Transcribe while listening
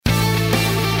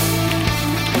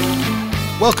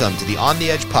Welcome to the On the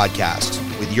Edge podcast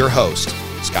with your host,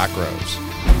 Scott Groves.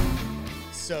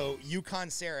 So,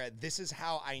 Yukon Sarah, this is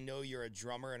how I know you're a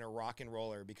drummer and a rock and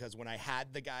roller, because when I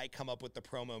had the guy come up with the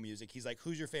promo music, he's like,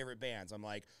 who's your favorite bands? I'm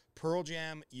like, Pearl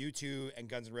Jam, U2, and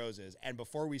Guns N' Roses. And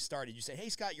before we started, you said, hey,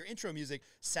 Scott, your intro music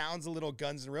sounds a little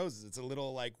Guns N' Roses. It's a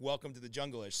little like Welcome to the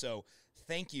Jungle-ish. So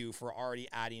thank you for already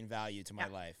adding value to my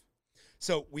life.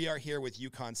 So we are here with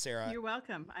Yukon Sarah. You're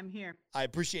welcome. I'm here. I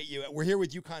appreciate you. We're here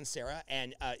with Yukon Sarah,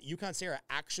 and Yukon Sarah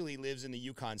actually lives in the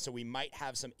Yukon, so we might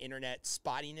have some internet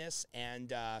spottiness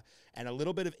and a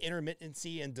little bit of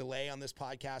intermittency and delay on this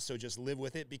podcast, so just live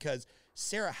with it. Because,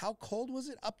 Sarah, how cold was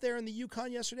it up there in the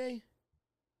Yukon yesterday?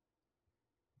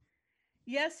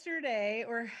 Yesterday,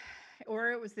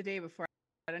 or it was the day before.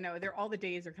 I don't know. All the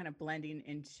days are kind of blending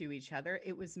into each other.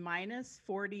 It was minus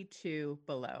 42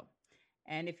 below.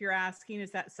 And if you're asking,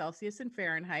 is that Celsius and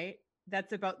Fahrenheit?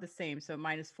 That's about the same. So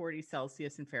minus 40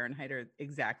 Celsius and Fahrenheit are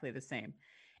exactly the same.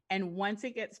 And once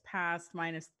it gets past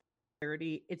minus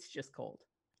 30, it's just cold.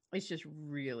 It's just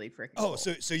really freaking cold.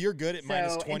 So you're good at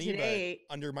minus 20, today,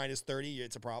 but under minus 30,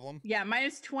 it's a problem? Yeah,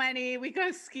 minus 20, we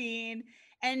go skiing.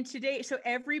 And today, so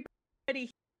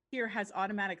everybody here has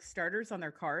automatic starters on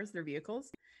their cars, their vehicles.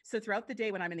 So throughout the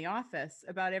day when I'm in the office,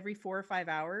 about every 4 or 5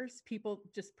 hours, people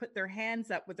just put their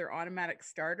hands up with their automatic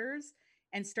starters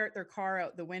and start their car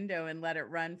out the window and let it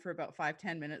run for about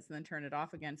 5-10 minutes and then turn it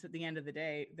off again. So at the end of the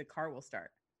day, the car will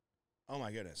start. Oh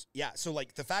my goodness. Yeah. So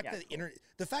like the fact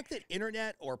that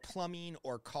internet or plumbing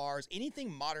or cars,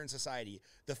 anything modern society,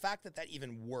 the fact that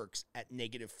even works at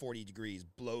negative 40 degrees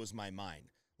blows my mind.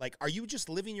 Like, are you just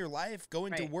living your life,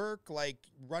 going to work, like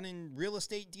running real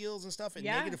estate deals and stuff at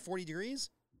negative 40 degrees?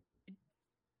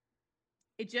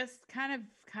 It just kind of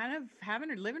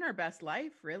living our best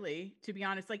life, really, to be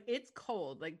honest. Like, it's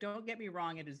cold. Like, don't get me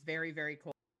wrong. It is very, very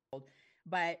cold,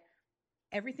 but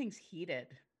everything's heated.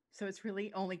 So it's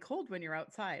really only cold when you're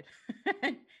outside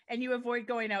and you avoid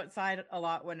going outside a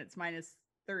lot when it's minus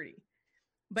 30.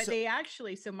 But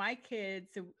so my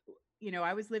kids,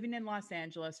 I was living in Los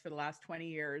Angeles for the last 20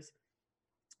 years.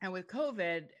 And with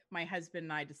COVID, my husband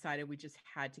and I decided we just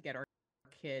had to get our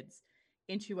kids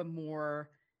into a more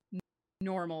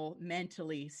normal,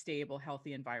 mentally stable,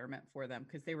 healthy environment for them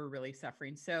because they were really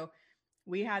suffering. So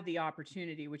we had the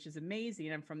opportunity, which is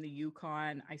amazing. I'm from the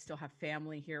Yukon. I still have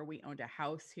family here. We owned a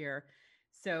house here.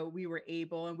 So we were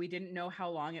able, and we didn't know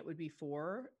how long it would be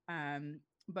for.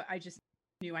 But I just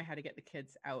knew I had to get the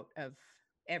kids out of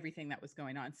everything that was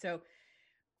going on. So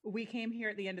we came here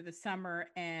at the end of the summer,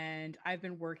 and I've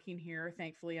been working here.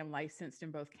 Thankfully, I'm licensed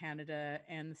in both Canada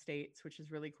and the States, which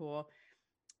is really cool.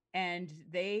 And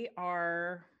they're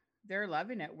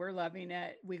loving it. We're loving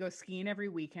it. We go skiing every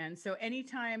weekend. So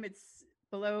anytime it's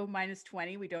below minus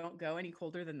 20, we don't go any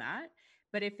colder than that.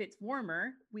 But if it's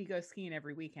warmer, we go skiing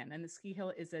every weekend. And the ski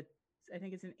hill I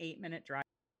think it's an 8-minute drive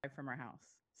from our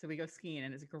house. So we go skiing,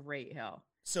 and it's a great hill.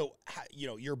 So,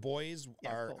 your boys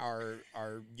are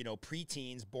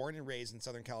preteens, born and raised in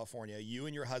Southern California. You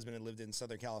and your husband have lived in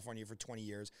Southern California for 20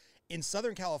 years. In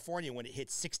Southern California, when it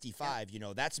hits 65,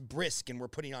 that's brisk, and we're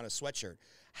putting on a sweatshirt.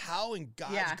 How in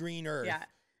God's green earth,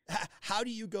 how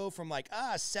do you go from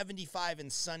 75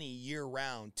 and sunny year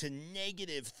round to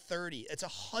negative 30? It's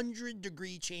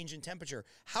 100-degree change in temperature.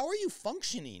 How are you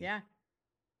functioning? Yeah.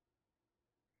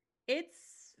 It's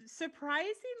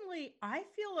surprisingly, I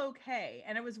feel okay.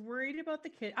 And I was worried about the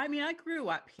kid. I mean, I grew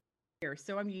up here,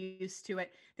 so I'm used to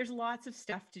it. There's lots of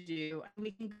stuff to do.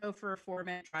 We can go for a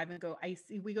 4-minute drive and go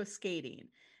icy. We go skating.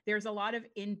 There's a lot of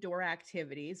indoor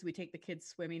activities. We take the kids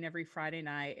swimming every Friday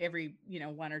night, every,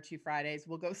 1 or 2 Fridays.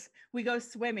 We go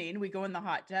swimming. We go in the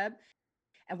hot tub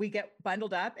and we get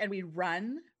bundled up and we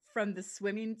run from the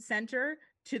swimming center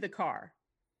to the car.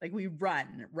 Like, we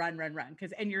run.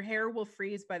 And your hair will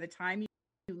freeze by the time you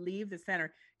leave the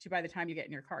center to by the time you get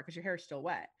in your car, because your hair is still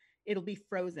wet. It'll be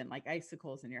frozen like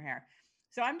icicles in your hair.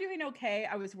 So I'm doing okay.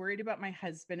 I was worried about my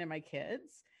husband and my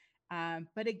kids.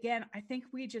 But again, I think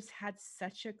we just had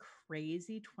such a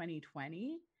crazy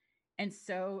 2020. And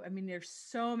so, I mean, there's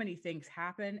so many things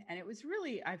happen, and it was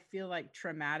really, I feel like,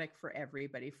 traumatic for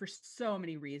everybody for so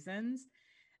many reasons,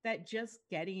 that just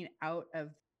getting out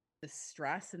of the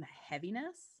stress and the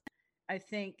heaviness, I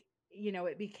think,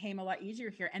 it became a lot easier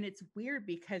here. And it's weird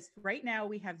because right now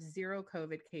we have 0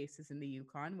 COVID cases in the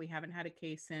Yukon. We haven't had a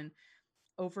case in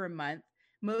over a month.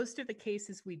 Most of the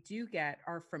cases we do get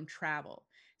are from travel.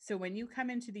 So when you come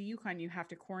into the Yukon, you have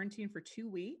to quarantine for 2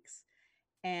 weeks.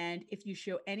 And if you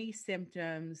show any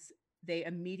symptoms, they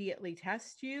immediately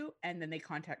test you, and then they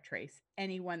contact trace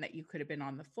anyone that you could have been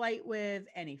on the flight with,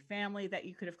 any family that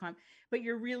you could have come, but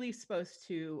you're really supposed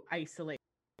to isolate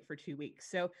for 2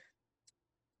 weeks. So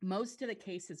most of the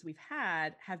cases we've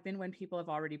had have been when people have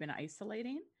already been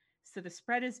isolating. So the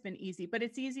spread has been easy, but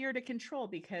it's easier to control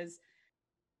because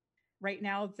right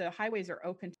now the highways are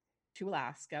open to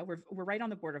Alaska. We're right on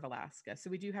the border of Alaska. So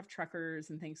we do have truckers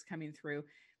and things coming through.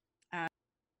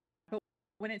 But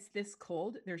when it's this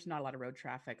cold, there's not a lot of road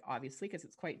traffic, obviously, because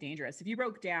it's quite dangerous. If you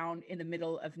broke down in the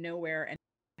middle of nowhere and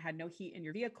had no heat in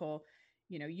your vehicle,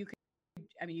 you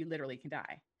could, you literally can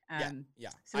die. Yeah.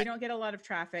 So we don't get a lot of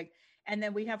traffic. And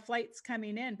then we have flights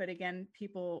coming in, but again,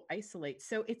 people isolate.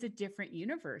 So it's a different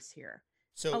universe here.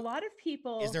 So a lot of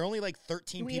people. Is there only like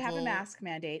 13 we people? We have a mask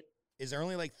mandate. Is there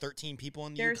only like 13 people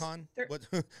in the Yukon? What,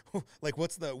 like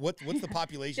what's the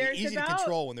population? Easy to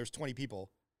control when there's 20 people.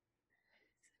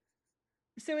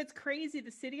 So it's crazy.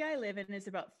 The city I live in is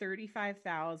about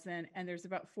 35,000 and there's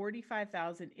about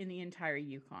 45,000 in the entire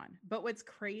Yukon. But what's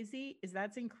crazy is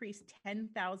that's increased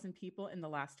 10,000 people in the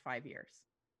last 5 years.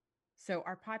 So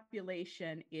our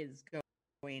population is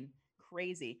going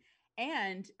crazy.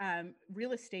 And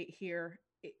real estate here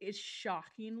is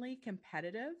shockingly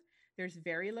competitive. There's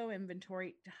very low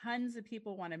inventory. Tons of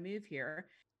people want to move here.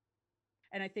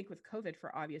 And I think with COVID,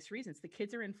 for obvious reasons, the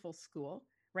kids are in full school.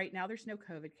 Right now, there's no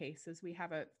COVID cases. We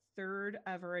have a third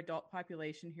of our adult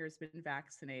population here has been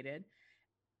vaccinated.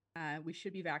 We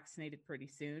should be vaccinated pretty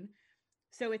soon.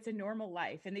 So it's a normal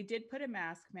life. And they did put a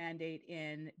mask mandate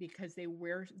in because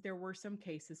there were some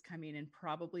cases coming in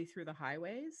probably through the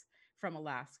highways from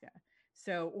Alaska.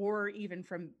 So, or even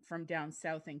from down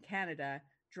south in Canada,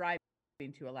 driving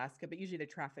to Alaska, but usually the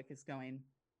traffic is going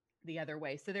the other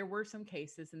way. So there were some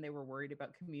cases and they were worried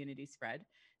about community spread.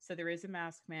 So there is a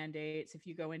mask mandate. So if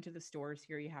you go into the stores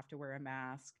here, you have to wear a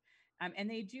mask. And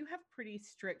they do have pretty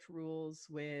strict rules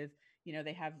with,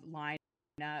 they have lineups.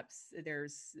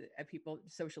 There's people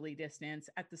socially distance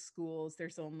at the schools.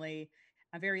 There's only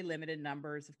a very limited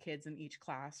numbers of kids in each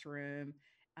classroom,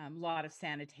 a lot of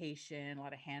sanitation, a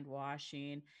lot of hand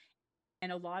washing.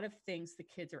 And a lot of things, the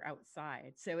kids are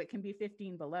outside. So it can be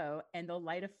 15 below and they'll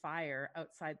light a fire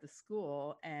outside the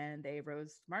school and they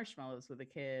roast marshmallows with the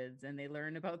kids and they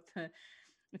learn about the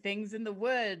things in the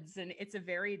woods. And it's a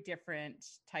very different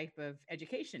type of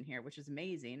education here, which is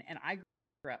amazing. And I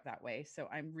grew up that way. So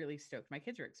I'm really stoked. My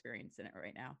kids are experiencing it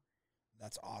right now.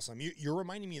 That's awesome. You're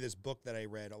reminding me of this book that I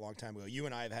read a long time ago. You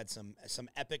and I have had some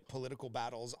epic political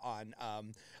battles on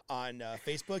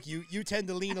Facebook. You tend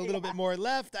to lean a little bit more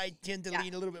left. I tend to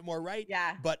lean a little bit more right.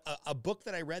 Yeah. But a book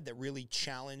that I read that really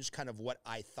challenged kind of what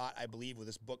I believe was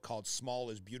this book called Small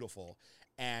is Beautiful.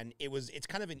 And it's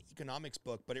kind of an economics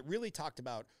book, but it really talked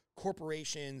about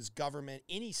corporations, government,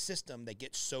 any system that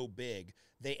gets so big,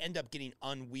 they end up getting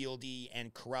unwieldy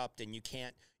and corrupt, and you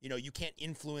can't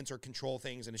influence or control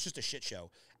things, and it's just a shit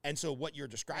show. And so what you're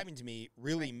describing to me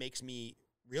really makes me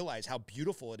realize how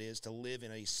beautiful it is to live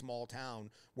in a small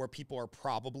town where people are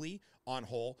probably, on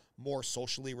whole, more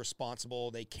socially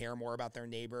responsible. They care more about their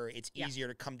neighbor. It's easier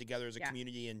to come together as a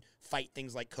community and fight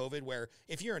things like COVID, where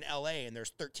if you're in LA and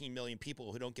there's 13 million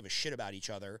people who don't give a shit about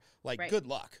each other, good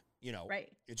luck.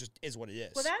 It just is what it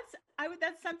is. Well,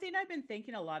 that's something I've been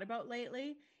thinking a lot about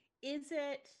lately.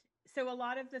 So a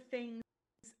lot of the things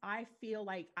I feel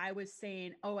like I was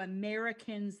saying, oh,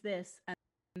 Americans this,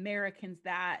 Americans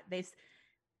that,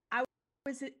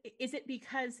 is it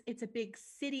because it's a big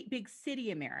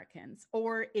city Americans,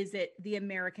 or is it the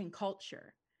American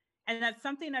culture? And that's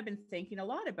something I've been thinking a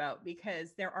lot about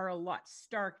because there are a lot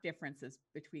stark differences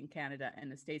between Canada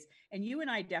and the States. And you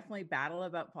and I definitely battle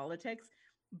about politics,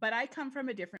 but I come from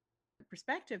a different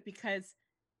perspective because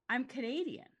I'm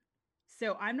Canadian.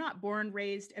 So I'm not born,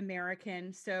 raised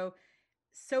American. So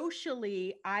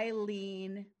socially, I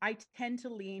tend to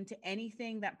lean to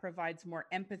anything that provides more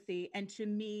empathy and, to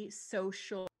me,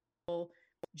 social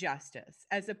justice,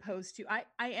 as opposed to, I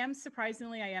am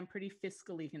pretty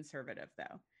fiscally conservative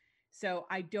though. So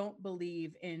I don't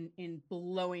believe in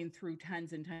blowing through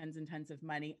tons and tons and tons of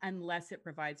money unless it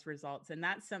provides results. And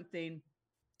that's something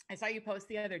I saw you post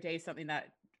the other day, something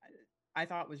that I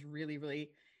thought was really,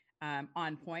 really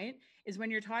on point, is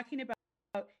when you're talking about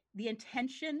the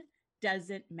intention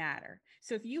doesn't matter.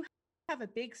 So if you have a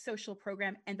big social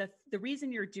program and the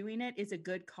reason you're doing it is a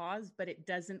good cause, but it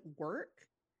doesn't work,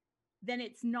 then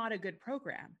it's not a good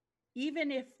program,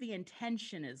 even if the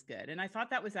intention is good. And I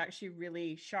thought that was actually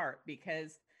really sharp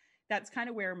because that's kind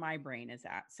of where my brain is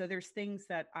at. So there's things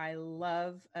that I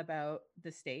love about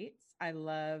the States. I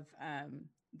love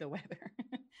the weather.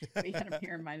 Being up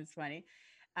here in -20.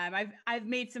 I've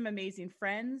made some amazing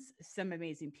friends, some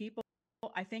amazing people.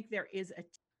 I think there is a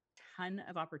ton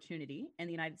of opportunity in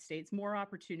the United States, more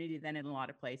opportunity than in a lot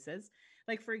of places.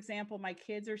 Like, for example, my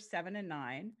kids are 7 and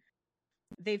 9.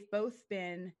 They've both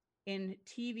been in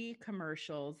TV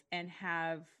commercials and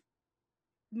have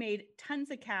made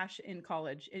tons of cash in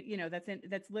college.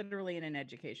 That's literally in an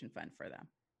education fund for them.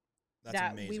 That's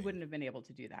that amazing. we wouldn't have been able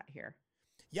to do that here.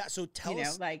 Yeah. So tell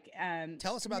us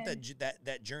about then,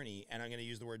 that journey. And I'm going to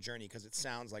use the word journey because it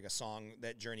sounds like a song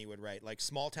that Journey would write. Like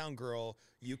small town girl,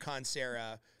 Yukon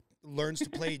Sarah learns to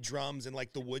play drums in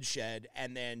like the woodshed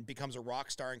and then becomes a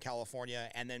rock star in California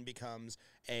and then becomes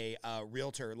a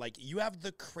realtor. Like you have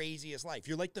the craziest life.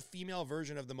 You're like the female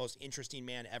version of the most interesting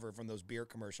man ever from those beer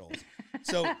commercials.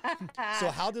 So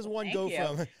how does one go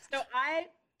from? So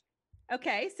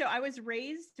I was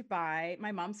raised by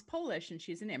my mom's Polish and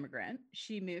she's an immigrant.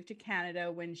 She moved to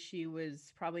Canada when she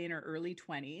was probably in her early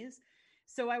 20s.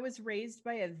 So I was raised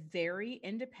by a very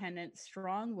independent,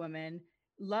 strong woman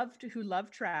who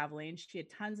loved traveling. She had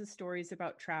tons of stories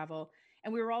about travel.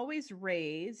 And we were always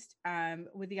raised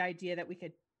with the idea that we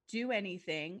could do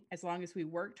anything as long as we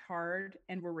worked hard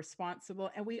and were responsible.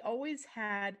 And we always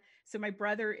had, so my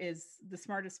brother is the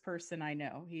smartest person I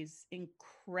know. He's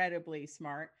incredibly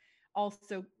smart,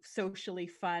 also socially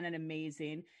fun and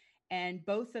amazing. And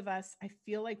both of us, I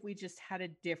feel like we just had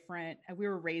we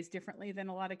were raised differently than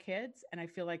a lot of kids. And I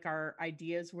feel like our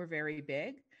ideas were very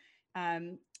big.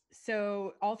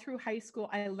 So all through high school,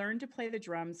 I learned to play the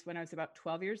drums when I was about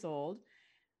 12 years old.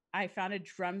 I found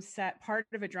part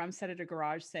of a drum set at a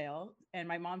garage sale. And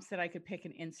my mom said I could pick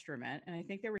an instrument. And I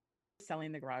think they were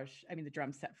selling the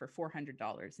drum set for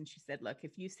 $400. And she said, look,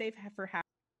 if you save for half,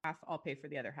 I'll pay for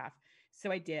the other half.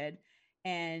 So I did,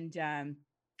 and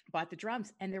bought the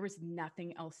drums, and there was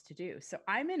nothing else to do. So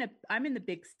I'm in the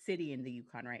big city in the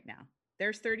Yukon right now.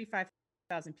 There's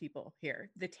 35,000 people here.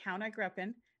 The town I grew up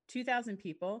in, 2,000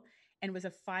 people, and was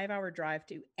a 5-hour drive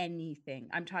to anything.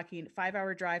 I'm talking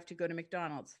 5-hour drive to go to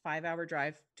McDonald's, 5-hour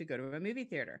drive to go to a movie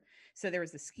theater. So there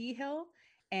was a ski hill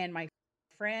and my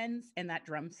friends and that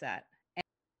drum set.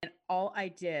 And all I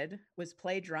did was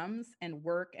play drums and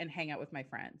work and hang out with my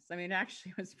friends. I mean, it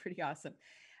actually was pretty awesome.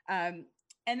 And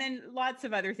then lots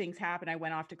of other things happened. I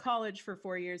went off to college for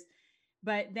 4 years.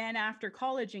 But then after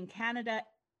college in Canada,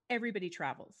 everybody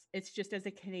travels. It's just, as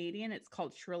a Canadian, it's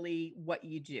culturally what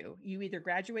you do. You either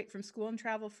graduate from school and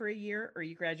travel for a year, or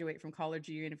you graduate from college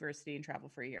or university and travel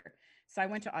for a year. So I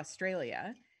went to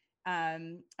Australia.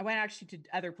 I went actually to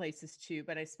other places too,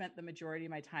 but I spent the majority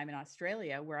of my time in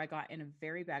Australia, where I got in a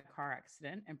very bad car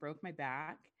accident and broke my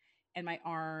back and my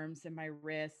arms and my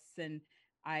wrists. And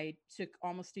I took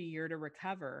almost a year to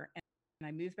recover. And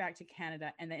I moved back to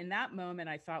Canada. And in that moment,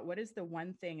 I thought, what is the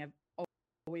one thing I've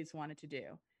always wanted to do?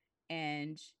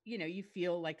 And, you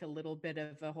feel like a little bit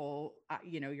of a whole,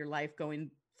 your life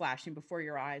flashing before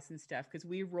your eyes and stuff. Cause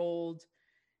we rolled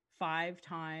 5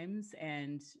 times,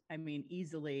 and I mean,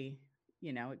 easily,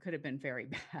 it could have been very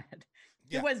bad.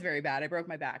 Yeah. It was very bad. I broke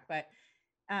my back, but,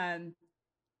 and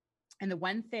the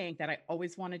one thing that I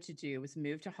always wanted to do was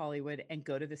move to Hollywood and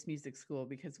go to this music school,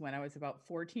 because when I was about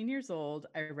 14 years old,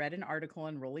 I read an article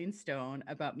in Rolling Stone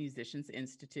about Musicians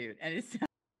Institute, and it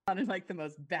sounded like the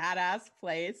most badass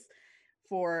place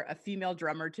for a female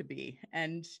drummer to be.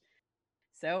 And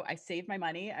so I saved my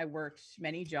money. I worked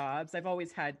many jobs. I've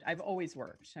always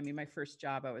worked. I mean, my first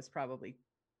job, I was probably,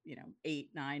 8,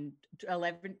 9,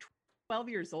 11, 12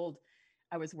 years old.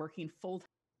 I was working full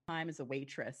time as a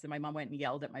waitress. And my mom went and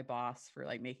yelled at my boss for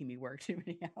like making me work too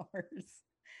many hours.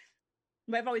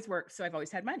 But I've always worked. So I've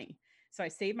always had money. So I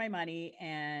saved my money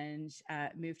and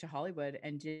moved to Hollywood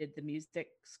and did the music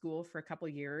school for a couple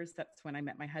of years. That's when I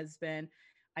met my husband.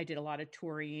 I did a lot of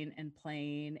touring and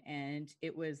playing, and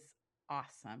it was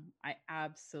awesome. I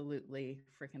absolutely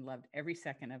freaking loved every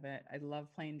second of it. I love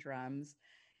playing drums.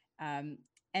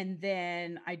 And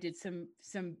then I did some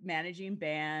managing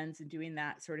bands and doing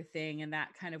that sort of thing. And that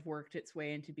kind of worked its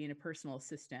way into being a personal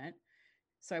assistant.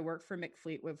 So I worked for Mick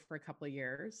Fleetwood for a couple of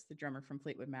years, the drummer from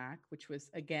Fleetwood Mac, which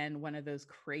was, again, one of those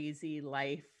crazy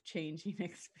life-changing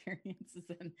experiences.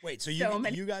 And wait, so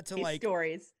you got to like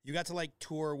stories. You got to like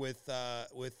tour with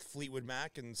Fleetwood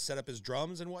Mac and set up his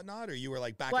drums and whatnot, or you were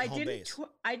like back at home base?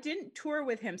 I didn't tour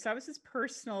with him, so I was his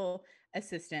personal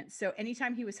assistant. So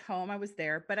anytime he was home, I was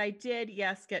there. But I did,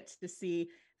 yes, get to see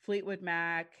Fleetwood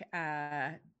Mac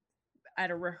at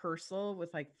a rehearsal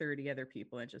with like 30 other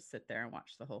people and just sit there and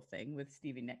watch the whole thing with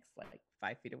Stevie Nicks, like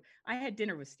 5 feet away. I had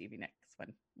dinner with Stevie Nicks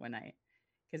one night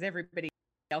because everybody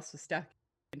else was stuck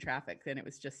in traffic. Then it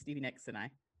was just Stevie Nicks and I,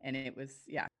 and it was,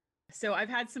 yeah. So I've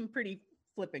had some pretty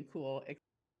flippin' cool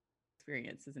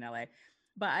experiences in LA.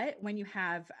 But when you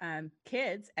have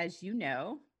kids, as you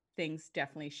know, things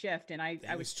definitely shift. And I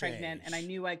was pregnant and I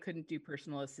knew I couldn't do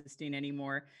personal assisting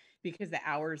anymore because the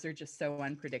hours are just so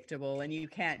unpredictable and you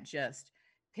can't just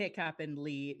pick up and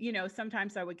leave. You know,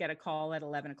 sometimes I would get a call at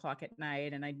 11 o'clock at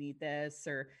night and I need this,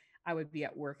 or I would be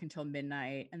at work until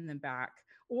midnight and then back,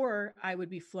 or I would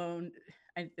be flown.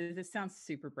 And this sounds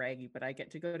super braggy, but I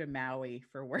get to go to Maui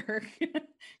for work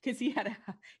because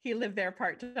he lived there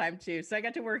part time too. So I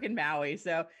got to work in Maui.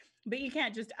 So, but you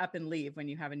can't just up and leave when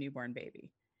you have a newborn baby.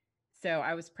 So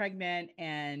I was pregnant,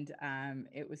 and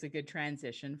it was a good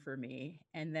transition for me.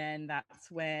 And then that's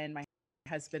when my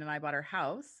husband and I bought our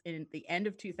house in the end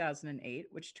of 2008,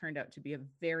 which turned out to be a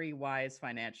very wise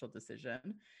financial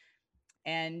decision.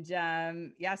 And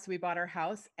so we bought our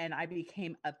house, and I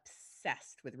became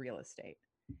obsessed with real estate.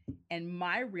 And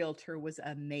my realtor was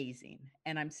amazing,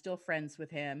 and I'm still friends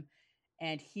with him.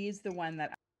 And he's the one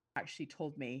that actually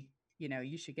told me, you know,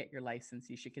 you should get your license.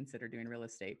 You should consider doing real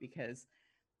estate because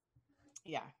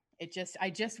I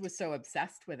just was so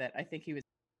obsessed with it. I think he was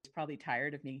probably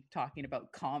tired of me talking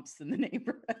about comps in the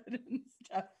neighborhood and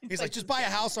stuff. He's like, just buy a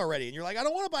house already. And you're like, I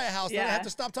don't want to buy a house. Then I have to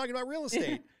stop talking about real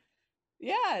estate.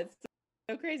 Yeah, it's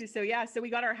so crazy. So so we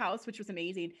got our house, which was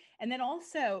amazing. And then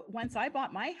also, once I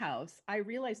bought my house, I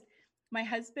realized my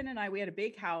husband and I, we had a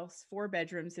big house, 4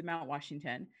 bedrooms in Mount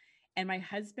Washington. And my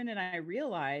husband and I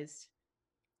realized,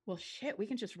 well, shit, we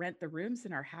can just rent the rooms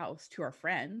in our house to our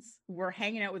friends. We're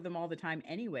hanging out with them all the time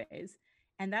anyways.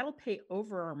 And that'll pay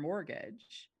over our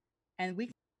mortgage. And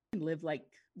we can live like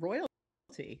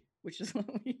royalty, which is what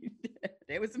we did.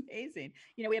 It was amazing.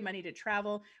 You know, we had money to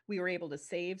travel. We were able to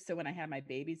save. So when I had my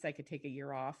babies, I could take a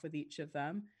year off with each of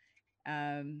them.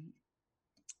 So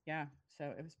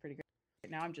it was pretty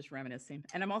great. Now I'm just reminiscing.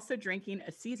 And I'm also drinking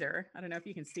a Caesar. I don't know if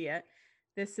you can see it.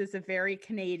 This is a very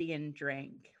Canadian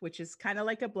drink, which is kind of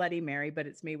like a Bloody Mary, but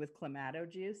it's made with Clamato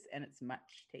juice, and it's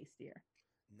much tastier.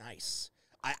 Nice.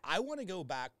 I want to go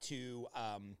back to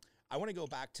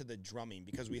the drumming,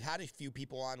 because we've had a few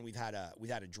people on. We've had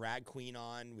a drag queen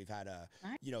on. We've had a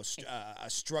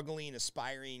struggling,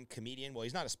 aspiring comedian. Well,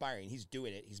 he's not aspiring. He's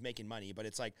doing it. He's making money. But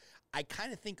it's like, I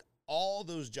kind of think all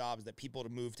those jobs that people to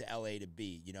move to LA to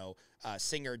be, you know,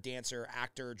 singer, dancer,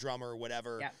 actor, drummer,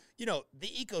 whatever, you know, the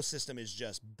ecosystem is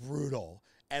just brutal.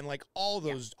 And like all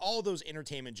those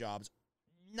entertainment jobs,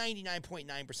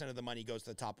 99.9% of the money goes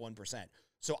to the top 1%.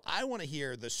 So I want to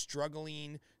hear the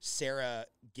struggling Sarah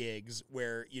gigs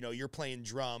where, you know, you're playing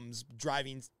drums,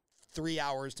 driving 3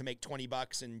 hours to make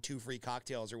 $20 and 2 free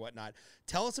cocktails or whatnot.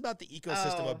 Tell us about the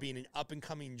ecosystem of being an up and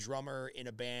coming drummer in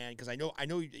a band. Cause I know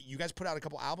you guys put out a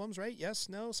couple albums, right? Yes,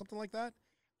 no, something like that.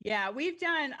 Yeah,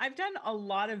 I've done a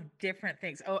lot of different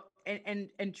things. Oh,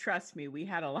 and trust me, we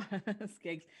had a lot of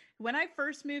gigs. When I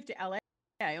first moved to LA,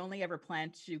 I only ever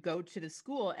planned to go to the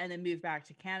school and then move back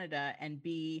to Canada and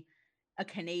be a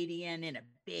Canadian in a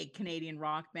big Canadian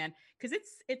rock band. Cause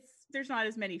there's not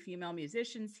as many female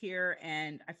musicians here.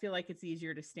 And I feel like it's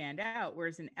easier to stand out.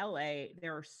 Whereas in LA,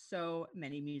 there are so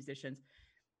many musicians.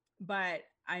 But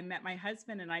I met my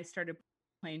husband and I started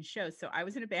playing shows. So I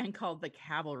was in a band called The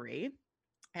Cavalry,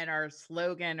 and our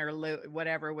slogan or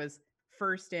whatever was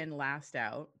first in, last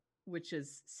out, which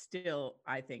is still,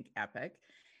 I think, epic.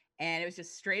 And it was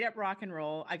just straight up rock and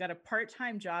roll. I got a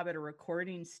part-time job at a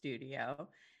recording studio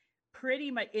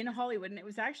pretty much in Hollywood. And it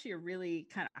was actually a really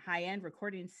kind of high-end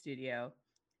recording studio.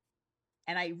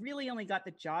 And I really only got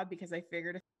the job because I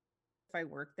figured if I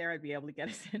worked there, I'd be able to get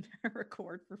us in to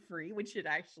record for free, which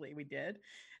we did.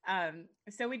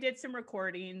 So we did some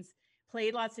recordings,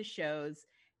 played lots of shows,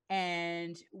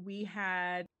 and we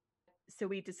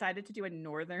decided to do a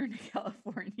Northern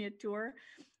California tour.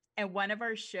 And one of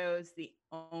our shows, the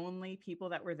only people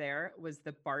that were there was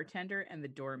the bartender and the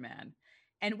doorman.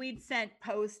 And we'd sent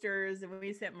posters and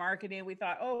we sent marketing. We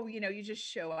thought, oh, you know, you just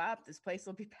show up, this place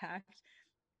will be packed.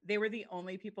 They were the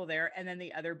only people there. And then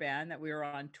the other band that we were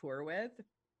on tour with,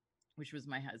 which was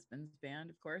my husband's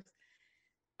band, of course.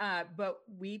 But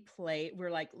we're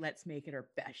like, let's make it our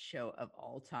best show of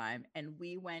all time. And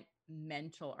we went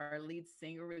mental. Our lead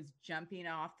singer was jumping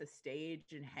off the stage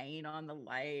and hanging on the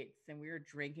lights, and we were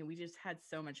drinking. We just had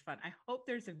so much fun. I hope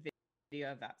there's a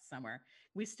video of that somewhere.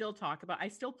 We still talk about, I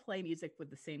still play music with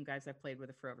the same guys I've played with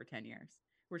for over 10 years.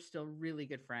 We're still really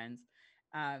good friends.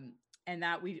 And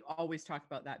that we always talk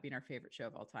about that being our favorite show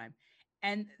of all time.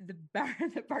 And the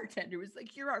bartender was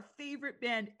like, "You're our favorite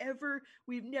band ever.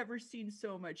 We've never seen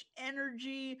so much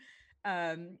energy."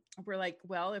 We're like,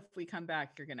 well, if we come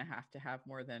back, you're going to have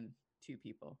more than 2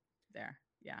 people there.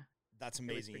 Yeah. That's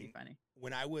amazing. Pretty funny.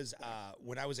 When I was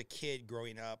a kid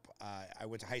growing up, I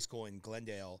went to high school in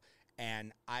Glendale,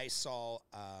 and I saw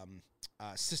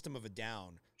System of a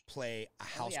Down play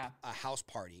a house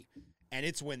party. And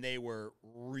it's when they were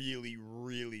really,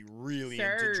 really, really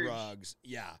Surge. into drugs.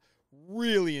 Yeah,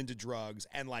 really into drugs.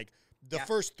 And like the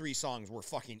first 3 songs were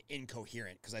fucking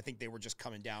incoherent because I think they were just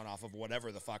coming down off of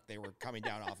whatever the fuck they were coming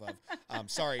down off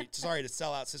of. Sorry to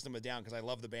sell out System of a Down because I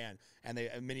love the band, and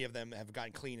many of them have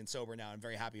gotten clean and sober now. I'm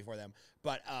very happy for them.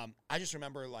 But I just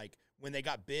remember like when they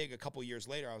got big a couple years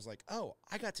later, I was like, oh,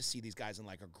 I got to see these guys in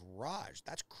like a garage.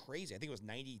 That's crazy. I think it was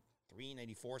 93,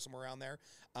 94, somewhere around there.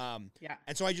 Yeah.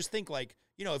 And so I just think like,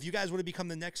 you know, if you guys would have become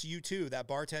the next U2, that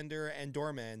Bartender and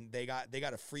Doorman, they got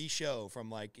a free show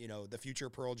from like, you know, the future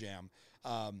Pearl Jam.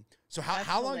 So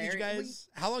how long did you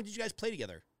guys play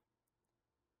together?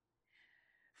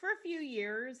 For a few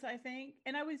years, I think.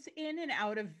 And I was in and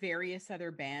out of various other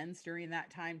bands during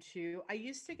that time too. I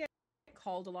used to get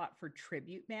called a lot for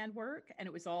tribute band work, and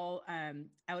it was all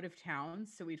out of town.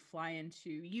 So we'd fly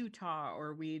into Utah,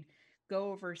 or we'd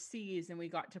go overseas, and we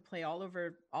got to play all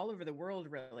over the world,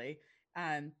 really.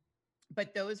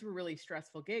 But those were really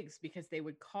stressful gigs because they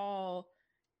would call.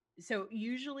 So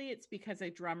usually it's because a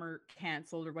drummer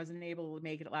canceled or wasn't able to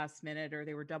make it last minute, or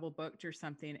they were double booked or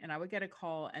something. And I would get a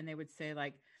call and they would say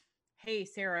like, hey,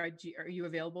 Sarah, are you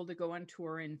available to go on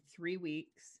tour in 3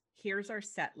 weeks? Here's our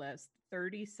set list,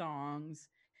 30 songs.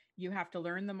 You have to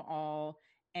learn them all.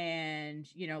 And,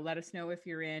 you know, let us know if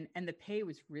you're in. And the pay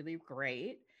was really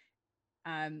great.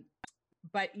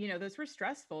 But, you know, those were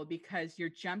stressful because you're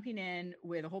jumping in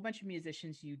with a whole bunch of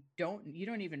musicians. You don't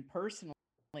even personally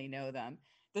know them.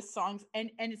 The songs.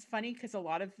 And it's funny because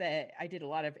I did a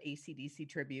lot of AC/DC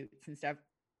tributes and stuff.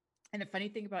 And the funny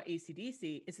thing about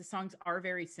AC/DC is the songs are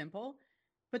very simple,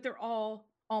 but they're all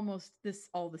almost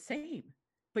all the same,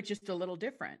 but just a little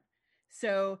different.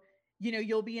 So, you know,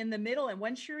 you'll be in the middle. And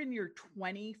once you're in your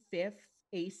 25th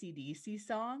AC/DC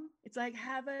song, it's like,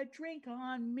 have a drink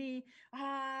on me.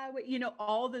 You know,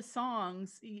 all the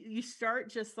songs, you start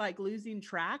just like losing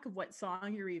track of what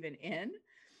song you're even in.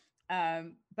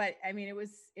 But I mean, it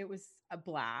was a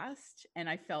blast, and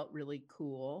I felt really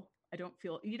cool.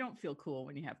 You don't feel cool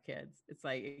when you have kids. It's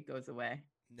like, it goes away.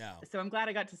 No. So I'm glad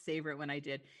I got to savor it when I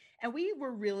did. And we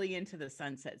were really into the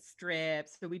Sunset Strip.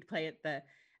 So we'd play at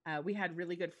we had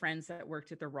really good friends that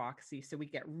worked at the Roxy. So we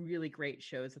get really great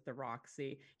shows at the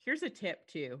Roxy. Here's a tip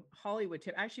too, Hollywood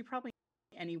tip, actually probably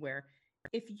anywhere.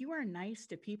 If you are nice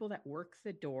to people that work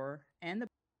the door and the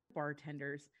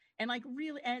bartenders and like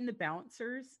really, and the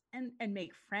bouncers, and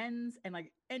make friends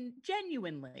and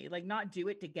genuinely like not do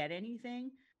it to get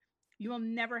anything, you will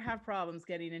never have problems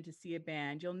getting in to see a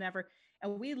band. You'll never.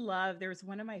 And there was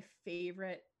one of my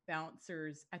favorite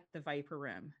bouncers at the Viper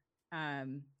Room.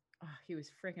 He was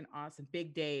freaking awesome.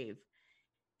 Big Dave.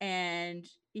 And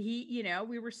he, you know,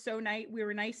 we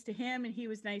were nice to him and he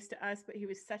was nice to us, but he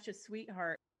was such a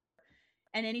sweetheart.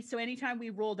 And anytime we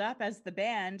rolled up as the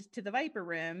band to the Viper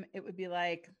Room, it would be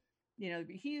like, you know, it'd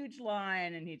be a huge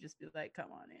line and he'd just be like,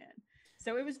 come on in.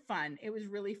 So it was fun. It was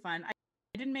really fun. I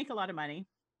didn't make a lot of money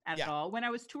at all. When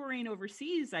I was touring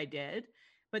overseas, I did,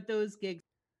 but those gigs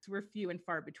were few and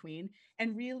far between.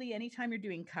 And really, anytime you're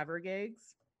doing cover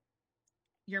gigs,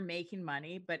 you're making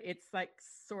money, but it's like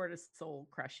sort of soul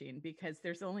crushing because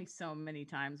there's only so many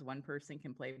times one person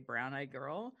can play Brown Eyed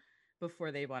Girl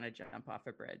before they want to jump off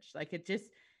a bridge. Like it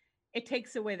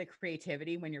takes away the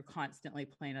creativity when you're constantly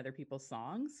playing other people's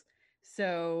songs.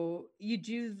 So you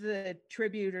do the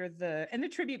tribute and the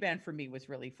tribute band for me was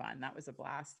really fun. That was a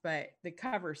blast. But the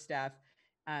cover stuff,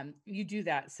 you do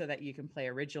that so that you can play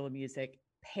original music,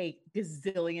 pay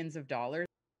gazillions of dollars,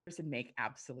 and make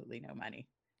absolutely no money.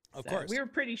 Of course. We were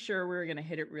pretty sure we were going to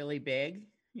hit it really big,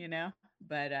 you know,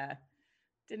 but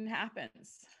didn't happen.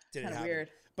 It's kind of weird.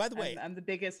 By the way, I'm the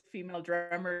biggest female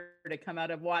drummer to come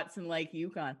out of Watson Lake,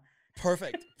 Yukon.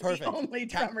 Perfect. The only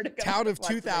drummer to come Town of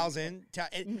 2000.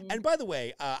 And by the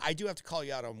way, I do have to call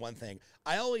you out on one thing.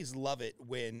 I always love it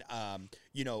when,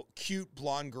 you know, cute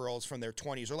blonde girls from their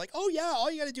 20s are like, oh yeah, all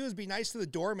you got to do is be nice to the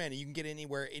doorman and you can get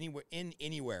anywhere.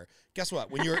 Guess what?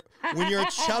 When you're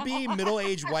a chubby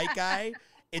middle-aged white guy,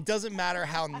 it doesn't matter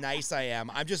how nice I am.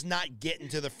 I'm just not getting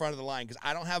to the front of the line because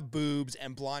I don't have boobs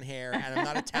and blonde hair and I'm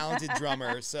not a talented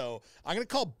drummer. So I'm going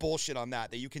to call bullshit on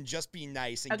that you can just be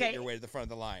nice and get your way to the front of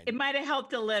the line. It might have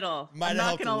helped a little. I'm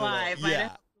not going to lie. Might have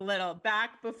helped a little.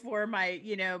 Back before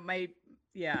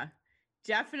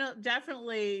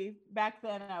definitely back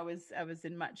then I was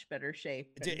in much better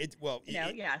shape.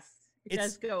 Yes. It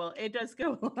does go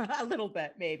a little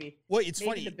bit, maybe. Well, it's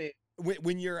funny.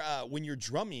 when you're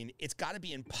drumming, it's got to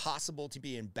be impossible to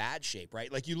be in bad shape,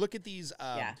 right? Like you look at these,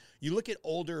 you look at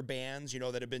older bands,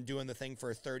 that have been doing the thing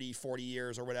for 30, 40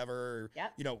 years or whatever,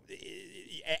 Yep.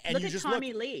 And look you at just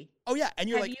Tommy Lee. Oh yeah, and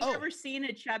you're Have like, you ever seen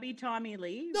a chubby Tommy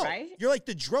Lee? No, right? You're like,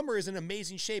 the drummer is in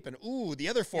amazing shape, and the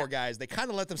other four guys, they kind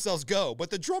of let themselves go, but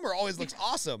the drummer always looks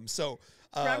awesome. So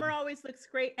drummer always looks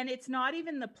great, and it's not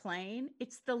even the playing;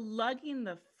 it's the lugging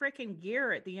the freaking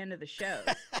gear at the end of the show.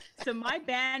 So my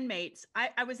bandmates,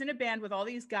 I was in a band with all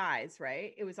these guys,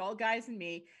 right? It was all guys and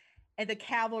me, and the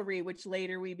Cavalry, which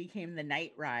later we became the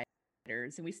Night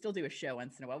Riders, and we still do a show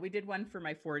once in a while. We did one for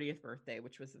my 40th birthday,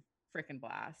 which was a freaking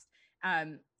blast.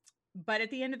 But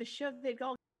at the end of the show, they'd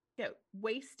all get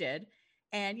wasted,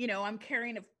 and I'm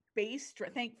carrying a bass.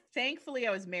 Thankfully,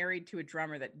 I was married to a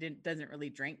drummer that doesn't really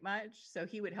drink much, so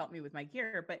he would help me with my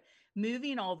gear. But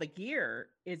moving all the gear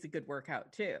is a good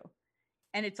workout too,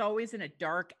 and it's always in a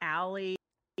dark alley,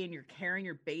 and you're carrying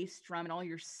your bass drum and all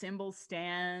your cymbal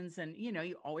stands, and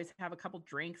you always have a couple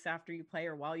drinks after you play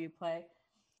or while you play,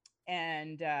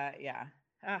 and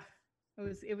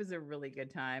it was a really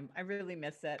good time. I really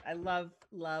miss it. I love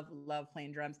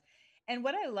playing drums. And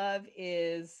what I love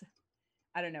is,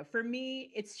 I don't know, for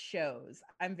me, it's shows.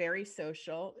 I'm very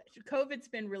social. COVID's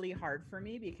been really hard for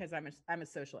me because I'm a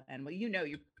social animal.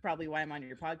 You probably why I'm on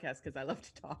your podcast, because I love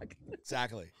to talk.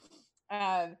 Exactly.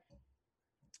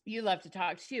 You love to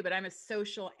talk too, but I'm a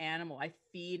social animal. I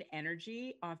feed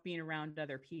energy off being around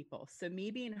other people. So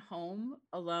me being home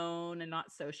alone and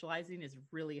not socializing is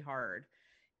really hard.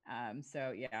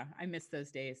 So yeah, I miss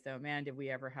those days though. Man, did we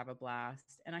ever have a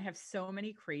blast. And I have so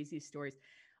many crazy stories.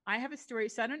 I have a story.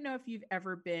 So I don't know if you've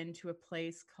ever been to a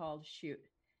place called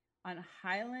on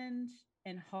Highland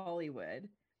in Hollywood,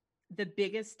 the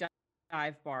biggest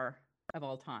dive bar of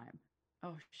all time.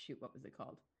 Oh shoot, what was it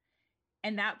called?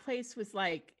 And that place was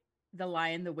like the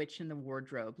Lion, the Witch, and the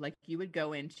Wardrobe. Like you would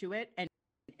go into it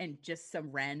and just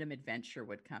some random adventure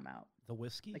would come out. The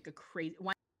whiskey? Like a crazy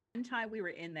one time we were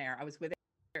in there. I was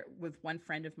with one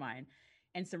friend of mine,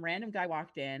 and some random guy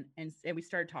walked in and we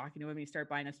started talking to him, and he started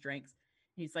buying us drinks.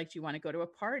 And he's like, "Do you want to go to a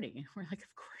party?" And we're like,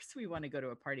 "Of course we want to go to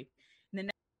a party." And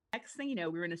the next thing you know,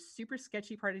 we were in a super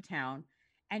sketchy part of town,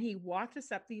 and he walked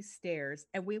us up these stairs,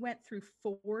 and we went through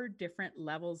 4 different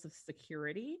levels of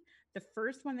security. The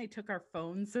first one, they took our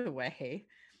phones away,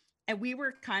 and we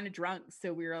were kind of drunk.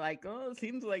 So we were like, "Oh, it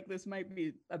seems like this might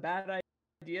be a bad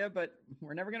idea, but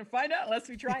we're never going to find out unless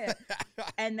we try it."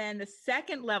 And then the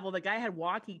second level, the guy had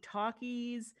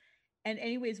walkie-talkies. And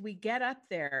anyways, we get up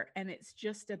there, and it's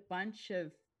just a bunch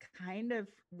of kind of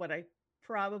what I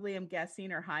probably am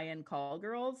guessing are high-end call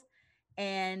girls,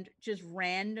 and just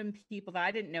random people that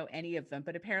I didn't know any of them,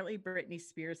 but apparently Britney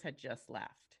Spears had just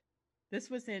left. This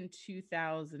was in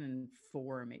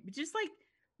 2004, maybe. Just like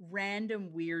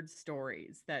random weird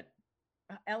stories that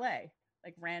LA,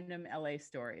 like random LA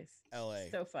stories. LA.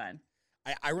 So fun.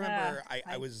 I remember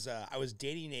I was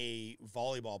dating a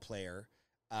volleyball player,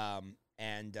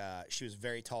 and she was a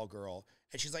very tall girl,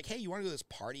 and she's like, "Hey, you want to go to this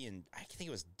party?" And I think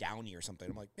it was Downey or something.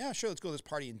 I'm like, "Yeah, sure, let's go to this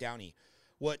party in Downey."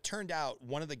 Well, it turned out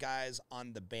one of the guys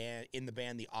in the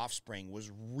band, The Offspring,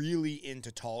 was really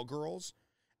into tall girls.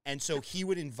 And so he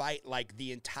would invite like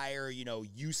the entire,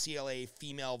 UCLA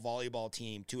female volleyball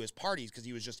team to his parties because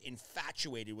he was just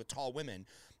infatuated with tall women.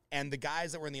 And the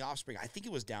guys that were in The Offspring, I think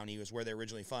it was Downey, was where they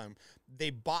originally from. They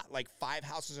bought like 5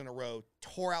 houses in a row,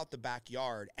 tore out the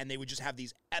backyard, and they would just have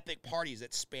these epic parties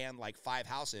that spanned like 5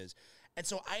 houses. And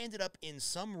so I ended up in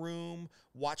some room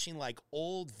watching like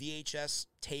old VHS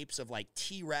tapes of like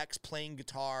T-Rex playing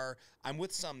guitar. I'm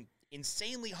with some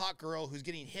insanely hot girl who's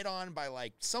getting hit on by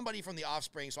like somebody from The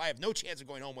Offspring, so I have no chance of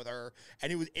going home with her.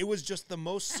 And it was just the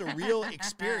most surreal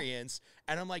experience.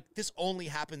 And I'm like, this only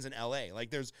happens in LA.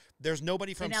 Like there's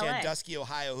nobody from Sandusky,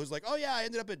 Ohio who's like, "Oh yeah, I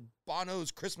ended up at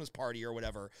Bono's Christmas party or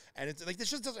whatever." And it's like, this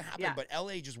just doesn't happen. Yeah. But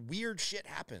LA, just weird shit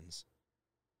happens.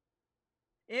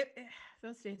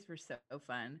 Those days were so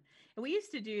fun. And we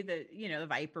used to do the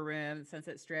Viper Room, the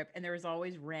Sunset Strip, and there was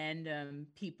always random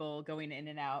people going in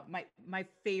and out. My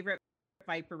favorite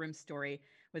Viper Room story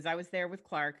was I was there with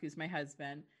Clark, who's my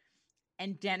husband,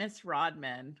 and Dennis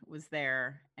Rodman was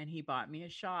there, and he bought me a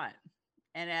shot.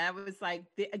 And I was like,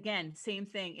 again, same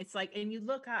thing. It's like, and you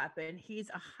look up, and he's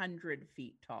 100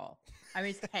 feet tall. I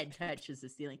mean, his head touches the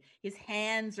ceiling. His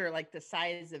hands are like the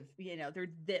size of, they're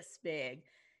this big.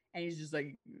 And he's just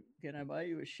like, "Can I buy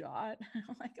you a shot?"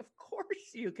 I'm like, "Of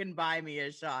course you can buy me a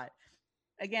shot."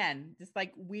 Again, just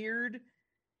like weird.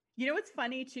 What's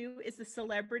funny too is the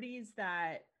celebrities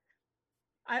that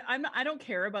I don't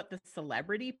care about the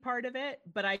celebrity part of it,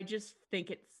 but I just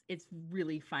think it's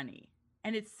really funny.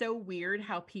 And it's so weird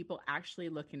how people actually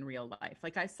look in real life.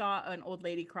 Like I saw an old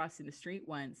lady crossing the street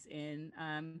once in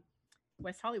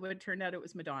West Hollywood. Turned out it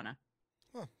was Madonna.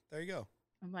 Oh, there you go.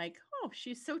 I'm like, oh,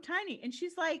 she's so tiny. And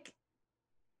she's like,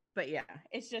 but yeah,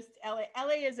 it's just LA.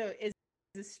 LA is a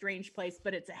strange place,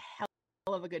 but it's a hell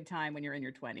of a good time when you're in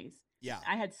your 20s. Yeah.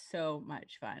 I had so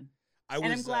much fun. And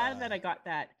I'm glad that I got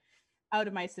that out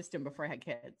of my system before I had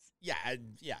kids. Yeah,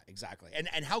 yeah, exactly.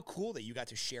 And how cool that you got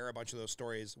to share a bunch of those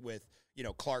stories with, you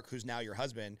know, Clark, who's now your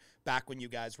husband, back when you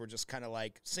guys were just kind of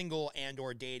like single and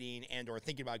or dating and or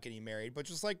thinking about getting married, but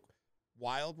just like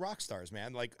wild rock stars,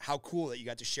 man. Like how cool that you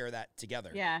got to share that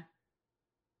together. Yeah.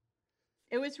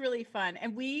 It was really fun.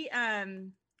 And we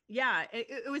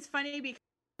it was funny because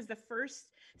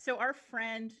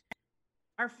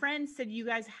our friend said, you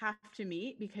guys have to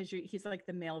meet because he's like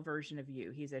the male version of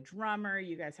you. He's a drummer.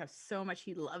 You guys have so much.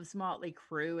 He loves Motley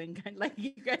Crue and like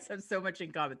you guys have so much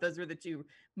in common. Those were the two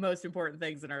most important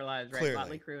things in our lives, right? Clearly.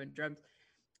 Motley Crue and drums.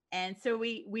 And so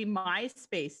he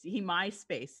MySpaced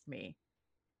me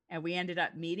and we ended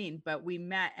up meeting, but we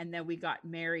met and then we got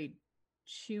married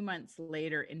 2 months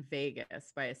later in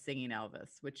Vegas by a singing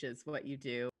Elvis, which is what you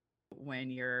do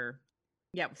when you're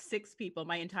 6 people.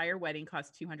 My entire wedding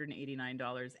cost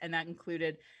 $289. And that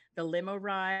included the limo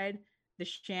ride, the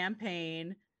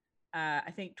champagne,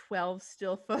 I think 12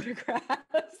 still photographs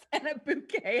and a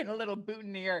bouquet and a little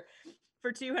boutonniere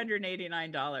for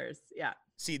 $289. Yeah.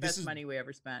 See, this is money we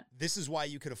ever spent. This is why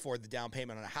you could afford the down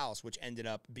payment on a house, which ended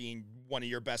up being one of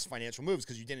your best financial moves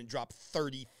because you didn't drop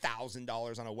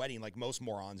 $30,000 on a wedding like most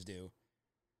morons do.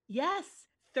 Yes,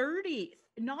 30.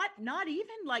 Not even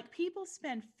like people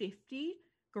spend 50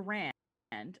 grand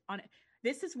on it.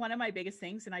 This is one of my biggest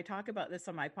things, and I talk about this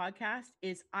on my podcast,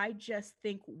 is I just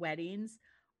think weddings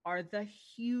are the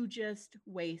hugest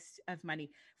waste of money.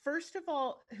 First of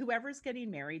all, whoever's getting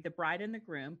married, the bride and the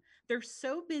groom, they're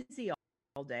so busy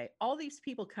all day. All these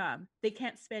people come, they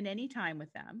can't spend any time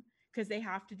with them because they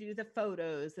have to do the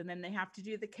photos and then they have to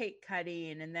do the cake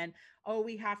cutting and then, oh,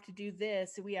 we have to do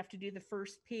this and we have to do the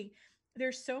first pig.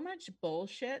 There's so much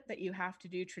bullshit that you have to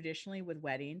do traditionally with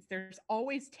weddings. There's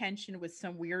always tension with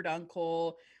some weird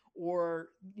uncle or,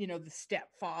 you know, the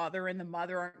stepfather and the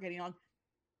mother aren't getting along.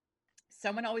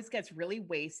 Someone always gets really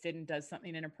wasted and does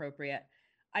something inappropriate.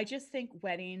 I just think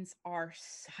weddings are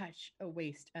such a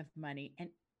waste of money.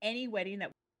 And any wedding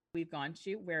that we've gone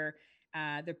to where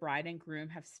the bride and groom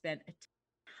have spent a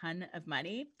ton of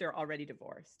money, they're already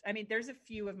divorced. I mean, there's a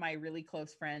few of my really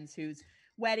close friends whose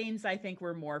weddings I think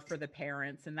were more for the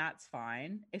parents, and that's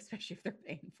fine, especially if they're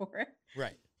paying for it.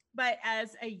 Right. But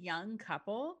as a young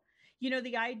couple, you know,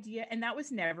 the idea, and that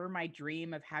was never my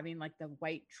dream of having like the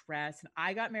white dress. And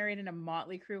I got married in a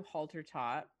Motley Crue halter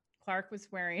top. Clark was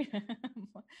wearing,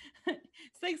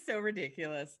 it's like so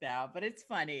ridiculous now, but it's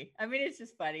funny. I mean, it's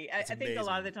just funny. I think a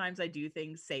lot of the times I do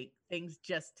say things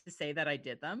just to say that I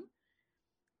did them.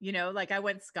 You know, like I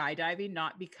went skydiving,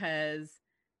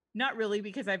 not really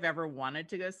because I've ever wanted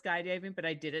to go skydiving, but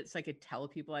I did it so I could tell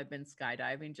people I've been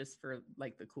skydiving just for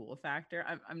like the cool factor.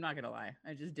 I'm not going to lie.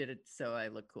 I just did it so I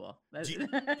look cool.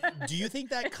 Do you think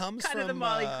that comes kind from of the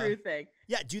Motley Crue thing?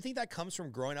 Yeah. Do you think that comes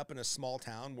from growing up in a small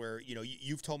town where, you know,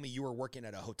 you've told me you were working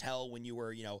at a hotel when you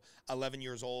were, 11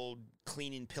 years old,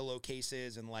 cleaning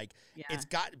pillowcases and like, It's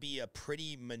got to be a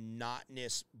pretty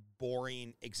monotonous,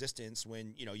 boring existence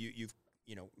when, you've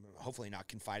hopefully not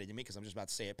confided in me because I'm just about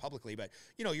to say it publicly, but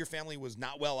your family was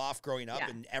not well off growing up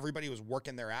and everybody was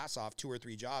working their ass off 2 or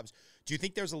 3 jobs. Do you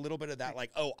think there's a little bit of that,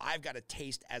 like, oh, I've got to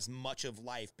taste as much of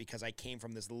life because I came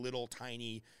from this little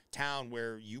tiny town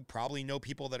where you probably know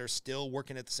people that are still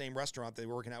working at the same restaurant they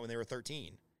were working at when they were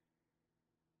 13?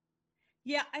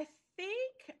 Yeah,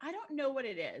 I don't know what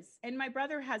it is. And my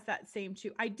brother has that same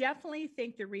too. I definitely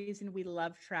think the reason we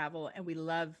love travel and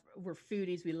we're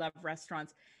foodies, we love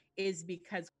restaurants is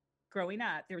because growing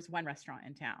up, there was one restaurant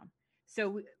in town.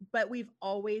 So, but we've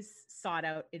always sought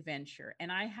out adventure. And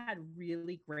I had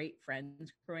really great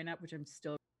friends growing up, which I'm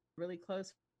still really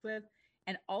close with.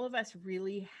 And all of us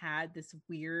really had this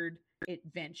weird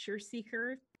adventure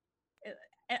seeker.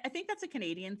 I think that's a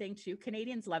Canadian thing too.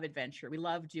 Canadians love adventure. We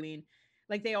love doing,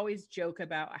 like they always joke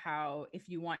about how if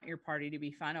you want your party to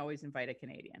be fun, always invite a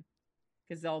Canadian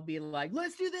because they'll be like,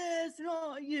 let's do this. And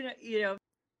all,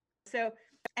 So,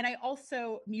 and I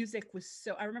also, music was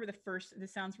so, I remember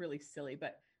this sounds really silly,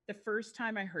 but the first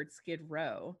time I heard Skid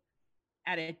Row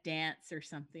at a dance or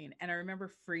something, and I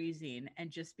remember freezing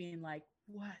and just being like,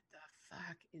 what the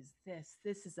fuck is this?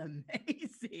 This is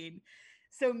amazing.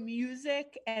 So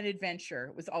music and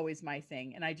adventure was always my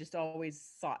thing. And I just always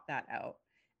sought that out.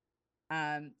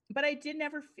 But I did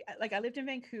never like I lived in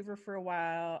Vancouver for a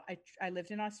while. I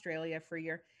lived in Australia for a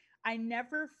year. I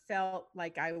never felt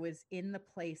like I was in the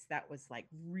place that was like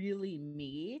really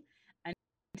me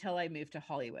until I moved to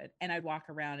Hollywood. And I'd walk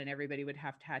around and everybody would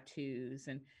have tattoos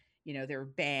and there were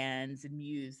bands and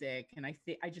music. And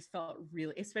I just felt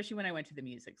really, especially when I went to the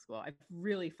music school, I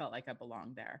really felt like I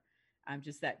belonged there.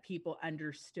 Just that people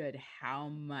understood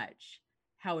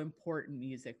how important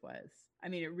music was. I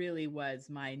mean, it really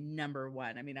was my number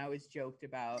one. I mean, I always joked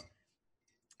about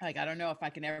like, I don't know if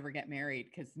I can ever get married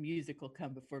because music will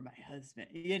come before my husband,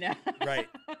 Right.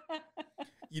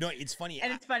 It's funny.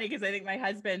 And it's funny because I think my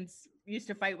husband used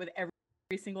to fight with every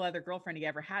single other girlfriend he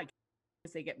ever had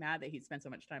because they get mad that he'd spent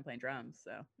so much time playing drums.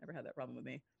 So never had that problem with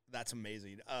me. That's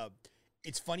amazing.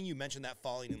 It's funny you mentioned that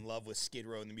falling in love with Skid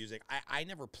Row and the music. I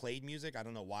never played music. I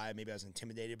don't know why. Maybe I was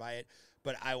intimidated by it.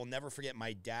 But I will never forget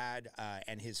my dad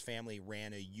and his family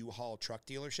ran a U-Haul truck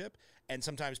dealership. And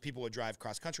sometimes people would drive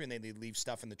cross country and they'd leave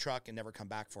stuff in the truck and never come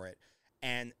back for it.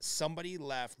 And somebody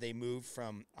left. They moved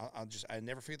from, I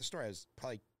never forget the story. I was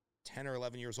probably 10 or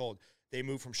 11 years old. They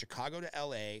moved from Chicago to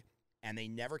LA and they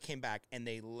never came back. And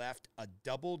they left a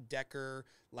double-decker,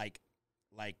 like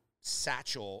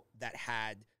satchel that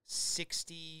had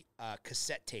 60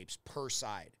 cassette tapes per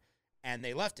side, and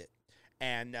they left it.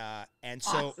 And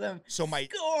so awesome. So my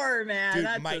score, man. Dude,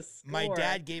 That's my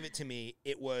dad gave it to me.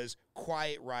 It was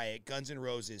Quiet Riot, Guns N'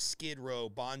 Roses, Skid Row,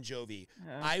 Bon Jovi.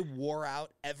 I wore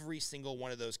out every single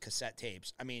one of those cassette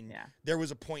tapes. I mean, there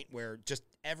was a point where just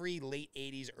every late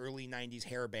 80s, early 90s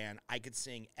hair band, I could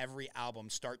sing every album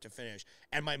start to finish.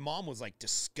 And my mom was like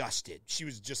disgusted. She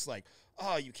was just like,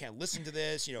 oh, you can't listen to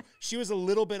this. She was a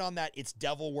little bit on that it's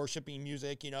devil worshiping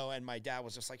music, and my dad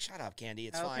was just like, shut up, Candy.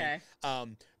 It's fine.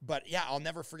 But yeah, I'll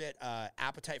never forget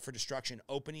Appetite for Destruction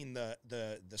opening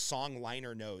the song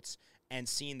liner notes and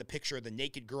seeing the picture of the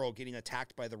naked girl getting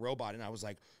attacked by the robot. And I was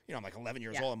like, I'm like 11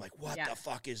 years old. I'm like, what the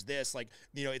fuck is this? Like,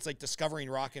 it's like discovering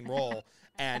rock and roll.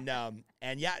 And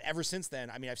yeah, ever since then,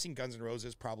 I mean, I've seen Guns N'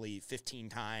 Roses probably 15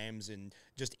 times, and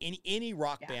just any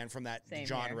rock band from that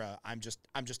genre, here.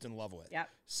 I'm just in love with. Yep.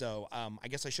 So I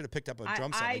guess I should have picked up a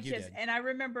drum set like you did. And I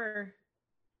remember,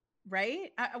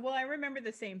 right? I remember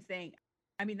the same thing.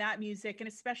 I mean, that music, and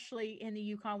especially in the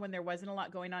Yukon when there wasn't a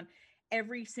lot going on,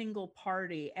 every single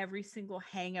party, every single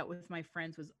hangout with my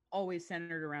friends was always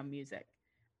centered around music.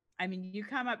 I mean, you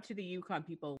come up to the Yukon,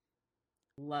 people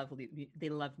love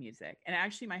music. And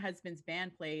actually my husband's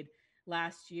band played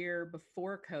last year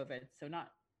before COVID. So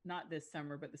not this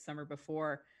summer, but the summer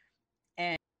before.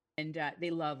 And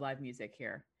they love live music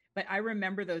here. But I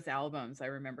remember those albums. I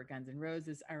remember Guns N'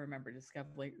 Roses. I remember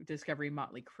Discovery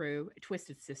Motley Crue,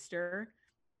 Twisted Sister.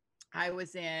 I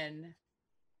was in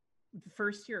the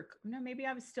first year. No, maybe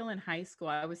I was still in high school.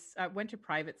 I went to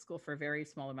private school for a very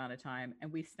small amount of time, and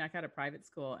we snuck out of private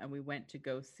school and we went to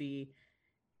go see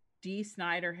Dee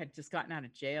Snider had just gotten out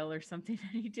of jail or something.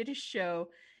 And he did a show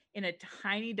in a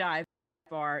tiny dive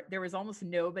bar. There was almost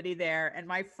nobody there. And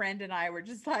my friend and I were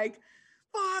just like,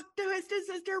 fuck, Twisted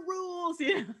Sister rules,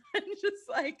 and just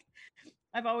like,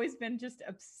 I've always been just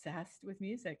obsessed with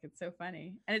music. It's so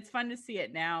funny. And it's fun to see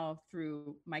it now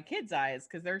through my kids' eyes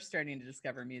because they're starting to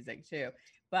discover music too.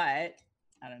 But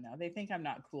I don't know. They think I'm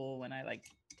not cool when I like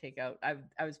take out.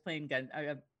 I was playing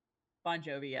Bon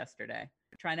Jovi yesterday,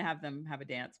 trying to have them have a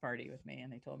dance party with me, and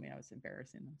they told me I was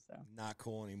embarrassing them. So not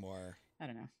cool anymore. I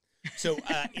don't know. So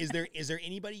is there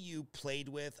anybody you played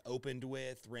with, opened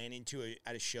with, ran into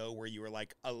at a show where you were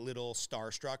like a little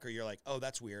starstruck, or you're like, oh,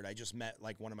 that's weird, I just met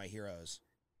like one of my heroes?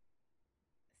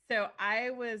 So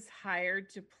I was hired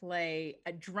to play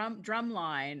a drum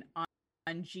line on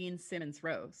Gene Simmons'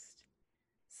 roast.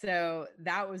 So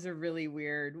that was a really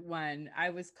weird one. I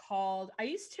was called,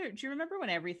 do you remember when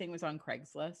everything was on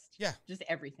Craigslist? Yeah. Just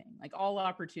everything, like all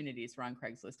opportunities were on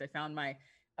Craigslist. I found my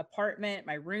apartment,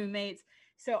 my roommates.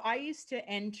 So I used to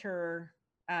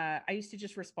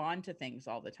just respond to things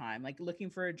all the time, like looking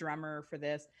for a drummer for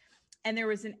this. And there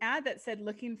was an ad that said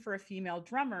looking for a female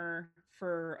drummer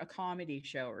for a comedy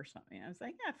show or something. I was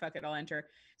like, yeah, fuck it, I'll enter.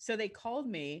 So they called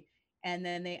me, and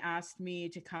then they asked me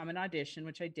to come and audition,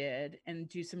 which I did, and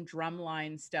do some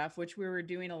drumline stuff, which we were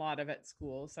doing a lot of at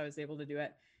school. So I was able to do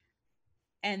it.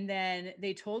 And then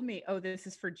they told me, oh, this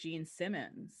is for Gene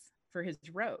Simmons for his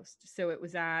roast. So it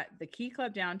was at the Key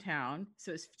Club downtown.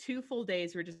 So it's 2 full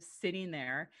days. We're just sitting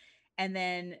there. And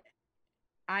then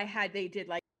they did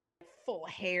like full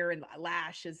hair and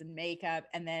lashes and makeup.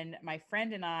 And then my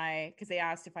friend and I, because they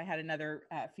asked if I had another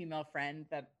female friend,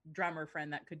 that drummer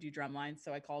friend that could do drumline.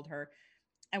 So I called her,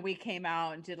 and we came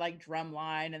out and did like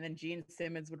drumline. And then Gene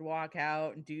Simmons would walk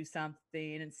out and do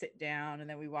something and sit down. And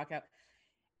then we walk out.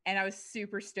 And I was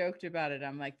super stoked about it.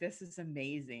 I'm like, this is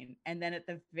amazing. And then at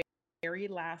the very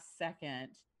last second,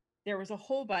 there was a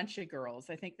whole bunch of girls.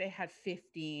 I think they had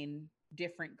 15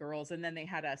 different girls. And then they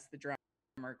had us, the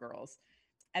drummer girls.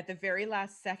 At the very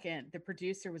last second, the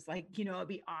producer was like, it'd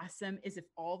be awesome is if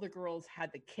all the girls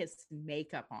had the Kiss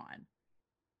makeup on.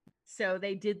 So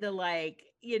they did the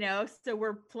so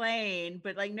we're playing,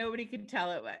 but like nobody could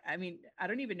tell it. I mean, I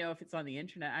don't even know if it's on the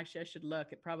internet. Actually, I should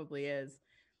look. It probably is.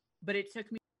 But it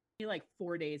took me like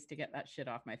 4 days to get that shit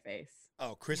off my face.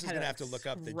 Oh, Chris is going to have to look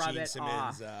up the Gene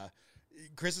Simmons.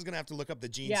 Chris is going to have to look up the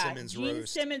Gene Simmons roast. Gene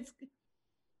Simmons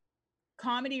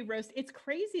comedy roast. It's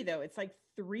crazy though. It's like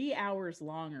 3 hours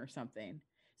long or something.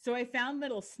 So I found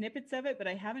little snippets of it, but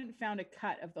I haven't found a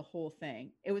cut of the whole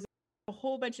thing. It was a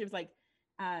whole bunch of like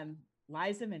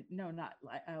Liza and no, not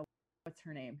what's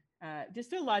her name?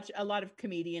 Just a lot of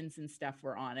comedians and stuff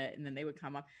were on it, and then they would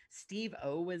come up. Steve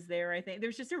O was there, I think.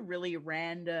 There's just a really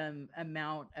random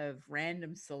amount of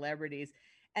random celebrities,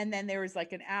 and then there was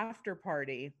like an after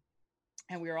party,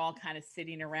 and we were all kind of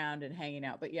sitting around and hanging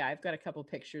out. But yeah, I've got a couple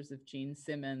pictures of Gene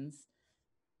Simmons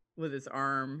with his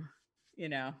arm,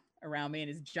 around me, and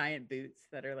his giant boots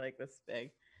that are like this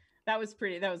big. That was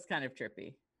kind of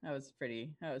trippy. That was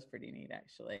pretty neat,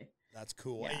 actually. That's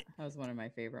cool. Yeah, that was one of my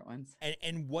favorite ones.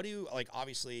 And what do you like?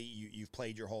 Obviously, you've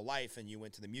played your whole life, and you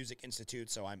went to the Music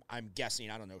Institute. So I'm guessing,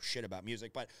 I don't know shit about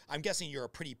music, but I'm guessing you're a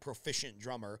pretty proficient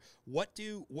drummer. What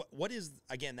is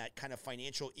again that kind of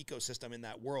financial ecosystem in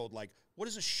that world? Like, what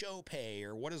does a show pay,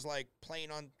 or what is like playing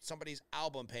on somebody's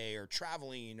album pay, or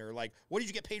traveling, or like what did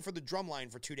you get paid for the drum line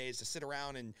for 2 days to sit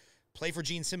around and play for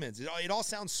Gene Simmons? It all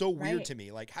sounds so weird to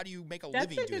me. Like, how do you make a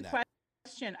living doing that?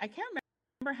 Question. I can't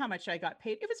remember how much I got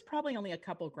paid. It was probably only a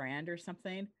couple grand or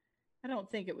something. I don't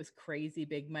think it was crazy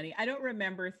big money. I don't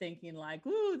remember thinking like,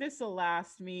 ooh, this will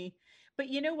last me. But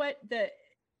you know what?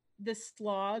 The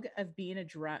slog of being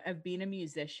a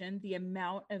musician, the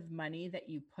amount of money that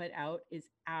you put out is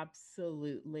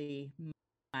absolutely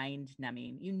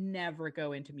mind-numbing. You never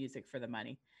go into music for the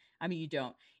money. I mean, you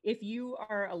don't. If you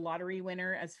are a lottery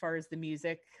winner as far as the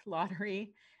music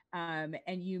lottery, and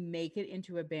you make it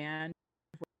into a band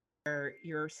where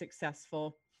you're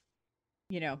successful,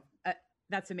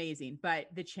 that's amazing. But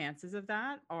the chances of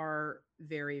that are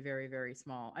very, very, very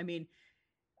small. I mean,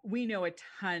 we know a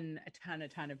ton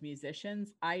of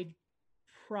musicians. I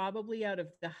probably out of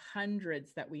the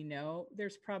hundreds that we know,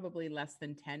 there's probably less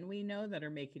than 10 we know that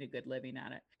are making a good living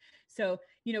at it. So,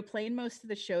 playing most of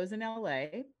the shows in LA,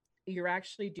 you're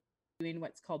actually doing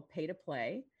what's called pay to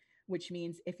play, which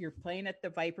means if you're playing at the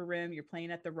Viper Room, you're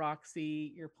playing at the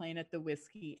Roxy, you're playing at the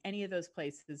Whiskey, any of those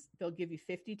places, they'll give you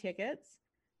 50 tickets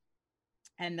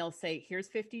and they'll say, here's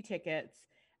 50 tickets.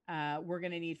 We're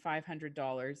going to need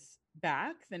 $500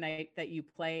 back the night that you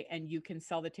play, and you can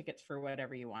sell the tickets for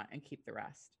whatever you want and keep the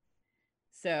rest.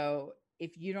 So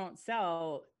if you don't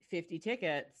sell 50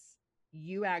 tickets,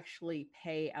 you actually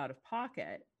pay out of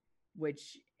pocket,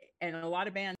 and a lot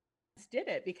of bands did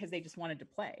it because they just wanted to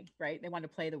play, right? They wanted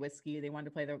to play the Whiskey. They wanted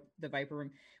to play the Viper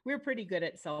Room. We were pretty good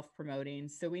at self-promoting.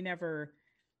 So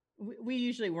we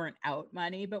usually weren't out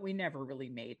money, but we never really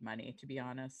made money, to be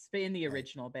honest. But in the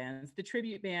original bands, the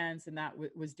tribute bands, and that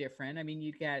was different. I mean,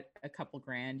 you'd get a couple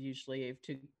grand usually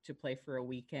to play for a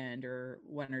weekend or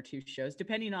 1 or 2 shows,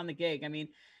 depending on the gig. I mean,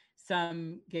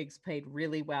 some gigs paid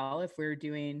really well if we were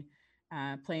doing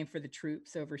playing for the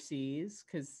troops overseas,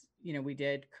 because we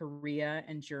did Korea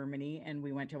and Germany, and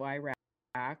we went to Iraq,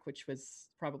 which was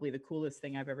probably the coolest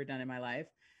thing I've ever done in my life.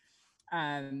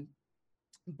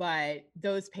 But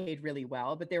those paid really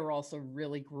well, but they were also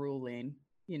really grueling.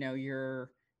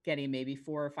 You're getting maybe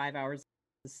 4 or 5 hours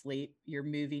of sleep. You're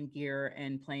moving gear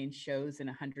and playing shows in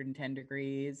 110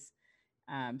 degrees.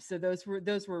 So those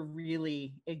were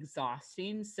really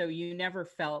exhausting. So you never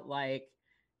felt like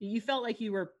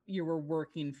you were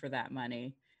working for that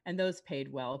money. And those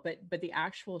paid well, but the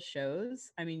actual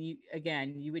shows, I mean,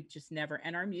 you would just never.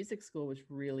 And our music school was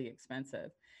really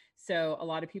expensive, so a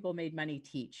lot of people made money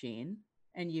teaching,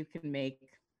 and you can make,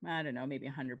 I don't know, maybe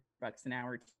 $100 an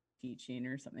hour teaching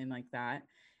or something like that.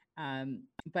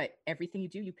 But everything you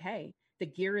do, you pay. The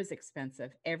gear is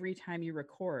expensive. Every time you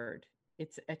record,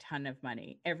 it's a ton of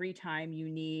money. Every time you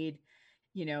need,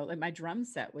 like my drum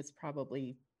set was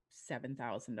probably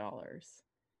 $7,000.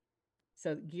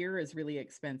 So gear is really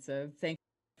expensive.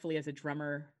 Thankfully, as a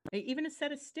drummer, even a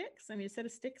set of sticks. I mean, a set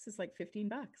of sticks is like $15.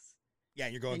 Yeah,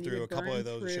 you're going through a couple of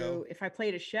those shows. If I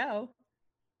played a show,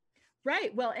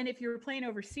 right? Well, and if you're playing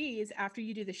overseas, after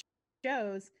you do the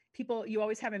shows, you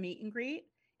always have a meet and greet,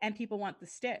 and people want the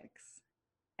sticks.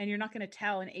 And you're not going to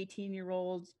tell an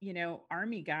 18-year-old,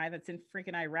 army guy that's in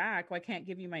freaking Iraq, well, I can't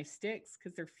give you my sticks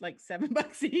because they're like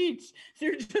 $7 each.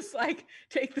 They're just like,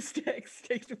 take the sticks,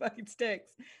 take the fucking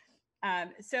sticks.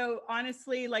 So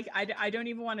honestly, like I don't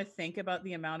even want to think about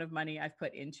the amount of money I've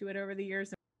put into it over the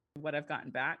years and what I've gotten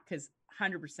back, because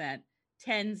 100%,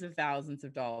 tens of thousands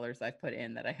of dollars I've put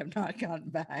in that I have not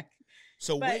gotten back.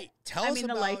 So but, wait, tell us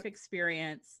about the life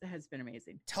experience has been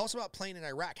amazing. Tell us about playing in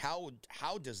Iraq.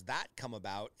 How does that come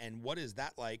about, and what is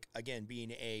that like? Again, being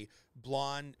a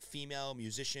blonde female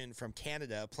musician from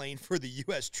Canada playing for the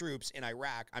U.S. troops in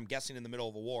Iraq. I'm guessing in the middle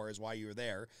of a war is why you were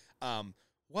there.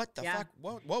 What the fuck?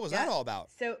 What was that all about?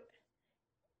 So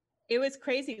it was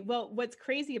crazy. Well, what's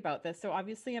crazy about this? So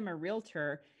obviously, I'm a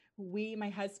realtor. My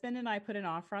husband and I put an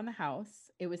offer on the house.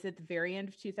 It was at the very end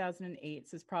of 2008.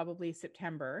 So it's probably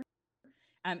September.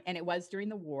 And it was during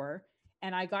the war.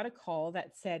 And I got a call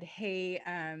that said, hey,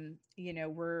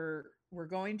 we're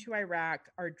going to Iraq.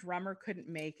 Our drummer couldn't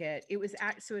make it. It was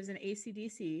an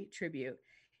AC/DC tribute.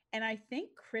 And I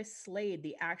think Chris Slade,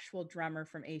 the actual drummer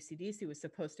from AC/DC, was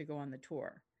supposed to go on the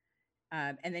tour.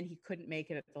 And then he couldn't make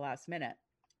it at the last minute.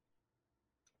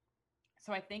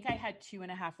 So I think I had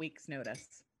 2.5 weeks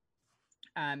notice.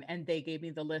 And they gave me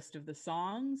the list of the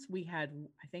songs. We had,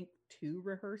 I think, 2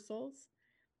 rehearsals.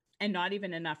 And not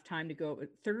even enough time to go.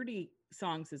 30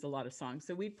 songs is a lot of songs.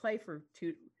 So we'd play for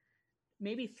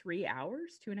maybe 3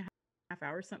 hours, 2.5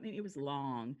 hours, something. It was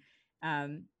long.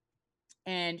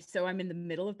 And so I'm in the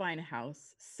middle of buying a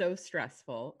house, so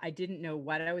stressful. I didn't know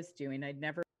what I was doing. I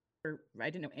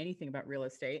didn't know anything about real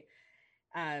estate.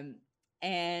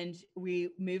 And we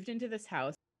moved into this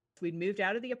house. We'd moved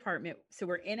out of the apartment. So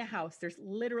we're in a house. There's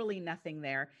literally nothing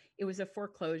there. It was a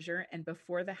foreclosure. And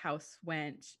before the house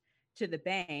went to the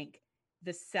bank,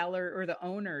 the seller or the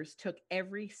owners took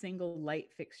every single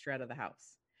light fixture out of the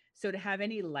house. So to have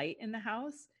any light in the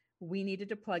house, we needed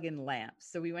to plug in lamps.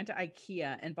 So we went to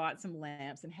IKEA and bought some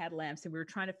lamps and had lamps, and we were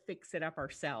trying to fix it up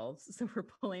ourselves. So we're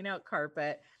pulling out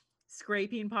carpet,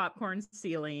 scraping popcorn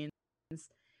ceilings.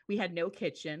 We had no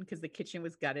kitchen because the kitchen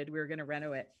was gutted. We were going to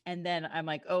renovate. And then I'm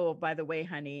like, oh, by the way,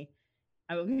 honey,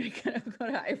 I'm going to go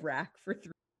to Iraq for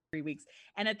 3 weeks.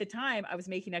 And at the time I was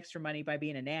making extra money by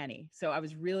being a nanny. So I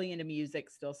was really into music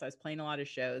still. So I was playing a lot of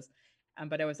shows,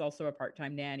 but I was also a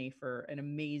part-time nanny for an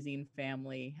amazing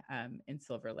family in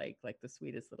Silver Lake, like the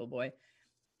sweetest little boy.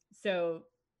 So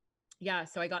yeah,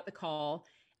 so I got the call,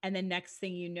 and then next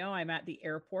thing you know, I'm at the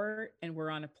airport and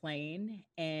we're on a plane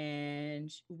and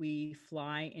we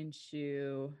fly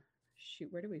into,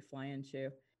 where do we fly into?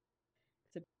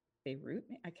 Is it Beirut?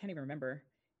 I can't even remember.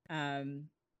 And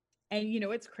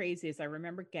what's crazy is I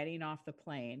remember getting off the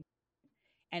plane,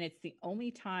 and it's the only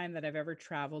time that I've ever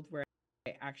traveled where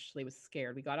I actually was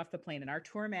scared. We got off the plane, and our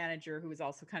tour manager, who was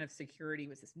also kind of security,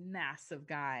 was this massive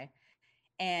guy.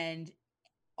 And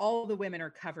all the women are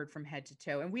covered from head to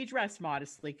toe. And we dressed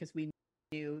modestly because we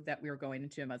knew that we were going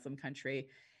into a Muslim country.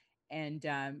 And,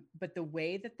 but the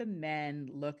way that the men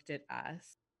looked at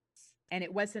us, and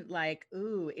it wasn't like,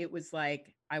 ooh, it was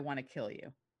like, I want to kill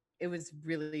you. It was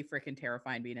really freaking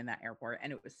terrifying being in that airport,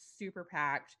 and it was super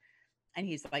packed. And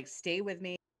he's like, stay with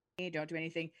me, don't do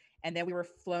anything. And then we were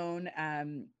flown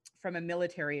from a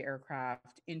military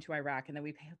aircraft into Iraq. And then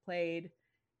we played,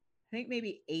 I think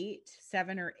maybe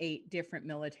 7 or 8 different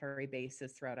military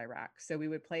bases throughout Iraq. So we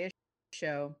would play a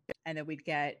show, and then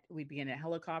we'd be in a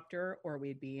helicopter, or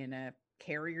we'd be in a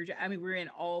carrier. I mean, we were in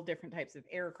all different types of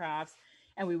aircrafts,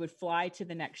 and we would fly to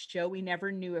the next show. We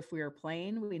never knew if we were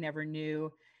playing. We never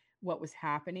knew what was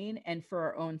happening. And for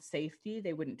our own safety,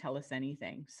 they wouldn't tell us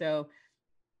anything. So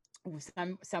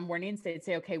some mornings they'd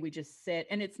say, okay, we just sit.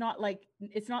 And it's not like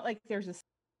there's a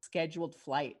scheduled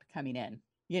flight coming in,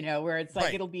 where it's like,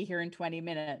 right, it'll be here in 20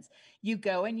 minutes. You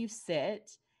go and you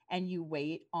sit and you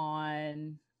wait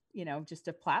on, just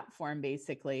a platform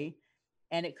basically.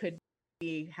 And it could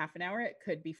be half an hour. It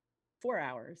could be 4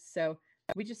 hours. So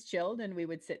we just chilled, and we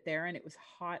would sit there, and it was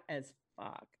hot as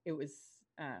fuck. It was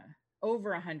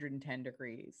over 110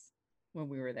 degrees when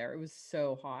we were there. It was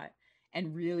so hot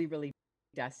and really, really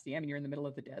dusty. I mean, you're in the middle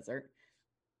of the desert.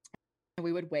 And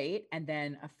we would wait, and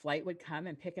then a flight would come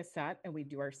and pick us up, and we'd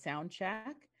do our sound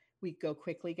check. We'd go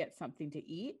quickly get something to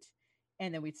eat,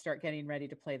 and then we'd start getting ready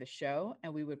to play the show.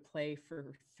 And we would play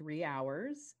for 3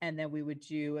 hours, and then we would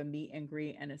do a meet and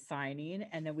greet and a signing,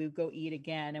 and then we would go eat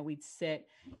again, and we'd sit.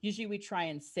 Usually we try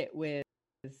and sit with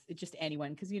just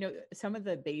anyone, because some of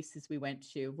the bases we went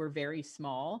to were very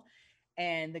small,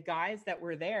 and the guys that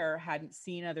were there hadn't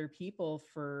seen other people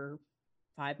for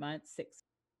 5 months, 6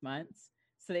 months.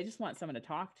 So they just want someone to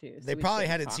talk to. So they we probably sit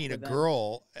and hadn't talk seen a with them.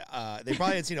 girl. They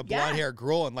probably hadn't seen a blonde Yeah. hair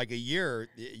girl in like a year,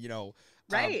 you know.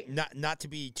 Right. Not to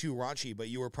be too raunchy, but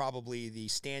you were probably the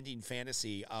standing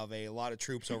fantasy of a lot of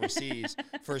troops overseas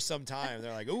for some time.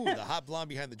 They're like, "Ooh, the hot blonde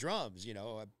behind the drums." You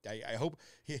know, I hope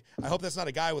that's not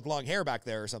a guy with long hair back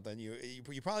there or something.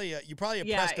 You probably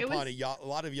impressed upon a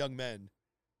lot of young men.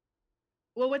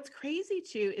 Well, what's crazy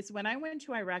too is when I went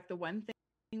to Iraq, the one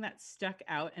thing that stuck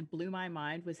out and blew my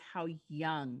mind was how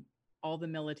young all the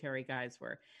military guys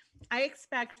were. I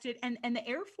expected, and the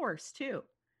Air Force too.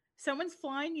 Someone's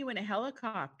flying you in a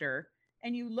helicopter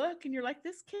and you look and you're like,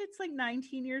 this kid's like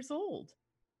 19 years old.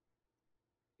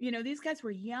 You know, these guys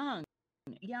were young.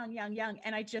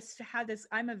 And I just had this,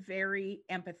 I'm a very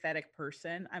empathetic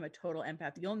person. I'm a total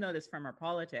empath. You'll know this from our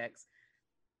politics.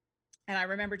 And I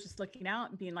remember just looking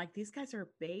out and being like, these guys are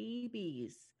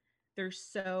babies. They're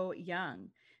so young.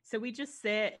 So we just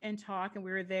sit and talk, and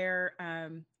we were there.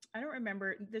 I don't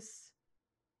remember this.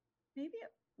 Maybe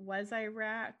it was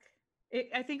Iraq.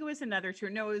 I think it was another tour.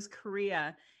 No, it was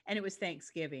Korea, and it was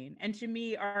Thanksgiving. And to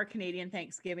me, our Canadian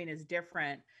Thanksgiving is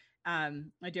different, a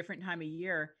different time of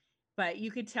year. But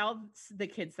you could tell the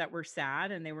kids that were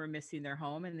sad and they were missing their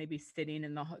home, and they'd be sitting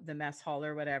in the mess hall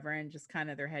or whatever and just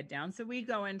kind of their head down. So we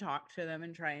go and talk to them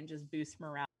and try and just boost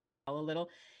morale a little.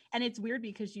 And it's weird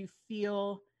because you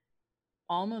feel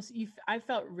I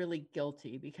felt really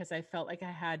guilty because I felt like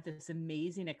I had this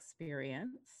amazing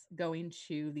experience going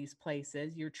to these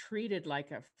places. You're treated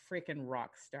like a freaking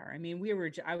rock star. I mean,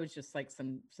 I was just like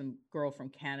some girl from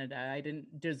Canada. I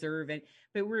didn't deserve it,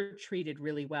 but we were treated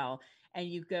really well. And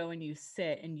you go and you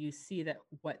sit and you see that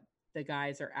what the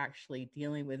guys are actually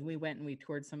dealing with. We went and we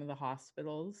toured some of the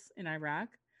hospitals in Iraq,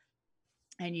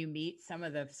 and you meet some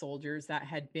of the soldiers that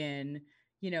had been,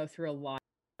 you know, through a lot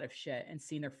of shit and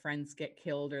seen their friends get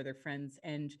killed or their friends.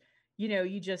 And, you know,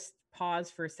 you just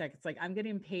pause for a second. It's like, I'm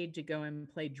getting paid to go and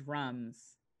play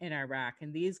drums in Iraq,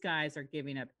 and these guys are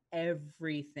giving up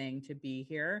everything to be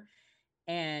here,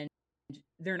 and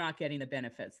they're not getting the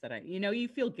benefits that you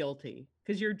feel guilty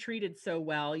because you're treated so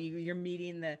well. You're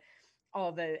meeting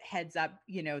all the heads up,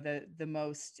 you know, the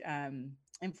most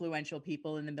influential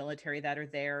people in the military that are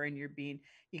there, and you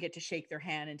get to shake their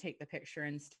hand and take the picture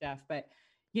and stuff. But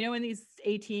you know, when these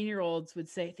 18-year-olds would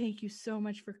say, "Thank you so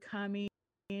much for coming,"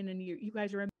 and you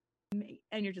guys are amazing,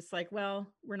 and you're just like, well,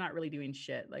 we're not really doing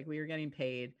shit. Like, we are getting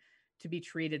paid to be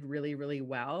treated really, really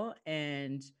well,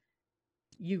 and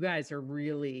you guys are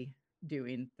really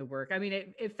doing the work. I mean,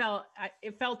 it felt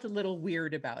a little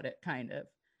weird about it, kind of.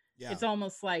 Yeah. It's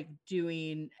almost like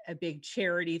doing a big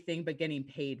charity thing, but getting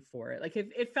paid for it. Like,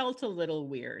 it felt a little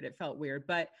weird. It felt weird,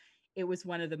 but it was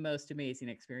one of the most amazing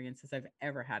experiences I've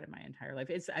ever had in my entire life.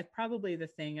 It's probably the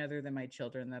thing other than my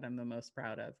children that I'm the most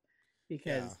proud of,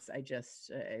 because I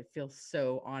feel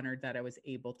so honored that I was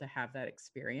able to have that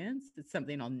experience. It's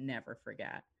something I'll never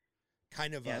forget.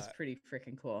 It's pretty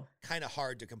freaking cool. Kind of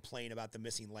hard to complain about the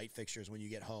missing light fixtures when you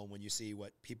get home, when you see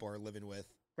what people are living with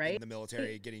in the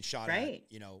military, getting shot at,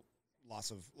 you know,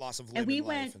 loss of limb and we in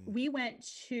life. We went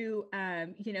to,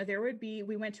 you know,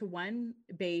 we went to one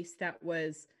base that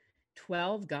was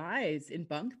 12 guys in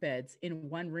bunk beds in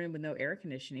one room with no air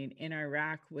conditioning in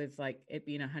Iraq, with like it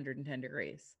being 110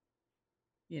 degrees.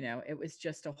 You know, it was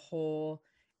just a whole,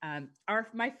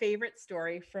 my favorite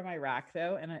story from Iraq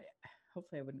though, and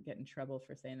hopefully I wouldn't get in trouble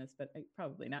for saying this, but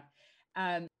probably not.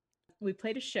 We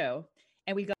played a show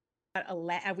and we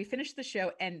we finished the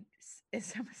show, and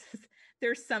someone says,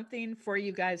 "There's something for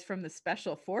you guys from the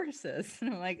Special Forces."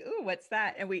 And I'm like, "Ooh, what's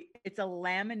that?" And it's a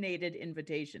laminated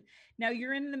invitation. Now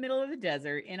you're in the middle of the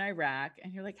desert in Iraq,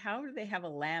 and you're like, how do they have a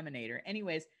laminator?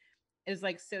 Anyways, it's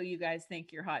like, so you guys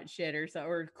think you're hot shit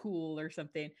or cool or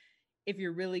something. If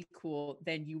you're really cool,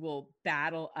 then you will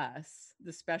battle us,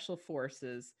 the Special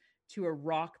Forces, to a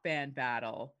rock band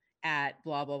battle at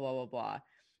blah, blah, blah, blah, blah.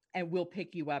 And we'll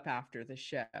pick you up after the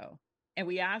show. And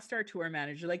we asked our tour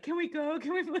manager, like, can we go?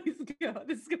 Can we please go?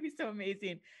 This is going to be so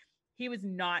amazing. He was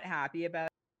not happy about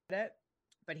it,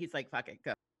 but he's like, fuck it,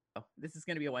 go. This is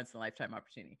going to be a once in a lifetime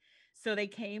opportunity. So they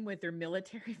came with their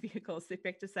military vehicles. They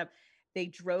picked us up. They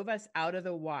drove us out of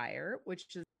the wire,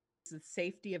 which is the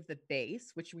safety of the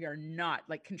base, which we are not,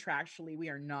 like, contractually, we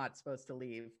are not supposed to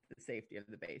leave the safety of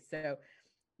the base. So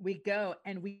we go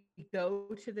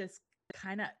to this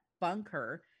kind of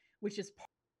bunker, which is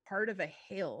part of a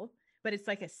hill, but it's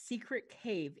like a secret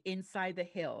cave inside the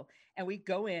hill. And we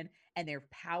go in, and they have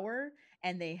power,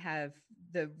 and they have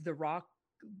the rock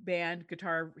band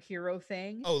Guitar Hero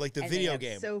thing. Oh, like the video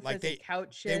game. Sofas, like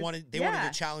couches. They wanted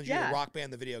to challenge you to Rock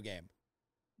Band the video game.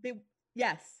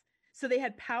 Yes. So they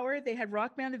had power, they had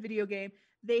Rock Band the video game,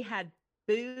 they had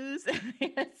booze and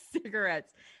they had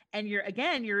cigarettes. And you're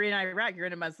in Iraq, you're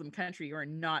in a Muslim country. You are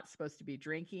not supposed to be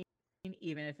drinking,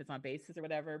 even if it's on bases or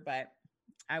whatever. But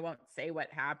I won't say what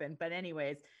happened. But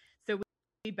anyways, so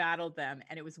we battled them,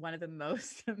 and it was one of the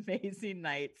most amazing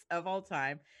nights of all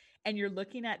time. And you're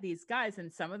looking at these guys,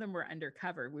 and some of them were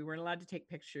undercover. We weren't allowed to take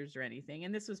pictures or anything.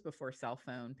 And this was before cell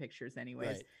phone pictures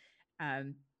anyways.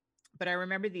 Right. But I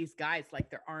remember these guys, like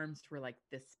their arms were like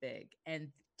this big and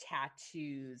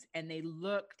tattoos, and they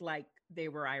looked like they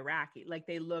were Iraqi, like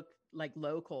they looked like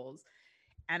locals.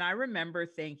 And I remember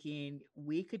thinking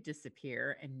we could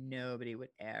disappear and nobody would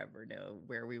ever know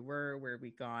where we were, where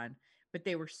we'd gone. But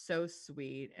they were so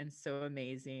sweet and so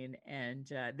amazing. And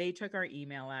they took our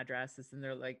email addresses and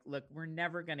they're like, look, we're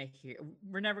never going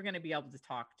to be able to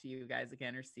talk to you guys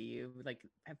again or see you. Like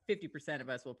 50% of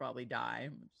us will probably die.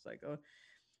 I'm just like, oh.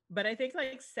 But I think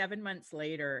like 7 months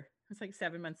later,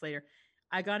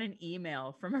 I got an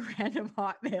email from a random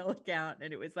Hotmail account.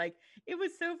 And it was like, it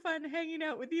was so fun hanging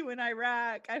out with you in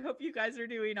Iraq. I hope you guys are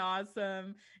doing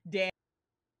awesome. Dan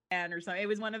or something. It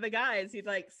was one of the guys. He'd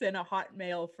like sent a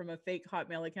Hotmail from a fake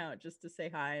Hotmail account just to say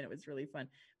hi. And it was really fun.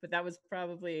 But that was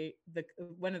probably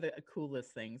one of the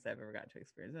coolest things I've ever got to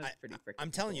experience. That was pretty freaking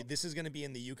I'm telling cool. you, this is going to be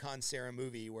in the Yukon Sarah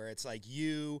movie where it's like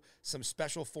you, some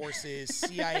special forces,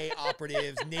 CIA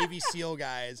operatives, Navy SEAL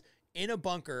guys in a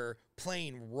bunker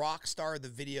playing Rockstar the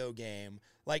video game.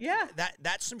 Like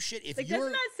that's some shit. If like,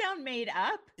 doesn't that sound made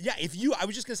up? Yeah, I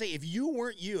was just gonna say, if you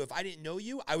weren't you, if I didn't know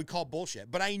you, I would call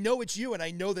bullshit. But I know it's you, and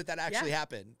I know that actually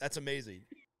happened. That's amazing.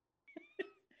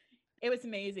 It was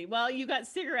amazing. Well, you got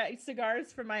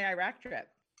cigars from my Iraq trip.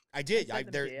 I did.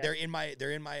 They're in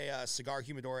my cigar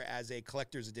humidor as a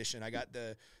collector's edition. I got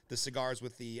the cigars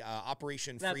with the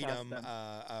Operation Freedom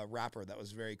awesome. Wrapper. That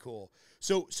was very cool.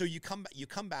 So you come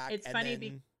back. It's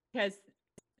funny because.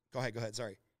 Go ahead.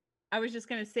 Sorry. I was just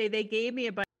going to say they gave me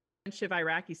a bunch of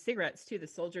Iraqi cigarettes too. The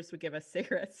soldiers would give us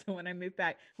cigarettes. So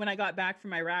when I got back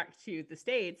from Iraq to the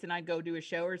States and I'd go do a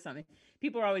show or something,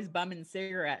 people are always bumming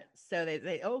cigarettes. So they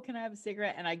say, oh, can I have a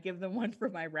cigarette? And I give them one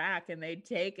from Iraq and they'd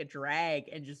take a drag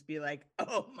and just be like,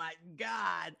 oh my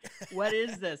God, what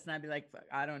is this? And I'd be like,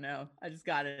 I don't know. I just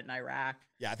got it in Iraq.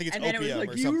 Yeah, I think it's and then opium it was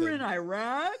like, you were in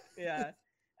Iraq? Yeah.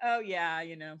 Oh yeah,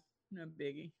 no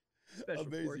biggie. Special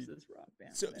Amazing. Forces rock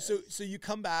band. So you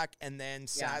come back, and then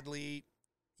sadly,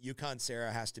 Yukon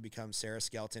Sarah has to become Sarah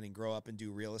Skelton and grow up and do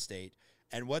real estate.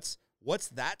 And what's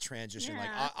that transition like?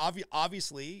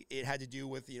 Obviously, it had to do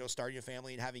with starting a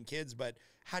family and having kids. But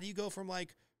how do you go from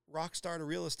like rock star to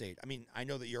real estate? I mean, I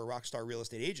know that you're a rock star real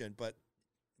estate agent, but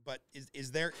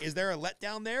is there a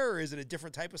letdown there, or is it a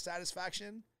different type of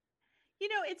satisfaction?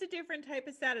 It's a different type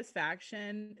of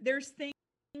satisfaction. There's things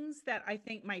that I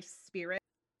think my spirit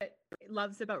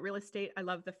loves about real estate. I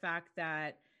love the fact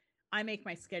that I make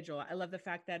my schedule. I love the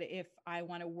fact that if I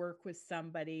want to work with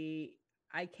somebody,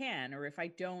 I can, or if I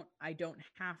don't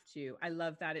have to. I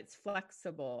love that it's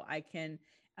flexible. I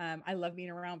love being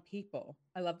around people.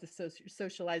 I love the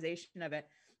socialization of it.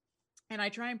 And I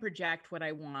try and project what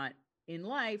I want in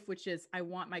life, which is I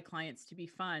want my clients to be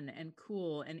fun and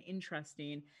cool and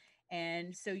interesting.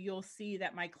 And so you'll see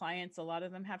that my clients, a lot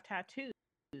of them have tattoos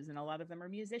and a lot of them are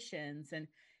musicians. And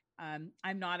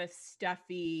I'm not a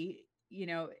stuffy,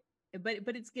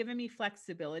 but it's given me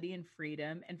flexibility and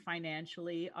freedom. And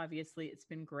financially, obviously, it's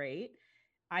been great.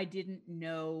 I didn't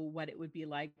know what it would be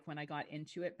like when I got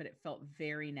into it, but it felt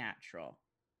very natural.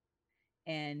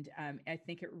 And I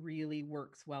think it really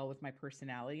works well with my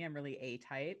personality. I'm really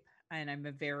A-type, and I'm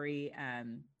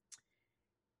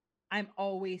I'm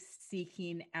always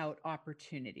seeking out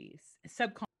opportunities.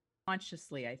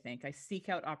 Subconsciously, I think I seek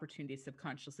out opportunities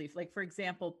subconsciously. Like, for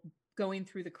example, going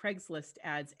through the Craigslist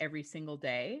ads every single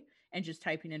day and just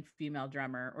typing in female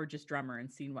drummer or just drummer and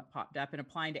seeing what popped up and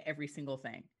applying to every single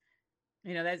thing.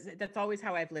 That's always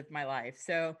how I've lived my life.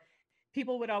 So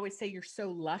people would always say, you're so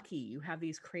lucky you have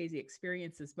these crazy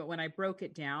experiences. But when I broke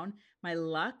it down, my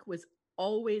luck was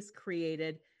always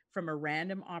created from a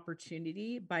random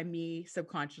opportunity by me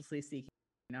subconsciously seeking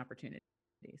opportunities.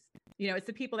 It's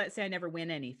the people that say I never win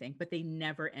anything, but they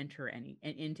never enter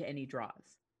into any draws.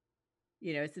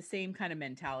 It's the same kind of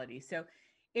mentality. So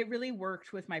it really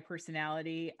worked with my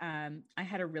personality. I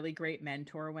had a really great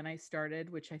mentor when I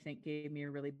started, which I think gave me a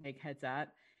really big heads up.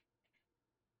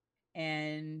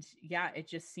 And yeah, it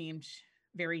just seemed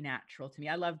very natural to me.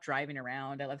 I love driving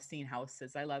around. I love seeing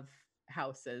houses. I love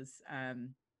houses,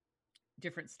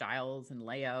 different styles and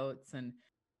layouts. And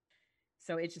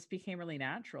so it just became really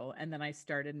natural. And then I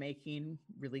started making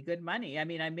really good money. I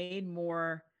mean, I made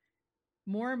more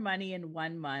money in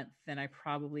 1 month than I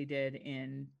probably did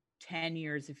in 10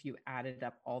 years if you added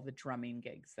up all the drumming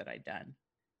gigs that I'd done.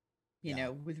 Yeah.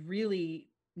 with really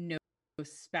no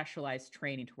specialized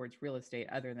training towards real estate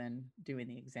other than doing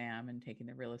the exam and taking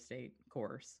the real estate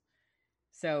course.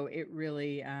 So it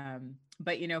really,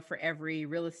 but for every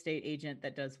real estate agent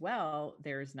that does well,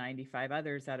 there's 95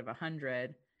 others out of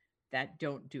 100 that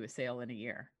don't do a sale in a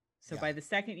year. So Yeah. by the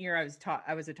second year,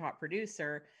 I was a top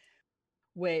producer,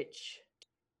 which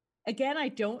again, I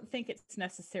don't think it's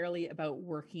necessarily about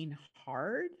working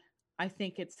hard. I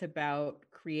think it's about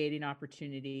creating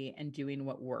opportunity and doing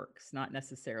what works, not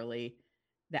necessarily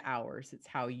the hours. It's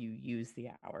how you use the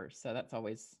hours. So that's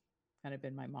always kind of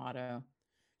been my motto.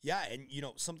 Yeah, and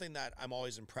something that I'm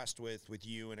always impressed with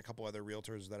you and a couple other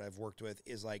realtors that I've worked with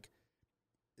is like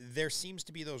there seems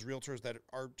to be those realtors that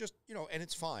are just, and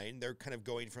it's fine. They're kind of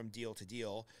going from deal to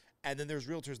deal. And then there's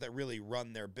realtors that really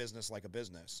run their business like a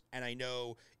business. And I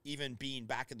know even being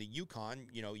back in the Yukon,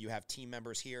 you have team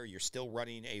members here. You're still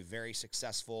running a very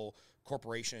successful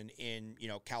corporation in,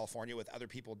 California with other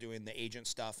people doing the agent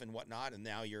stuff and whatnot. And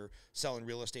now you're selling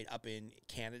real estate up in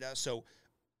Canada. So,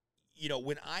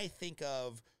 when I think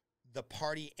of the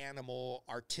party animal,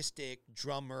 artistic,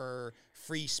 drummer,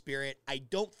 free spirit, I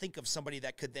don't think of somebody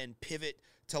that could then pivot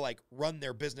to like run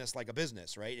their business like a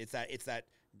business, right? It's that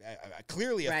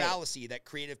clearly a fallacy that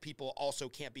creative people also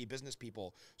can't be business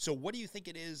people. So what do you think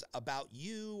it is about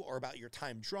you or about your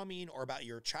time drumming or about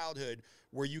your childhood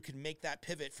where you can make that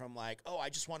pivot from like, oh, I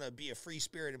just want to be a free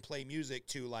spirit and play music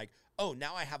to like, oh,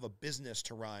 now I have a business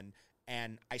to run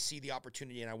and I see the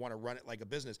opportunity and I want to run it like a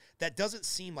business? That doesn't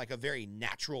seem like a very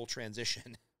natural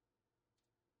transition.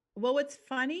 Well, what's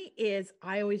funny is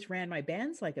I always ran my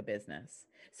bands like a business.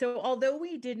 So although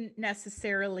we didn't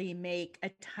necessarily make a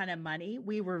ton of money,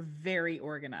 we were very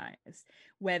organized.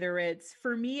 Whether it's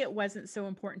for me, it wasn't so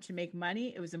important to make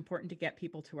money. It was important to get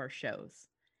people to our shows.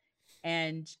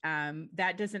 And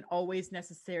that doesn't always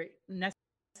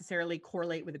necessarily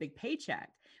correlate with a big paycheck.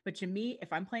 But to me,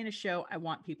 if I'm playing a show, I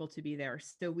want people to be there.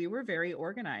 So we were very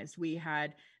organized. We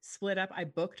had split up. I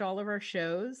booked all of our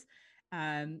shows.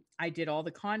 I did all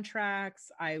the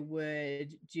contracts. I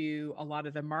would do a lot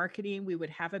of the marketing. We would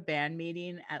have a band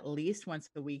meeting at least once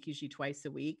a week, usually twice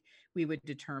a week. We would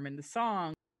determine the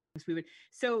songs.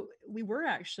 So we were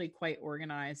actually quite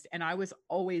organized. And I was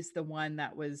always the one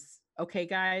that was, okay,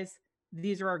 guys,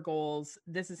 these are our goals.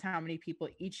 This is how many people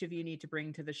each of you need to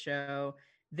bring to the show.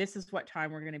 This is what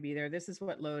time we're going to be there. This is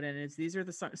what load in is. These are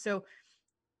the songs. So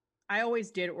I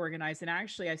always did organize. And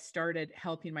actually I started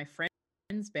helping my friends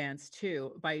bands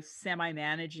too by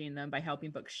semi-managing them, by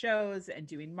helping book shows and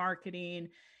doing marketing.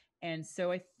 And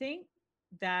so I think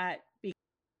that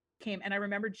became, and I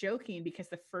remember joking because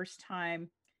the first time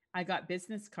I got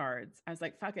business cards, I was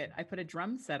like, fuck it. I put a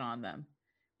drum set on them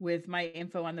with my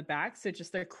info on the back. So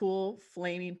just a cool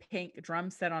flaming pink drum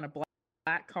set on a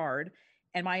black card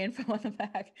and my info on the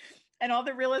back. And all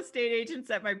the real estate agents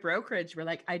at my brokerage were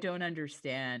like, I don't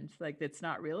understand. Like, that's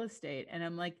not real estate. And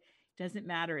I'm like, doesn't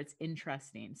matter. It's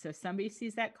interesting. So if somebody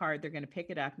sees that card, they're going to pick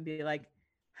it up and be like,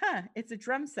 huh, it's a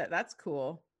drum set. That's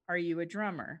cool. Are you a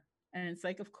drummer? And it's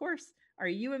like, of course. Are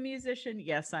you a musician?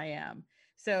 Yes, I am.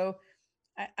 So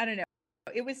I don't know.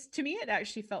 It was, to me, it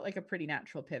actually felt like a pretty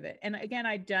natural pivot. And again,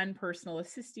 I'd done personal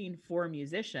assisting for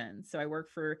musicians. So I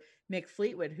worked for Mick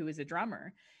Fleetwood, who was a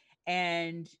drummer.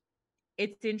 And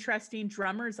it's interesting.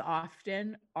 Drummers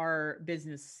often are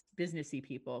businessy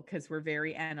people because we're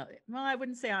very well, I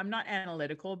wouldn't say I'm not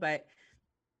analytical, but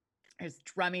there's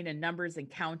drumming and numbers and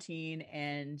counting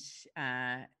and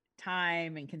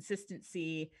time and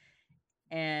consistency.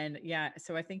 And yeah,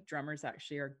 so I think drummers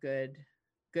actually are good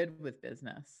with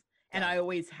business. And I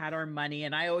always had our money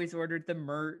and I always ordered the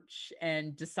merch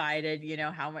and decided,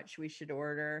 how much we should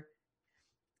order.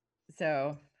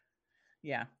 So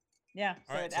yeah. Yeah.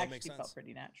 So it actually felt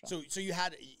pretty natural. So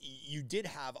you did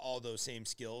have all those same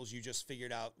skills. You just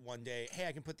figured out one day, hey,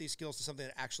 I can put these skills to something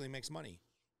that actually makes money.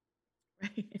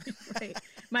 Right.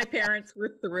 My parents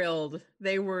were thrilled.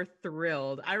 They were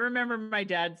thrilled. I remember my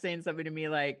dad saying something to me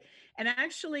like, and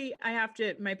actually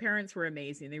my parents were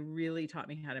amazing. They really taught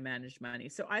me how to manage money.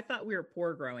 So I thought we were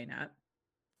poor growing up.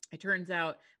 It turns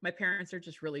out my parents are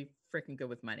just really freaking good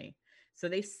with money. So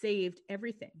they saved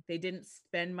everything. They didn't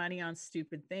spend money on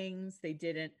stupid things. They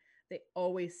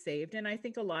always saved. And I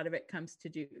think a lot of it comes to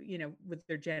do, with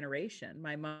their generation.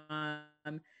 My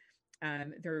mom,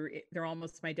 they're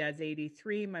almost, my dad's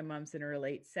 83. My mom's in her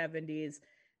late 70s.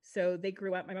 So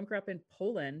my mom grew up in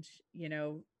Poland,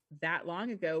 that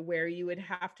long ago, where you would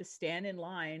have to stand in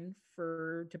line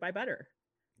to buy butter.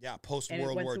 Yeah. Post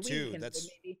World War II.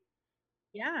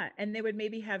 And they would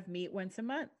maybe have meat once a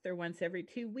month or once every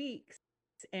 2 weeks.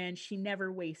 and she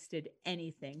never wasted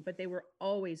anything, but they were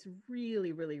always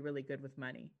really, really, really good with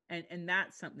money. And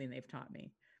that's something they've taught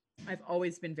me. I've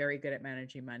always been very good at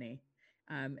managing money.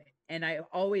 Um, and I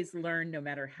always learn no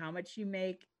matter how much you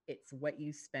make, it's what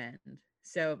you spend.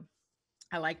 So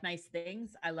I like nice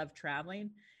things. I love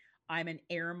traveling. I'm an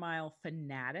air mile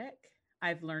fanatic.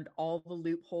 I've learned all the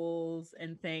loopholes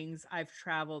and things. I've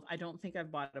traveled. I don't think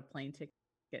I've bought a plane ticket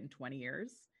in 20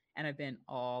 years, and I've been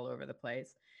all over the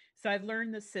place. So I've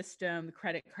learned the system, the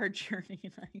credit card journey.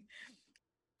 Like,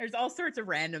 there's all sorts of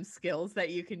random skills that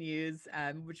you can use,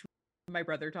 which my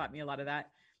brother taught me a lot of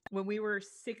that. When we were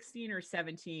 16 or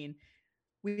 17,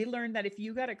 we learned that if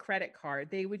you got a credit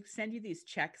card, they would send you these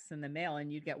checks in the mail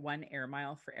and you'd get 1 air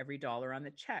mile for every dollar on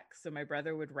the check. So my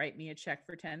brother would write me a check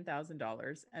for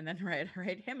 $10,000 and then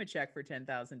write him a check for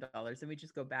 $10,000. And we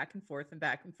just go back and forth and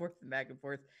back and forth and back and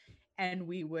forth. And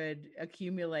we would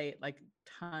accumulate like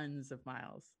tons of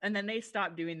miles. And then they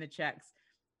stopped doing the checks.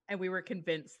 And we were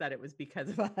convinced that it was because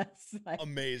of us. Like,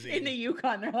 amazing. In the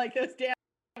Yukon, they're like, those damn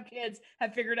kids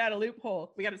have figured out a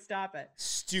loophole. We got to stop it.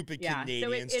 Stupid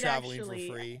Canadians traveling actually,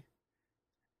 for free.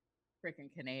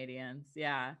 Freaking Canadians.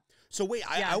 Yeah. So wait,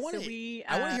 I want to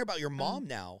hear about your mom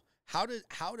now. How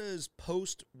does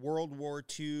post World War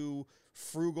II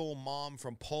frugal mom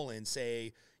from Poland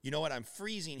say, you know what, I'm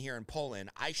freezing here in Poland.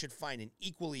 I should find an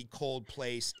equally cold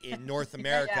place in North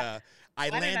America.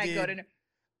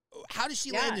 How does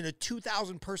she land in a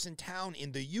 2,000 person town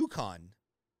in the Yukon?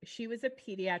 She was a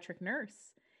pediatric nurse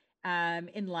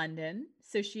in London.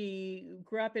 So she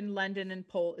grew up in London and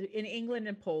in England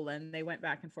and Poland. They went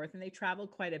back and forth and they traveled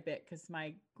quite a bit because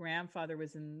my grandfather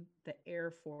was in the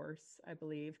Air Force, I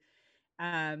believe.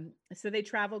 So they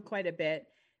traveled quite a bit,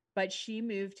 but she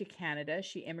moved to Canada.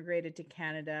 She immigrated to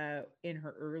Canada in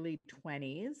her early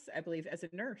 20s, I believe, as a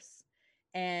nurse.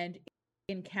 And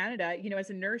in Canada, as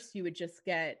a nurse, you would just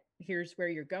get, here's where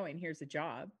you're going, here's a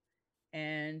job.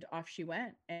 And off she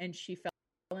went. And she fell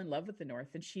in love with the North.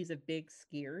 And she's a big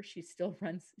skier. She still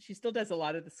does a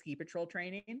lot of the ski patrol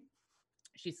training.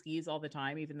 She skis all the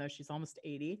time, even though she's almost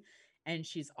 80. And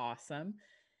she's awesome.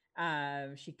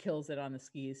 She kills it on the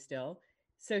skis still.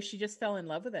 So she just fell in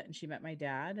love with it. And she met my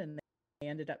dad and they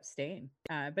ended up staying.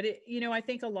 But I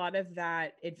think a lot of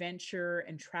that adventure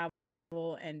and travel,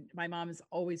 and my mom has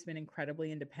always been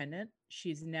incredibly independent.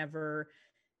 She's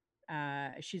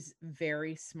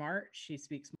very smart. She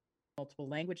speaks multiple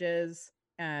languages.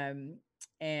 And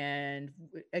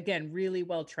again, really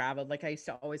well traveled. Like I used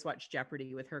to always watch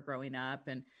Jeopardy with her growing up.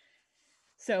 And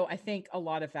so I think a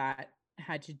lot of that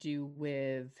had to do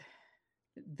with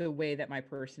the way that my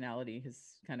personality has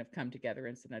kind of come together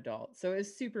as an adult. So it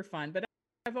was super fun, but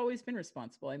I've always been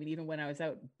responsible. I mean, even when I was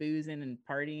out boozing and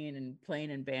partying and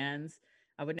playing in bands,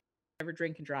 I would never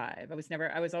drink and drive.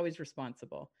 I was always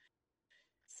responsible.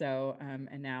 So,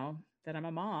 and now that I'm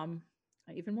a mom,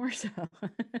 even more so.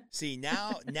 See,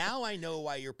 now I know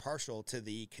why you're partial to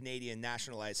the Canadian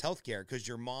nationalized healthcare, because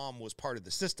your mom was part of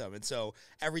the system. And so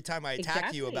every time I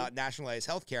attack you about nationalized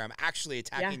healthcare, I'm actually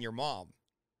attacking your mom.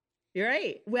 You're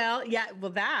right. Well, yeah,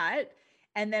 that.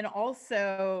 And then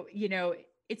also,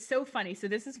 it's so funny. So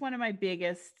this is one of my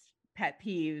biggest pet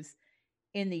peeves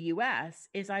in the US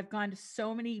is I've gone to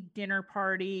so many dinner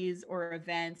parties or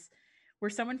events where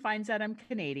someone finds out I'm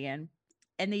Canadian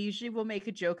and they usually will make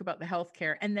a joke about the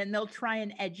healthcare and then they'll try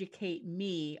and educate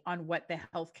me on what the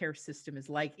healthcare system is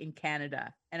like in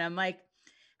Canada. And I'm like,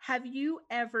 have you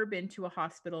ever been to a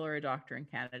hospital or a doctor in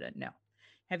Canada? No.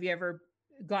 Have you ever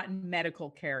gotten medical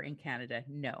care in Canada?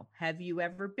 No. Have you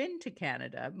ever been to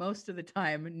Canada? Most of the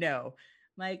time, no.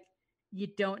 Like, you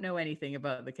don't know anything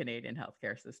about the Canadian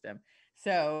healthcare system.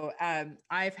 So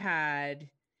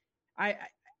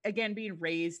again, being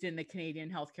raised in the Canadian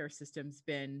healthcare system's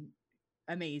been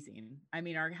amazing. I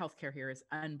mean, our healthcare here is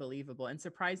unbelievable. And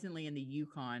surprisingly, in the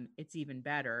Yukon, it's even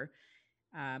better.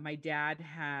 My dad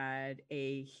had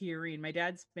a hearing. My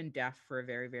dad's been deaf for a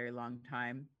very, very long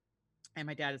time. And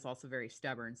my dad is also very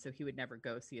stubborn, so he would never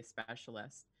go see a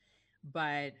specialist.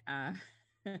 But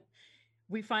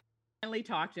we finally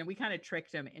talked and we kind of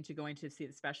tricked him into going to see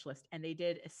the specialist. And they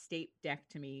did a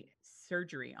stapedectomy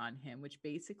surgery on him, which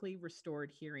basically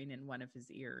restored hearing in one of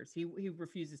his ears. He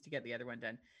refuses to get the other one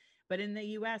done. But in the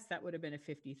US, that would have been a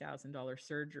 $50,000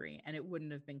 surgery and it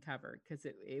wouldn't have been covered because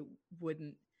it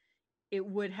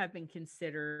would have been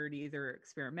considered either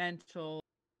experimental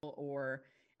or,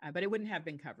 but it wouldn't have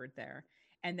been covered there.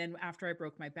 And then after I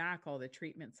broke my back, all the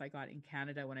treatments I got in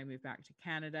Canada, when I moved back to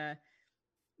Canada,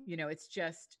 it's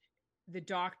just the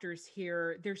doctors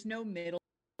here, there's no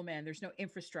middleman, there's no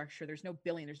infrastructure, there's no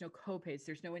billing, there's no copays,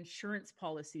 there's no insurance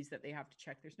policies that they have to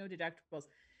check, there's no deductibles.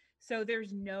 So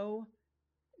there's no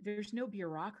there's no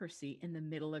bureaucracy in the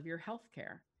middle of your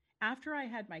healthcare. After I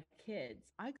had my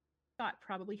kids, I got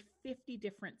probably 50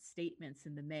 different statements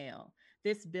in the mail.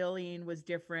 This billing was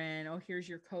different. Oh, here's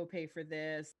your copay for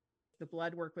this. The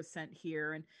blood work was sent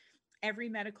here. And every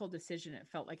medical decision, it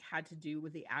felt like, had to do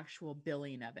with the actual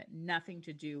billing of it, nothing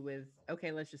to do with,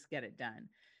 okay, let's just get it done.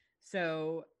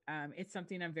 So it's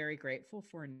something I'm very grateful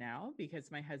for now,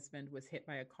 because my husband was hit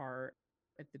by a car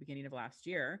at the beginning of last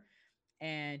year,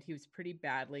 and he was pretty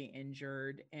badly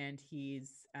injured, and he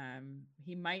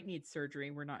might need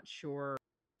surgery. We're not sure.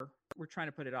 We're trying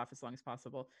to put it off as long as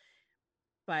possible.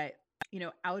 But,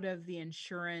 out of the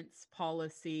insurance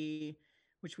policy,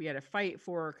 which we had to fight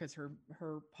for because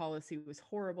her policy was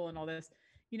horrible and all this,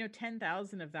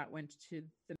 10,000 of that went to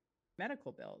the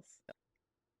medical bills.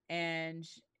 And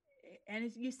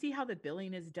you see how the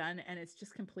billing is done, and it's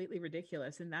just completely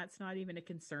ridiculous. And that's not even a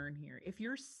concern here. If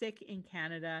you're sick in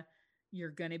Canada, you're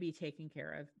going to be taken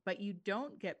care of, but you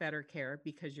don't get better care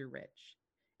because you're rich.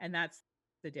 And that's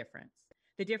the difference.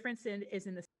 The difference is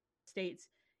in the States.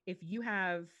 If you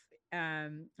have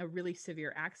a really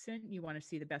severe accident, you want to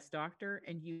see the best doctor,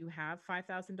 and you have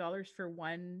 $5,000 for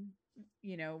one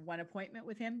appointment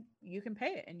with him, you can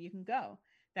pay it and you can go.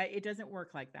 That it doesn't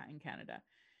work like that in Canada.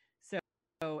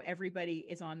 So everybody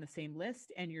is on the same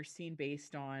list, and you're seen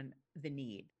based on the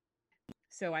need.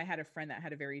 So I had a friend that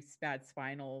had a very bad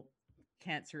spinal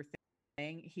cancer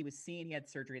thing. He was seen, he had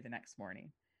surgery the next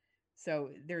morning.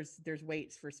 So there's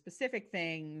waits for specific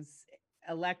things,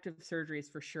 elective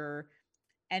surgeries for sure.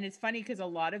 And it's funny because a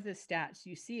lot of the stats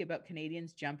you see about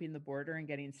Canadians jumping the border and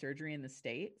getting surgery in the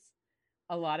States,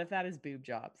 a lot of that is boob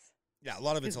jobs. Yeah, a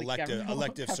lot of it's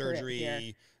elective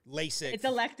surgery, LASIK. It's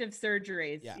elective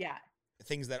surgeries. Yeah.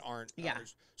 Things that aren't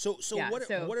others. So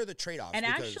what are the trade-offs? And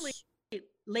actually,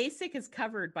 LASIK is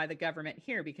covered by the government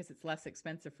here because it's less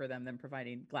expensive for them than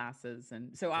providing glasses.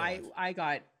 And so I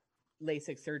got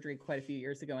LASIK surgery quite a few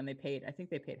years ago, and I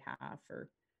think they paid half or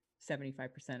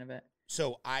 75% of it.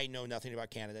 So I know nothing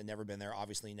about Canada, never been there,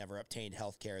 obviously never obtained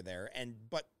healthcare there.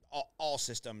 But all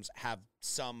systems have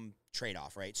some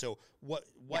trade-off, right? So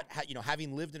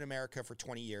having lived in America for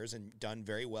 20 years and done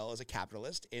very well as a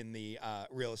capitalist in the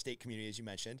real estate community, as you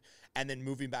mentioned, and then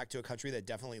moving back to a country that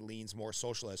definitely leans more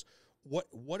socialist,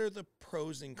 what are the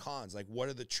pros and cons? Like, what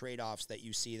are the trade-offs that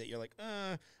you see that you're like,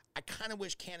 I kind of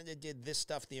wish Canada did this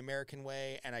stuff the American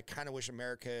way, and I kind of wish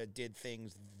America did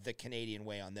things the Canadian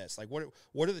way on this? Like,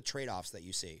 what are the trade-offs that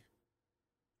you see?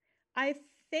 I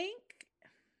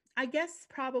guess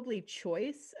probably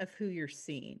choice of who you're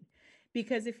seeing,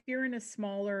 because if you're in a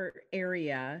smaller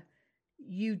area,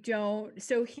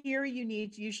 so here you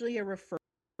need usually a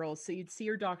referral. So you'd see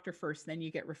your doctor first, then you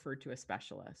get referred to a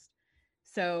specialist.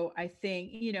 So I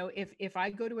think, if I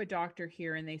go to a doctor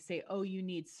here and they say, oh, you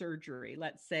need surgery,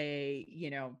 let's say,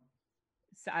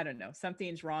 I don't know,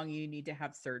 something's wrong, you need to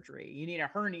have surgery, you need a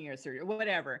hernia surgery,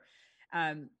 whatever.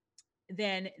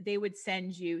 Then they would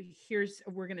send you,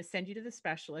 we're going to send you to the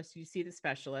specialist. You see the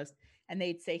specialist, and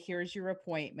they'd say, here's your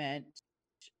appointment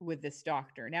with this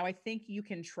doctor. Now, I think you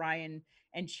can try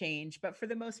and change, but for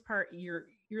the most part, you're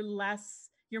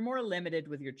more limited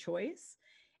with your choice.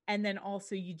 And then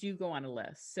also you do go on a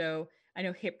list. So I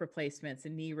know hip replacements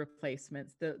and knee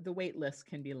replacements, the wait list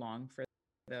can be long for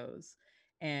those.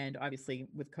 And obviously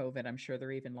with COVID, I'm sure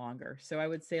they're even longer. So I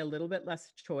would say a little bit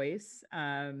less choice.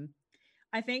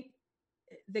 I think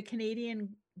the Canadian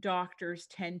doctors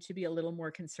tend to be a little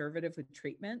more conservative with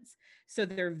treatments. So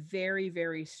they're very,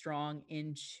 very strong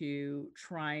into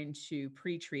trying to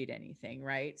pre-treat anything,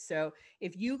 right? So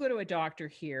if you go to a doctor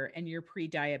here and you're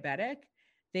pre-diabetic,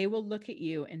 they will look at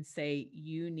you and say,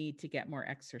 you need to get more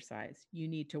exercise. You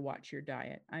need to watch your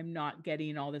diet. I'm not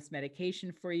getting all this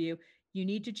medication for you. You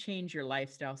need to change your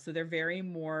lifestyle. So they're very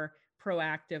more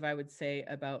proactive, I would say,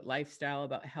 about lifestyle,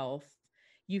 about health.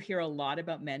 You hear a lot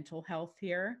about mental health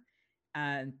here.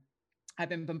 I've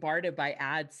been bombarded by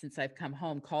ads since I've come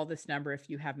home. Call this number if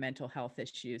you have mental health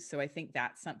issues. So I think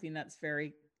that's something that's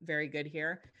very, very good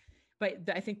here. But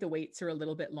I think the waits are a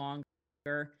little bit longer.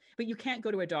 But you can't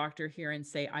go to a doctor here and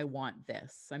say, I want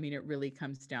this. I mean, it really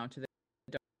comes down to the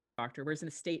doctor. Whereas in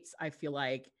the States, I feel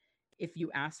like if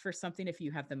you ask for something, if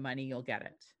you have the money, you'll get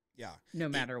it. Yeah. No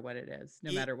matter what it is,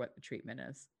 no matter what the treatment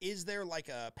is. Is there like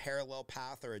a parallel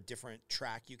path or a different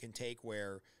track you can take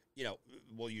where,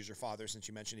 we'll use your father since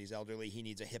you mentioned he's elderly, he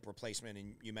needs a hip replacement,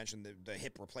 and you mentioned the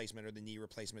hip replacement or the knee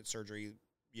replacement surgery,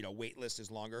 wait list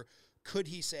is longer. Could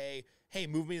he say, hey,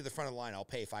 move me to the front of the line, I'll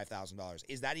pay $5,000?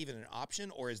 Is that even an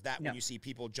option? Or is that when you see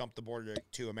people jump the border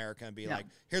to America and be like,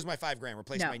 here's my $5,000,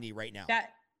 replace my knee right now?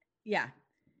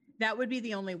 That would be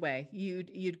the only way.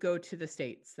 You'd go to the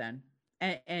States then.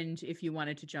 And if you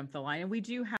wanted to jump the line, and we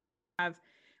do have,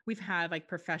 we've had like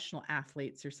professional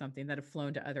athletes or something that have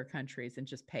flown to other countries and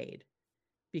just paid,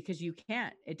 because you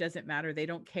can't, it doesn't matter. They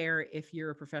don't care if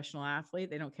you're a professional athlete.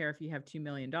 They don't care if you have $2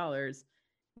 million.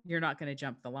 You're not going to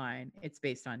jump the line. It's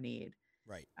based on need.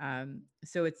 Right.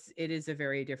 So it is a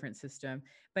very different system.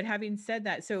 But having said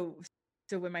that, so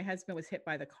when my husband was hit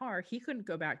by the car, he couldn't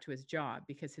go back to his job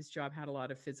because his job had a lot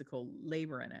of physical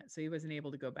labor in it. So he wasn't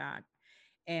able to go back.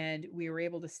 And we were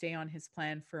able to stay on his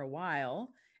plan for a while.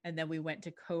 And then we went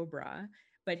to Cobra,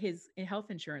 but his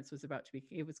health insurance was about to be,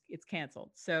 it's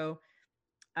canceled. So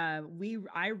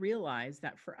I realized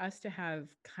that for us to have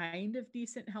kind of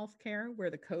decent health care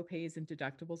where the copays and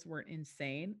deductibles weren't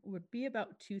insane would be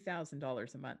about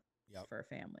 $2,000 a month for a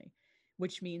family,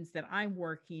 which means that I'm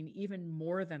working even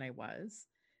more than I was.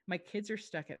 My kids are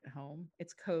stuck at home.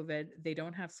 It's COVID. They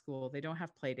don't have school. They don't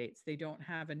have play dates. They don't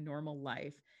have a normal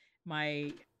life.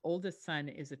 My oldest son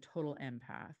is a total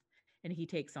empath, and he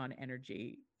takes on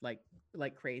energy like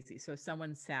crazy. So if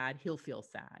someone's sad, he'll feel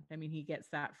sad. I mean, he gets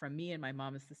that from me, and my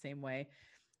mom is the same way.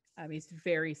 He's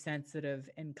very sensitive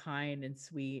and kind and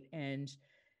sweet. And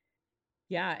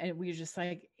yeah, and we're just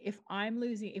like, if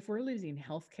we're losing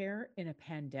healthcare in a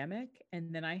pandemic,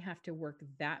 and then I have to work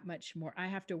that much more, I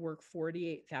have to work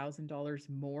 $48,000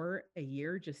 more a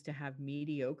year just to have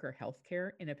mediocre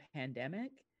healthcare in a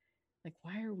pandemic. Like,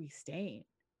 why are we staying?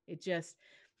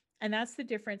 And that's the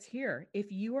difference here.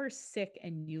 If you are sick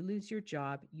and you lose your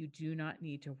job, you do not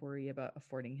need to worry about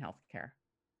affording health care.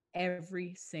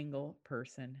 Every single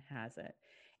person has it.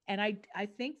 And I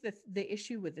think that the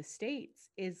issue with the states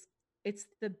is it's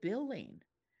the billing,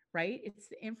 right? It's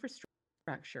the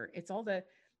infrastructure. It's all the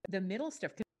middle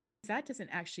stuff, because that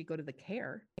doesn't actually go to the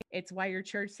care. It's why you're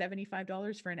charged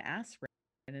 $75 for an aspirin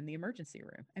in the emergency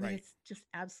room. I mean, it's just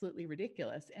absolutely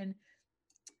ridiculous. And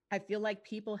I feel like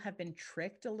people have been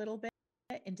tricked a little bit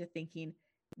into thinking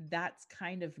that's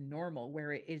kind of normal,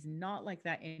 where it is not like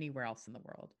that anywhere else in the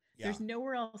world. Yeah. There's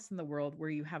nowhere else in the world where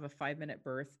you have a 5-minute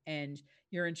birth and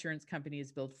your insurance company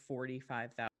is billed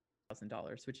 $45,000,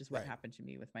 which is what happened to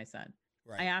me with my son.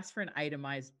 I asked for an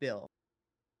itemized bill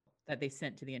that they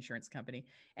sent to the insurance company,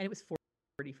 and it was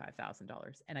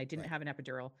 $45,000. And I didn't have an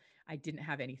epidural. I didn't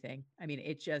have anything. I mean,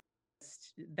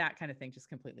 that kind of thing just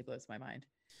completely blows my mind.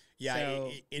 Yeah, so,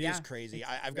 it is crazy.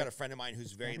 I've got a friend of mine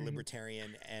who's very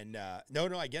libertarian, and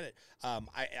no, I get it.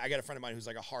 I got a friend of mine who's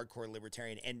like a hardcore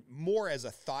libertarian, and more as a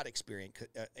thought experiment,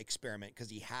 because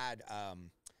he had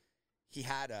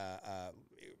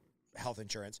health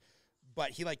insurance,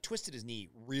 but he like twisted his knee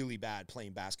really bad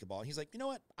playing basketball. And he's like, you know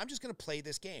what? I'm just gonna play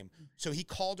this game. So he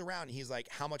called around and he's like,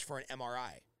 how much for an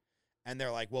MRI? And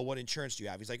they're like, well, what insurance do you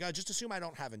have? He's like, oh, just assume I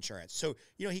don't have insurance. So,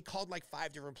 he called like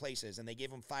 5 different places and they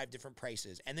gave him 5 different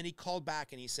prices. And then he called back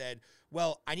and he said,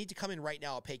 well, I need to come in right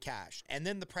now. I'll pay cash. And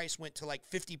then the price went to like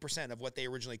 50% of what they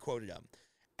originally quoted him.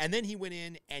 And then he went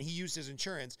in and he used his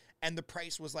insurance, and the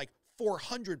price was like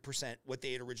 400% what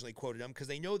they had originally quoted him, because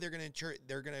they know they're going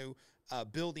to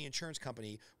bill the insurance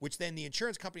company, which then the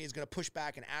insurance company is going to push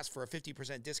back and ask for a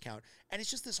 50% discount. And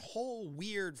it's just this whole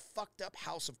weird, fucked up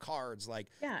house of cards. Like,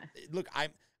 look,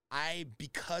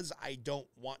 because I don't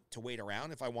want to wait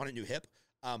around if I want a new hip.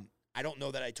 I don't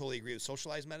know that I totally agree with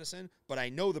socialized medicine, but I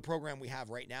know the program we have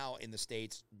right now in the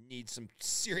States needs some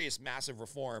serious, massive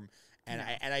reform. And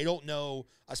I don't know,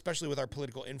 especially with our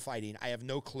political infighting, I have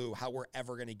no clue how we're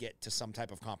ever going to get to some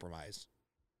type of compromise.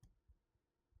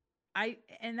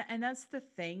 And that's the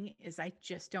thing, is I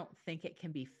just don't think it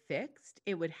can be fixed.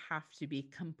 It would have to be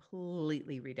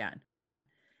completely redone.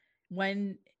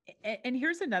 And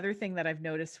here's another thing that I've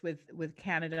noticed with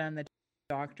Canada and the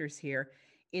doctors here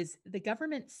is the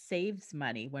government saves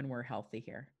money when we're healthy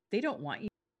here. They don't want you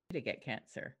to get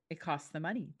cancer. It costs them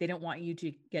money. They don't want you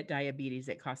to get diabetes.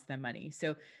 It costs them money.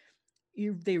 So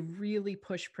they really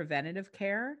push preventative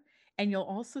care. And you'll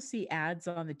also see ads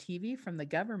on the TV from the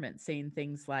government saying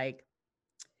things like,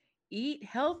 eat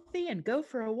healthy and go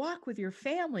for a walk with your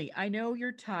family. I know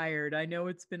you're tired. I know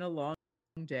it's been a long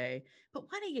day, but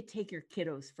why don't you take your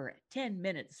kiddos for a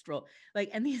 10-minute stroll?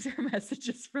 And these are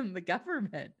messages from the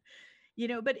government,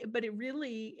 but it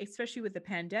really, especially with the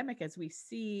pandemic, as we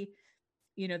see,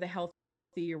 the healthier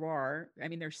you are. I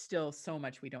mean, there's still so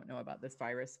much we don't know about this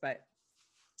virus, but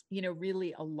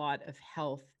really a lot of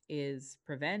health is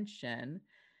prevention.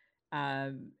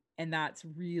 And that's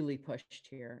really pushed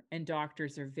here. And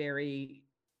doctors are very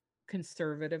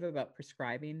conservative about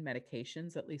prescribing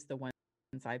medications, at least the ones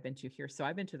I've been to here. So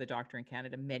I've been to the doctor in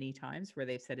Canada many times where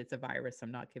they've said, it's a virus.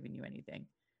 I'm not giving you anything.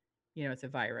 It's a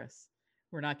virus.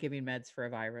 We're not giving meds for a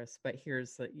virus, but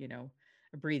here's,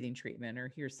 a breathing treatment,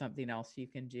 or here's something else you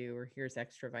can do, or here's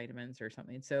extra vitamins or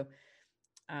something. So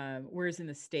whereas in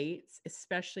the States,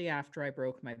 especially after I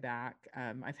broke my back,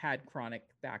 I've had chronic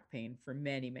back pain for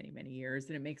many, many, many years,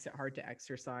 and it makes it hard to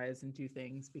exercise and do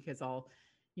things because I'll,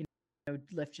 you know,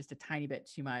 lift just a tiny bit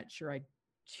too much, or I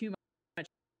too much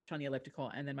on the elliptical,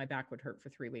 and then my back would hurt for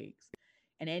 3 weeks.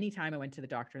 And anytime I went to the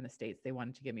doctor in the States, they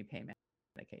wanted to give me pain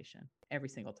medication every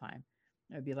single time.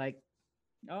 I'd be like,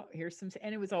 oh, here's some,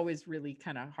 and it was always really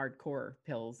kind of hardcore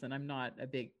pills. And I'm not a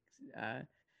big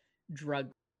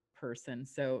drug person,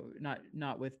 so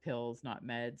not with pills, not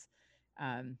meds.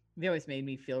 They always made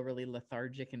me feel really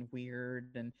lethargic and weird,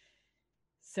 and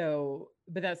so,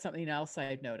 but that's something else I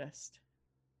had noticed.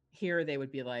 Here they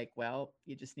would be like, well,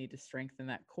 you just need to strengthen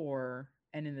that core,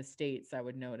 and in the States I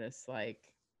would notice like,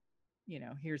 you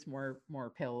know, here's more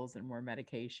pills and more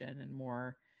medication and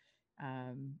more,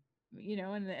 you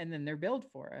know, and then they're billed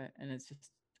for it, and it's just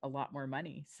a lot more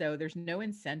money. So there's no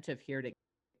incentive here to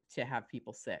have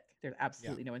people sick. There's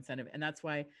absolutely no incentive. And that's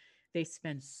why they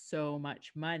spend so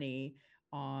much money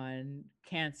on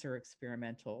cancer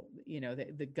experimental. You know,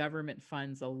 the government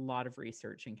funds a lot of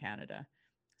research in Canada.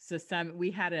 So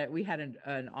we had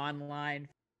an online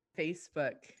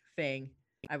Facebook thing.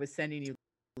 I was sending you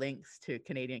links to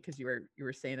Canadian, because you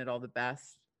were saying it all the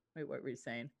best. Wait, what were you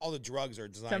saying? All the drugs are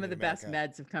designed. Some of the best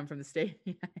meds have come from the state.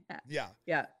 Yeah.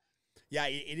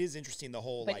 It is interesting, the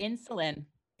whole, but like insulin.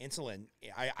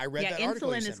 I read that article.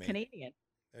 Insulin is Canadian.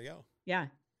 There you go. Yeah.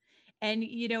 And,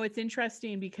 you know, it's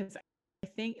interesting because I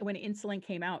think when insulin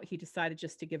came out, he decided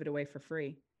just to give it away for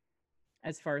free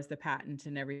as far as the patent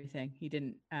and everything. He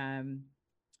didn't,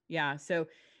 So,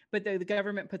 but the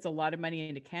government puts a lot of money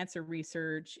into cancer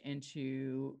research,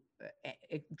 into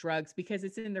drugs, because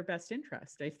it's in their best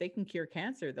interest. If they can cure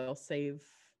cancer, they'll save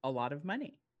a lot of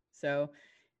money. So,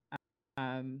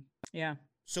 yeah.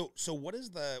 So what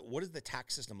does the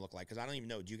tax system look like? Because I don't even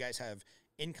know. Do you guys have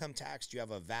income tax? Do you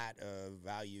have a VAT,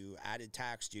 value added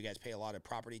tax? Do you guys pay a lot of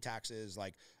property taxes?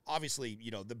 Like, obviously, you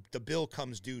know, the bill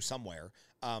comes due somewhere.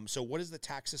 So what does the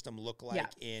tax system look like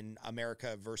in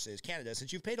America versus Canada,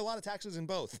 since you've paid a lot of taxes in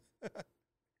both?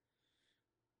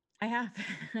 I have.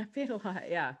 I've paid a lot.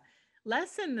 Yeah.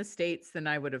 Less in the States than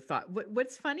I would have thought.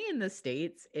 What's funny in the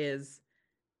States is,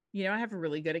 you know, I have a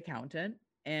really good accountant,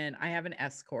 and I have an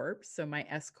S Corp. So my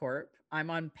S Corp, I'm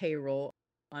on payroll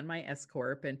on my S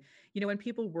Corp. And, you know, when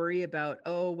people worry about,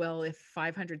 oh, well, if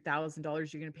 $500,000,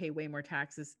 you're going to pay way more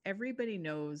taxes, everybody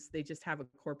knows they just have a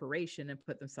corporation and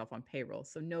put themselves on payroll.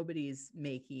 So nobody's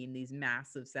making these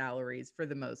massive salaries for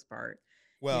the most part.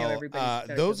 Well, you know,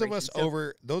 those of us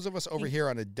over here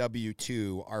on a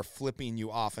W-2 are flipping you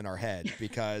off in our head,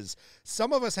 because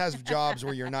some of us have jobs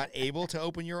where you're not able to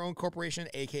open your own corporation,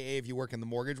 aka if you work in the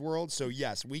mortgage world. So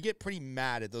yes, we get pretty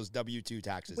mad at those W-2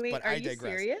 taxes. Wait, but are I you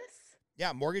digress. Serious?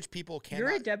 Yeah, mortgage people cannot.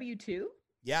 You're a W-2?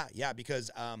 Yeah, because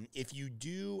if you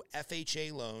do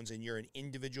FHA loans and you're an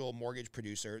individual mortgage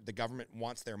producer, the government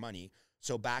wants their money.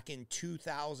 So back in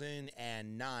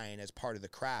 2009, as part of the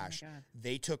crash,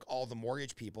 they took all the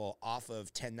mortgage people off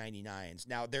of 1099s.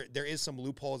 Now, there is some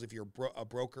loopholes if you're a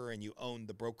broker and you own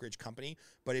the brokerage company.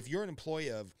 But if you're an employee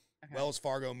of Wells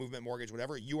Fargo, Movement Mortgage,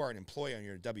 whatever, you are an employee on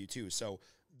your W-2 So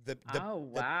the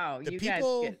you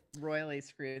people guys get royally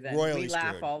screwed then. Royally we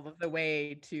laugh screwed. all of the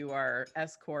way to our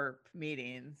S Corp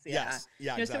meetings. Yes,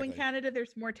 yeah, no, exactly. So in Canada,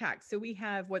 there's more tax. So we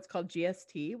have what's called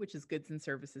GST, which is goods and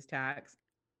services tax.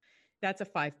 That's a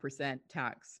 5%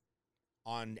 tax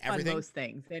on everything, on most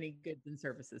things, any goods and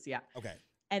services. Yeah. Okay.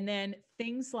 And then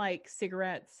things like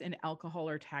cigarettes and alcohol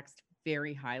are taxed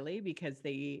very highly, because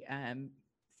they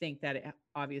think that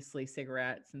obviously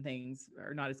cigarettes and things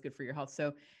are not as good for your health.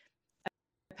 So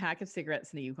a pack of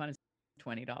cigarettes in the Yukon is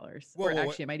 $20. Or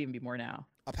actually, it might even be more now.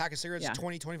 A pack of cigarettes is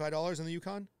 $25 in the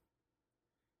Yukon?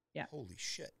 Yeah. Holy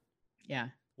shit. Yeah.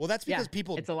 Well, that's because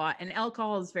people... It's a lot. And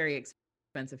alcohol is very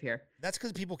expensive here. That's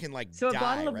because people can, like, so die, a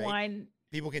bottle of right? wine...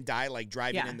 People can die, like,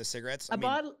 driving in the cigarettes?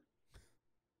 Bottle...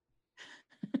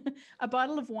 A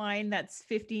bottle of wine that's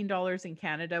 $15 in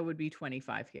Canada would be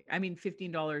 $25 here. I mean,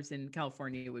 $15 in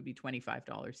California would be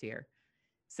 $25 here.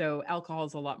 So alcohol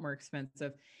is a lot more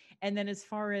expensive. And then as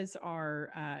far as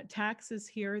our taxes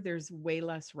here, there's way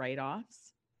less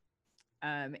write-offs.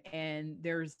 And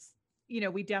there's, you know,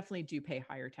 we definitely do pay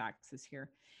higher taxes here.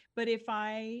 But if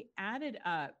I added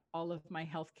up all of my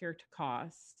healthcare to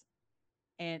costs,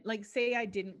 and like, say I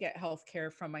didn't get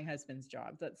healthcare from my husband's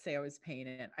job, let's say I was paying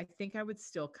it, I think I would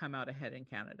still come out ahead in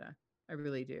Canada. I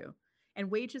really do.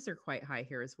 And wages are quite high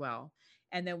here as well.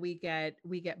 And then we get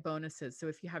bonuses. So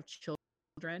if you have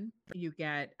children, you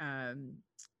get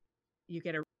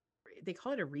they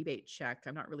call it a rebate check.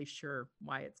 I'm not really sure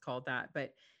why it's called that,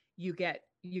 but you get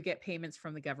payments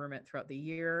from the government throughout the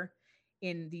year.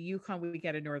 In the Yukon, we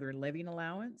get a Northern Living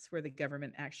Allowance where the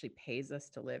government actually pays us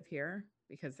to live here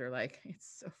because they're like,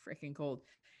 it's so freaking cold.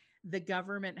 The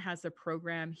government has a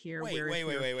program here where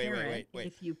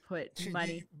if you put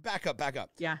money, back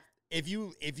up. Yeah. If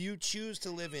you choose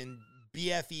to live in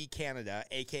BFE Canada,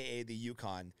 aka the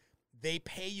Yukon, they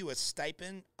pay you a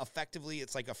stipend. Effectively,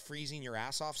 it's like a freezing your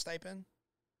ass off stipend.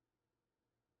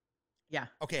 Yeah.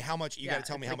 Okay, how much? You got to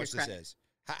tell me how much this is.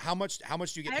 How much do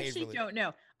you get paid? I actually don't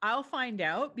know. I'll find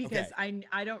out because I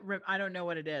don't know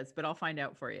what it is, but I'll find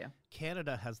out for you.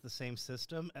 Canada has the same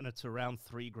system, and it's around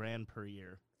 $3,000 per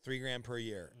year. $3,000 per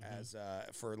year as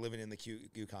for living in the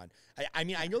Yukon. I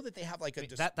mean, I know that they have like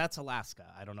that's Alaska.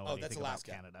 I don't know anything about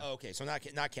Canada. Oh, okay, so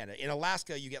not Canada. In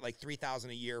Alaska, you get like $3,000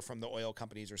 a year from the oil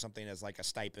companies or something as like a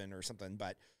stipend or something.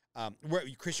 But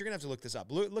Chris, you're gonna have to look this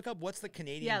up. Look up what's the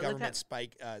Canadian government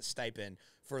stipend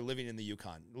for living in the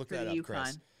Yukon. Look that up,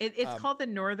 Chris. It's called the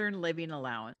Northern Living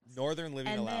Allowance. Northern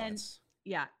Living Allowance.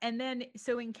 Yeah. And then,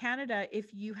 so in Canada,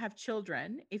 if you have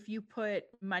children, if you put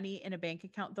money in a bank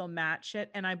account, they'll match it.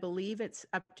 And I believe it's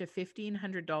up to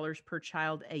 $1,500 per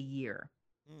child a year.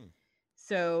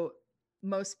 So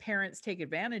most parents take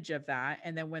advantage of that.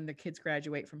 And then when the kids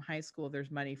graduate from high school, there's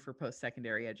money for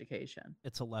post-secondary education.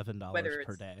 It's $11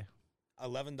 per day.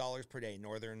 $11 per day,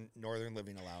 Northern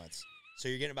Living Allowance. So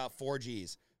you're getting about 4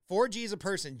 Gs. 4 Gs a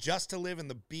person just to live in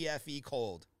the BFE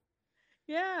cold.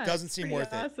 Yeah. Doesn't seem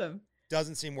worth it. Awesome.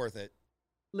 Doesn't seem worth it.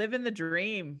 Living the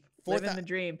dream. Living the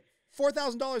dream.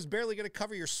 $4,000 barely going to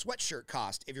cover your sweatshirt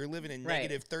cost if you're living in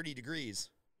negative 30 degrees.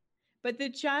 But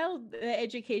the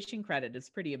education credit is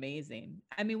pretty amazing.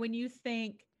 I mean, when you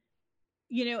think,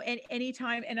 and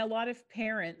anytime, and a lot of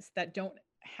parents that don't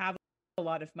have a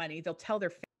lot of money, they'll tell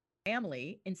their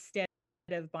family, instead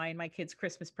of buying my kids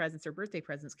Christmas presents or birthday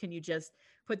presents, can you just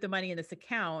put the money in this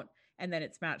account and then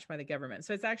it's matched by the government?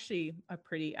 So it's actually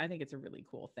I think it's a really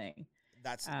cool thing.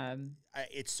 That's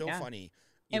it's so funny.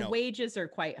 And wages are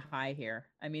quite high here.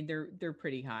 I mean, they're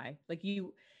pretty high. Like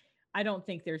I don't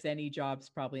think there's any jobs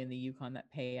probably in the Yukon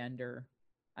that pay under,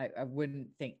 I wouldn't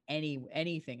think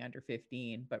anything under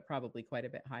 15, but probably quite a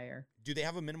bit higher. Do they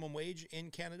have a minimum wage in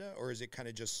Canada, or is it kind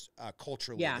of just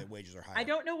culturally that wages are higher? I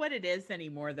don't know what it is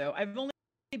anymore, though. I've only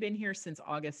been here since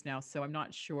August now, so I'm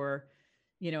not sure,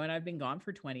 and I've been gone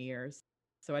for 20 years.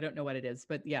 So I don't know what it is,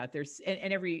 but yeah, there's,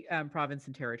 and every province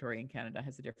and territory in Canada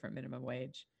has a different minimum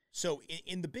wage. So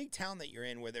in the big town that you're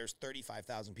in, where there's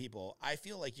 35,000 people, I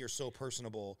feel like you're so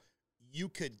personable. You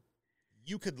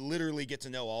could literally get to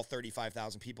know all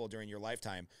 35,000 people during your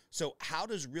lifetime. So how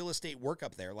does real estate work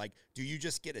up there? Like, do you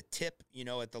just get a tip,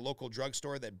 at the local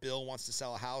drugstore that Bill wants to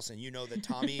sell a house, and that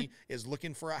Tommy is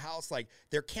looking for a house? Like,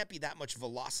 there can't be that much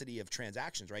velocity of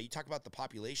transactions, right? You talk about the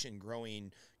population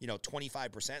growing,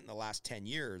 25% in the last 10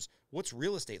 years. What's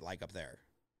real estate like up there?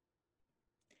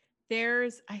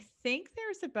 I think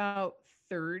there's about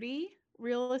 30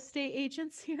 real estate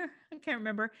agents here. I can't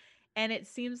remember. And it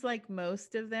seems like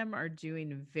most of them are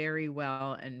doing very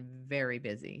well and very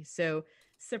busy. So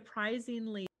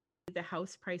surprisingly, the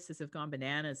house prices have gone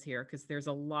bananas here because there's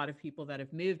a lot of people that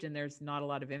have moved and there's not a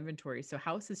lot of inventory. So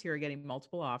houses here are getting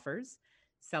multiple offers,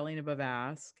 selling above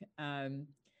ask. And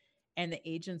the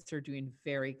agents are doing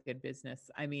very good business.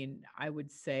 I mean, I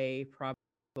would say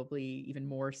probably even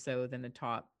more so than the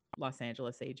top Los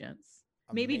Angeles agents.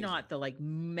 Amazing. Maybe not the like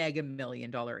mega $1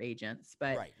 million agents,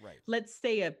 but right. Let's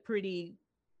say a pretty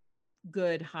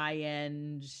good high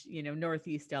end,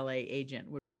 Northeast LA agent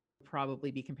would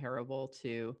probably be comparable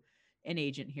to an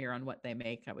agent here on what they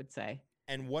make, I would say.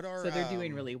 And so they're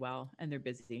doing really well and they're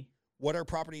busy. What are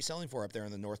properties selling for up there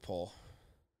in the North Pole?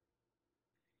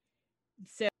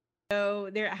 So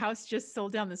their house just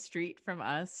sold down the street from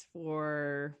us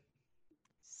for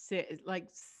like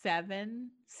 7.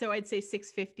 So I'd say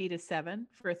 650 to 7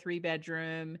 for a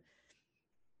 3-bedroom.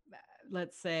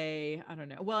 Let's say, I don't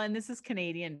know. Well, and this is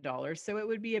Canadian dollars. So it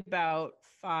would be about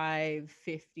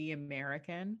 $550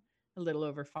 American, a little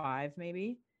over 5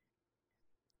 maybe.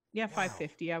 Yeah, wow.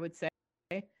 550, I would say.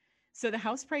 So the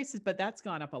house prices, but that's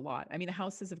gone up a lot. I mean, the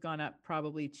houses have gone up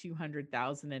probably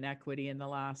 200,000 in equity in the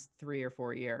last 3 or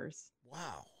 4 years.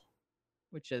 Wow.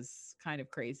 Which is kind of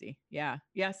crazy. Yeah.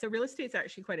 So real estate's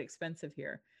actually quite expensive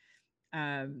here.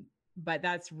 But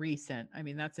that's recent. I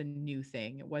mean, that's a new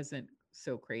thing. It wasn't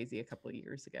so crazy a couple of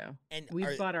years ago. And we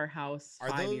bought our house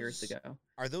 5 years ago.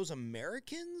 Are those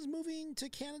Americans moving to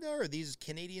Canada, or are these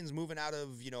Canadians moving out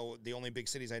of, the only big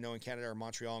cities I know in Canada are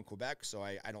Montreal and Quebec. So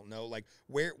I don't know, like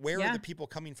where are the people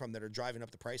coming from that are driving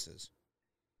up the prices?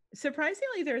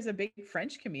 Surprisingly, there's a big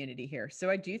French community here. So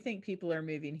I do think people are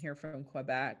moving here from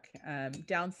Quebec.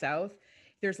 Down south,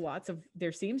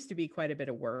 there seems to be quite a bit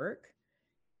of work,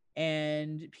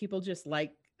 and people just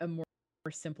like a more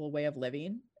simple way of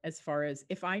living. As far as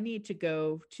if I need to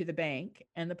go to the bank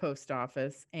and the post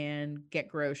office and get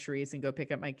groceries and go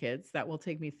pick up my kids, that will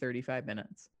take me 35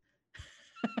 minutes.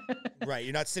 Right.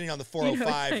 You're not sitting on the You know,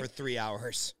 405 like, for 3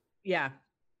 hours. yeah.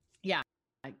 Yeah.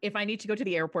 If I need to go to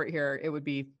the airport here, it would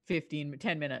be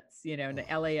 10 minutes, and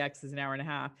the LAX is an hour and a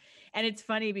half. And it's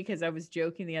funny because I was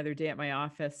joking the other day at my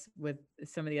office with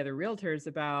some of the other realtors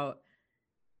about,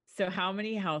 so how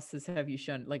many houses have you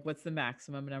shown? Like, what's the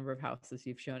maximum number of houses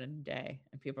you've shown in a day?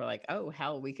 And people are like, oh,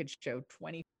 hell, we could show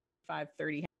 25,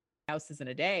 30 houses in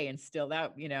a day and still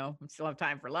still have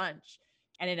time for lunch.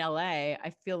 And in LA,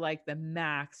 I feel like the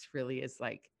max really is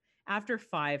like after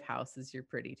 5 houses, you're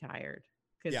pretty tired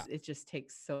because it just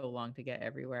takes so long to get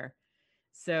everywhere.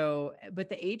 So, but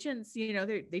the agents,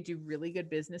 they do really good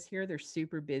business here. They're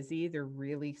super busy. They're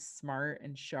really smart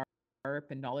and sharp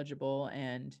and knowledgeable.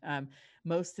 And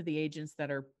most of the agents that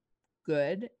are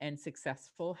good and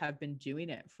successful have been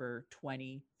doing it for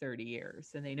 20, 30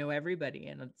 years, and they know everybody,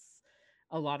 and it's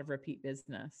a lot of repeat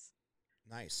business.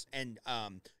 Nice. And,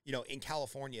 in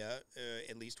California,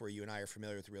 at least where you and I are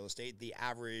familiar with real estate, the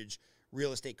average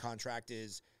real estate contract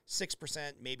is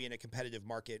 6%, maybe in a competitive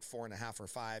market, 4.5 or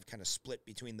 5, kind of split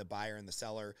between the buyer and the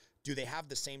seller. Do they have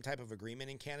the same type of agreement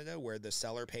in Canada where the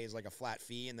seller pays like a flat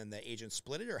fee and then the agent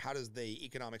split it? Or how does the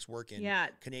economics work in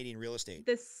Canadian real estate?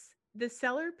 The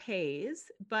seller pays,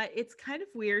 but it's kind of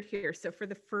weird here. So for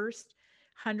the first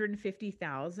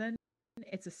 150,000,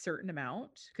 it's a certain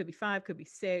amount. Could be 5, could be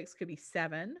 6, could be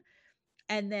 7.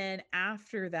 And then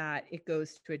after that, it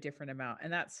goes to a different amount,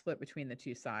 and that's split between the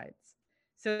two sides.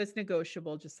 So it's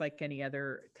negotiable, just like any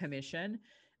other commission.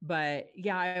 But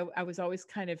yeah, I was always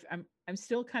I'm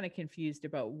still kind of confused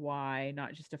about why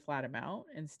not just a flat amount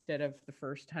instead of the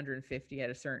first 150 at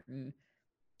a certain.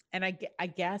 And I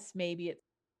guess maybe it's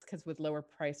because with lower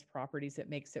priced properties, it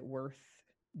makes it worth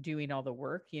doing all the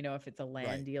work, if it's a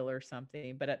land deal or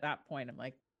something. But at that point, I'm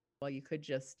like, well, you could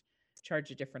just charge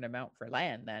a different amount for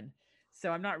land then. So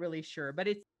I'm not really sure, but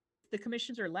the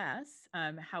commissions are less.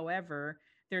 However,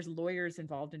 there's lawyers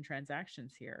involved in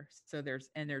transactions here. So there's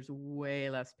way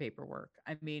less paperwork.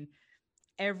 I mean,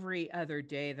 every other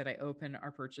day that I open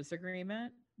our purchase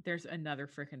agreement, there's another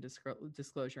freaking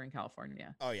disclosure in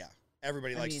California. Oh yeah.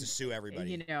 Everybody likes to sue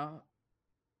everybody.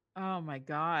 Oh my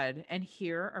God. And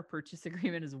here our purchase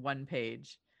agreement is 1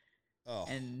 page. Oh.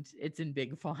 And it's in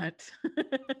big font.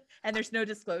 And there's no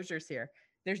disclosures here.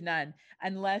 There's none,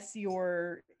 unless you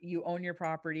own your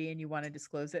property and you want to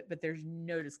disclose it, but there's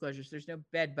no disclosures. There's no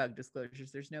bed bug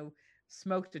disclosures. There's no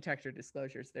smoke detector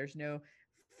disclosures. There's no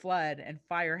flood and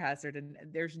fire hazard, and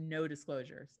there's no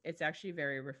disclosures. It's actually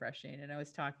very refreshing. And I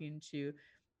was talking to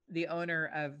the owner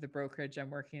of the brokerage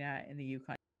I'm working at in the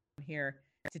Yukon here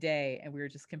today, and we were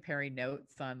just comparing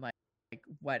notes on like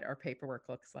what our paperwork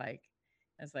looks like.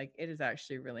 I was like, it is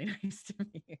actually really nice to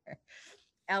be here.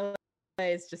 LA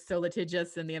is just so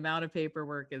litigious, and the amount of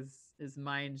paperwork is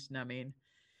mind numbing.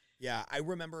 Yeah, I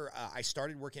remember I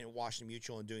started working at Washington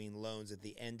Mutual and doing loans at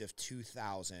the end of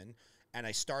 2000. And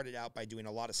I started out by doing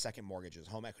a lot of second mortgages,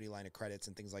 home equity line of credits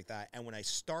and things like that. And when I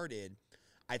started,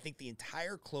 I think the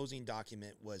entire closing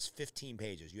document was 15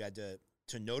 pages. You had to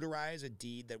notarize a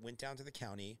deed that went down to the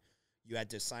county. You had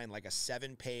to sign like a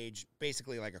 7-page,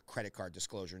 basically like a credit card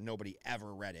disclosure. Nobody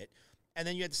ever read it. And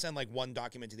then you had to send like 1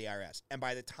 document to the IRS. And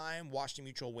by the time Washington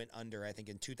Mutual went under, I think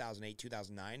in 2008,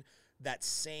 2009,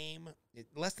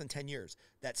 less than 10 years,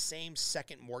 that same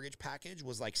second mortgage package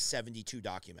was like 72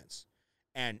 documents.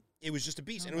 And it was just a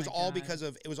beast. And it was all because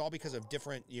of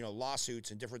different,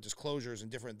 lawsuits and different disclosures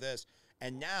and different this.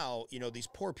 And now, these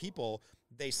poor people,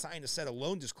 they sign a set of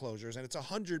loan disclosures and it's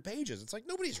 100 pages. It's like,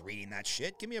 nobody's reading that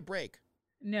shit. Give me a break.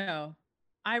 No.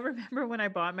 I remember when I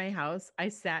bought my house, I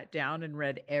sat down and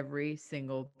read every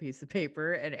single piece of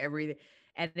paper and everything.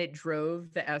 And it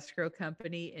drove the escrow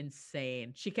company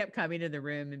insane. She kept coming in the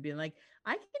room and being like,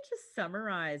 I can just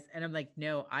summarize. And I'm like,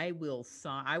 no, I will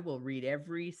read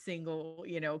every single,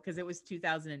 because it was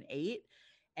 2008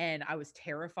 and I was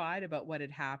terrified about what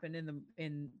had happened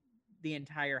in the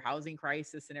entire housing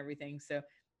crisis and everything. So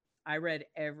I read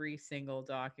every single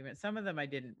document. Some of them I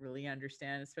didn't really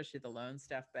understand, especially the loan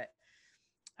stuff, but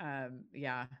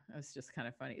yeah, it was just kind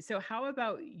of funny. So how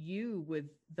about you with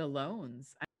the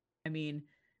loans? I mean,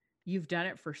 you've done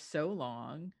it for so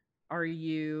long. Are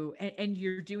you, and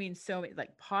you're doing so many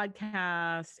like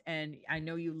podcasts, and I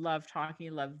know you love talking,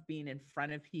 you love being in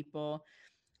front of people.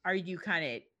 Are you kind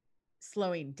of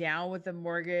slowing down with the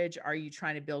mortgage? Are you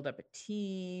trying to build up a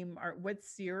team? Or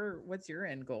what's your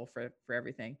end goal for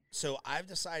everything? So I've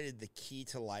decided the key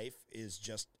to life is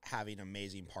just having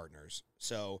amazing partners.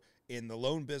 So in the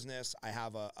loan business, I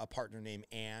have a partner named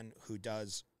Ann who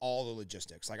does all the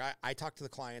logistics. Like I talk to the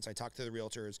clients, I talk to the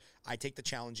realtors, I take the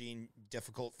challenging,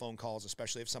 difficult phone calls,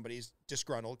 especially if somebody's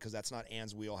disgruntled, because that's not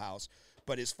Ann's wheelhouse.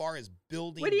 But as far as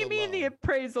building, What do you mean loan, the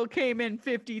appraisal came in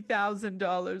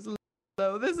 $50,000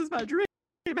 low? This is my dream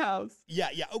house. Yeah.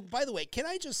 Oh, by the way, can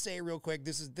I just say real quick,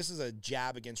 this is a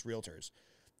jab against realtors.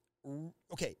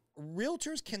 Okay,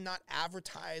 realtors cannot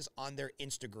advertise on their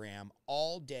Instagram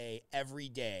all day, every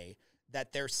day,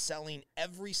 that they're selling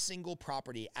every single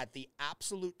property at the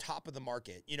absolute top of the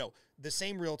market. You know, the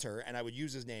same realtor, and I would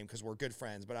use his name because we're good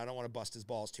friends, but I don't want to bust his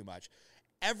balls too much.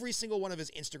 Every single one of his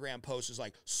Instagram posts is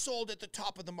like, sold at the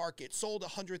top of the market, sold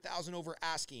 100,000 over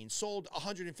asking, sold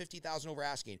 150,000 over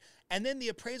asking. And then the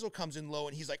appraisal comes in low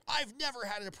and he's like, I've never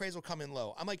had an appraisal come in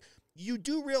low. I'm like, you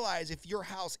do realize if your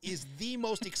house is the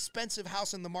most expensive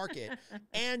house in the market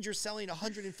and you're selling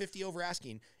 150 over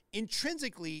asking,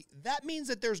 intrinsically, that means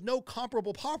that there's no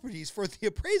comparable properties for the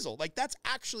appraisal. Like that's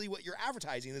actually what you're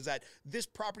advertising, is that this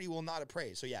property will not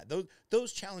appraise. So yeah,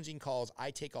 those challenging calls,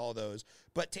 I take all those.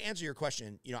 But to answer your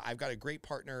question, you know, I've got a great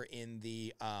partner in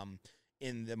the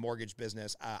mortgage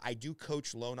business. I do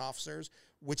coach loan officers,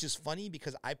 which is funny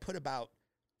because I put about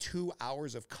 2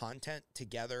 hours of content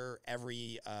together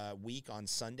every week on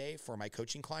Sunday for my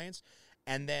coaching clients.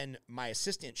 And then my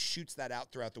assistant shoots that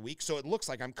out throughout the week. So it looks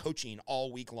like I'm coaching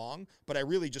all week long, but I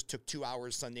really just took 2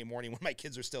 hours Sunday morning when my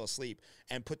kids are still asleep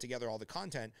and put together all the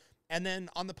content. And then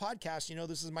on the podcast, you know,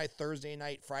 this is my Thursday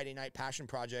night, Friday night passion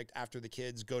project after the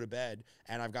kids go to bed.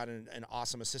 And I've got an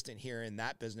awesome assistant here in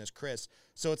that business, Chris.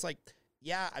 So it's like,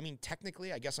 yeah, I mean,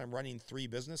 technically, I guess I'm running 3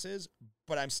 businesses,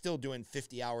 but I'm still doing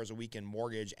 50 hours a week in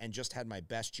mortgage and just had my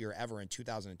best year ever in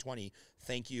 2020.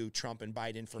 Thank you, Trump and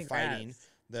Biden, for fighting.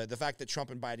 The fact that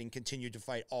Trump and Biden continued to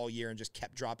fight all year and just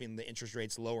kept dropping the interest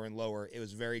rates lower and lower, it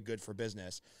was very good for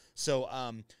business. So,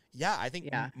 yeah, I think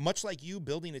much like you,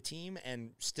 building a team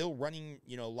and still running,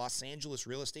 you know, Los Angeles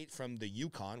real estate from the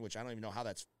Yukon, which I don't even know how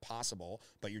that's possible,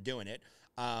 but you're doing it.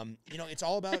 You know, it's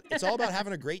all about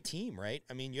having a great team, right?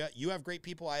 I mean, you have great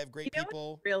people, I have great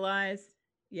people. Realize,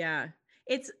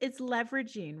 it's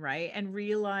leveraging, right, and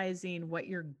realizing what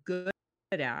you're good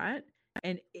at.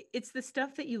 And it's the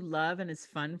stuff that you love and is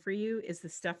fun for you is the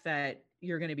stuff that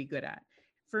you're going to be good at.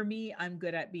 For me, I'm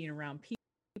good at being around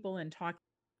people and talking.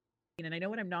 And I know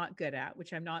what I'm not good at,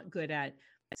 which I'm not good at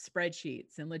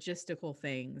spreadsheets and logistical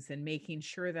things and making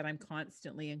sure that I'm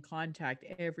constantly in contact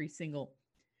every single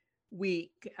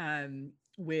week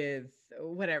with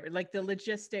whatever, like the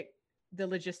logistics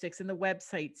and the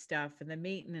website stuff and the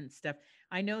maintenance stuff.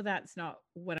 I know that's not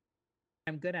what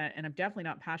I'm good at, and I'm definitely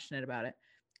not passionate about it.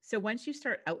 So once you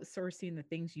start outsourcing the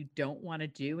things you don't want to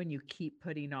do and you keep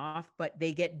putting off, but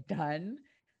they get done,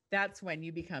 that's when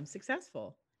you become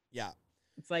successful. Yeah.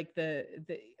 It's like the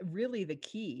really the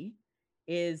key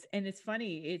is, and it's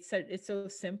funny, it's so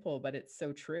simple, but it's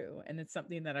so true. And it's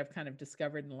something that I've kind of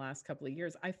discovered in the last couple of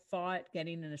years. I fought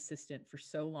getting an assistant for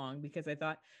so long because I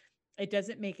thought it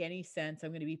doesn't make any sense.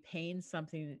 I'm going to be paying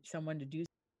someone to do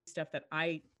stuff that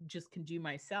I just can do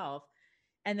myself.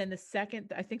 And then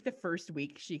I think the first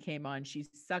week she came on, she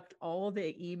sucked all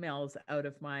the emails out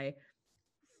of my,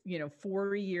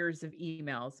 4 years of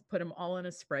emails, put them all in a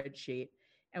spreadsheet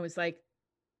and was like,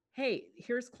 hey,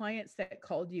 here's clients that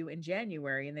called you in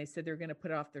January and they said they're going to put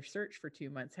off their search for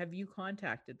 2 months. Have you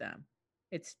contacted them?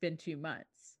 It's been 2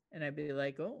 months. And I'd be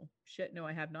like, oh shit, no,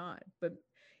 I have not. But,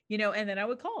 and then I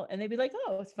would call and they'd be like,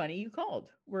 oh, it's funny you called.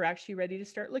 We're actually ready to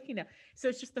start looking now. So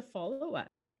it's just the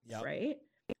follow-up, right?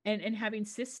 And having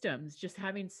systems,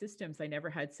 I never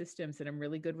had systems, and I'm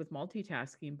really good with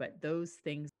multitasking, but those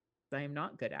things I am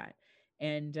not good at.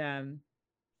 And,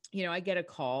 I get a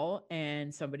call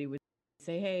and somebody would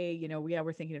say, hey,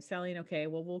 we're thinking of selling. Okay,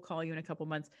 well, we'll call you in a couple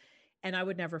months. And I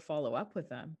would never follow up with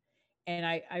them. And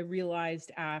I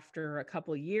realized after a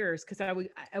couple of years, because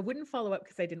I wouldn't follow up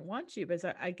because I didn't want to, but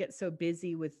I'd get so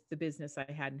busy with the business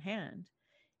I had in hand.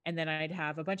 And then I'd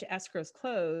have a bunch of escrows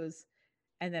close.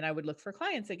 And then I would look for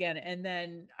clients again. And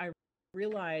then I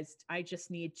realized I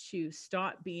just need to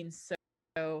stop being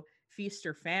so feast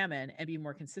or famine and be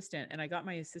more consistent. And I got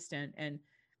my assistant, and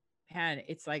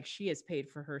it's like she has paid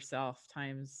for herself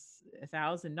times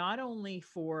 1,000, not only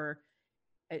for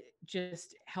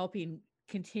just helping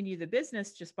continue the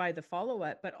business just by the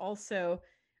follow-up, but also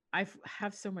I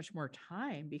have so much more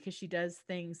time because she does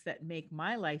things that make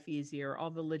my life easier,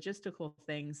 all the logistical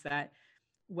things that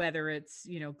whether it's,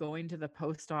 going to the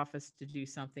post office to do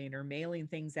something or mailing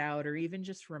things out, or even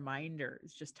just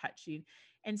reminders, just touching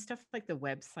and stuff like the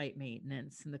website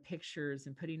maintenance and the pictures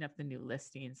and putting up the new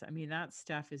listings. I mean, that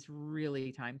stuff is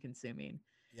really time consuming.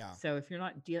 Yeah. So if you're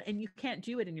not dealing, and you can't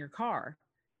do it in your car.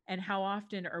 And how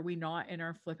often are we not in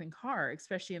our flipping car,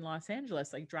 especially in Los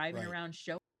Angeles, like driving Right. around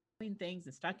showing things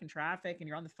and stuck in traffic and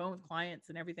you're on the phone with clients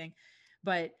and everything.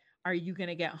 But are you going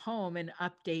to get home and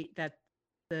update that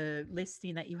the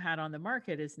listing that you had on the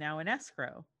market is now in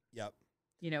escrow? Yep.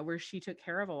 Where she took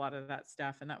care of a lot of that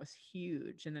stuff, and that was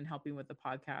huge. And then helping with the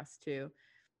podcast too.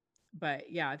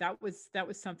 But yeah, that was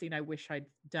something I wish I'd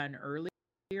done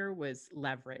earlier, was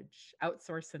leverage,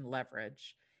 outsource and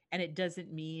leverage. And it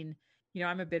doesn't mean,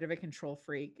 I'm a bit of a control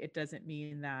freak. It doesn't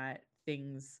mean that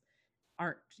things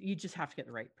aren't, you just have to get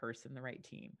the right person, the right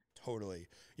team. Totally.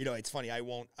 It's funny. I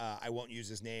won't use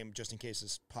his name just in case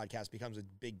this podcast becomes a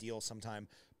big deal sometime.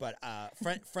 But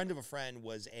friend of a friend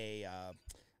was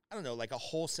I don't know, like a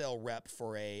wholesale rep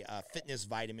for a fitness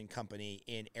vitamin company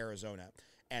in Arizona.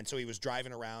 And so he was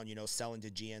driving around, selling to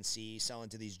GNC, selling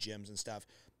to these gyms and stuff,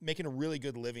 making a really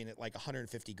good living at like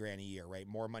 150 grand a year, right?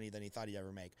 More money than he thought he'd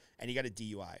ever make. And he got a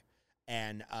DUI.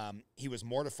 And he was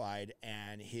mortified.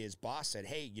 And his boss said,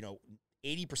 hey,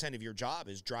 80% of your job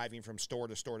is driving from store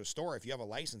to store to store. If you have a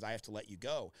license, I have to let you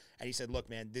go. And he said, look,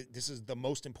 man, this is the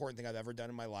most important thing I've ever done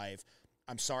in my life.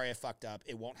 I'm sorry I fucked up.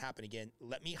 It won't happen again.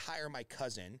 Let me hire my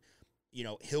cousin.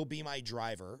 He'll be my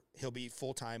driver. He'll be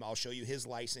full-time. I'll show you his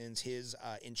license, his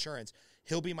insurance.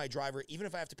 He'll be my driver. Even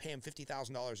if I have to pay him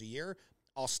 $50,000 a year,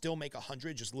 I'll still make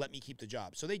 $100,000. Just let me keep the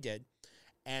job. So they did.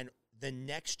 And the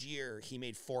next year he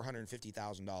made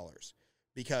 $450,000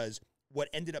 because what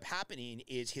ended up happening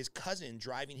is his cousin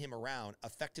driving him around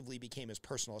effectively became his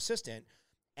personal assistant.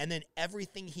 And then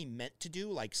everything he meant to do,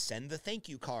 like send the thank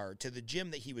you card to the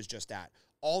gym that he was just at,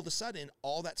 all of a sudden,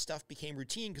 all that stuff became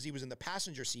routine because he was in the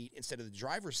passenger seat instead of the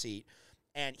driver's seat.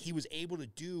 And he was able to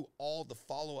do all the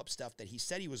follow-up stuff that he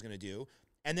said he was going to do.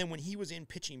 And then when he was in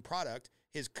pitching product,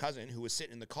 his cousin, who was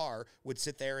sitting in the car, would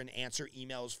sit there and answer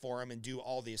emails for him and do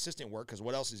all the assistant work, because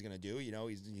what else is he going to do?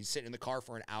 He's sitting in the car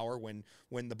for an hour when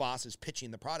the boss is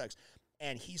pitching the products.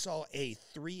 And he saw a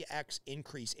 3x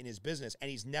increase in his business,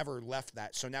 and he's never left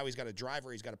that. So now he's got a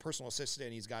driver, he's got a personal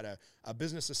assistant, he's got a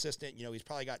business assistant. He's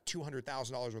probably got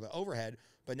 $200,000 worth of overhead,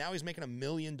 but now he's making $1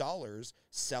 million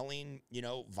selling,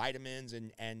 vitamins,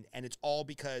 and it's all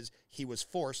because he was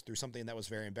forced through something that was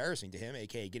very embarrassing to him,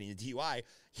 aka getting a DUI.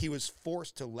 He was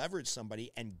forced to leverage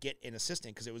somebody and get an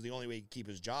assistant because it was the only way he could keep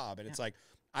his job. And It's like,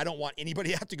 I don't want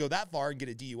anybody to have to go that far and get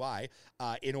a DUI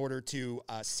in order to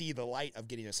see the light of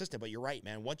getting an assistant. But you're right,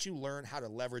 man. Once you learn how to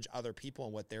leverage other people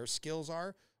and what their skills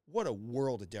are, what a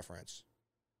world of difference.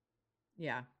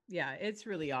 Yeah. Yeah. It's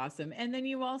really awesome. And then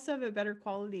you also have a better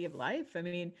quality of life. I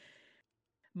mean,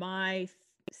 my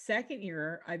second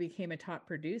year, I became a top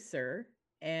producer,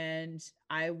 and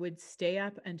I would stay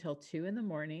up until 2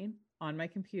 a.m. on my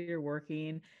computer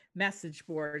working, message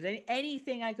boards,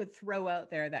 anything I could throw out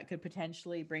there that could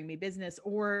potentially bring me business,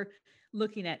 or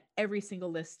looking at every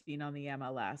single listing on the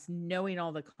MLS, knowing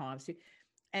all the comps.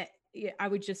 I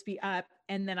would just be up,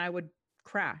 and then I would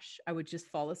crash. I would just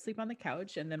fall asleep on the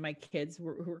couch. And then my kids who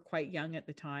were quite young at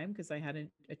the time, because I had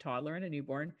a toddler and a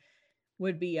newborn,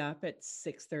 would be up at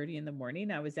 6:30 in the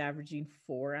morning. I was averaging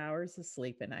 4 hours of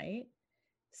sleep a night.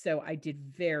 So I did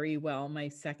very well my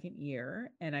second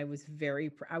year, and I was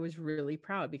really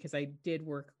proud because I did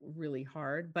work really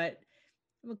hard, but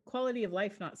the quality of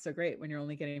life not so great when you're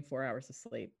only getting 4 hours of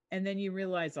sleep. And then you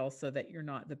realize also that you're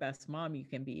not the best mom you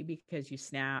can be because you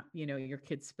snap, your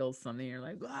kid spills something, you're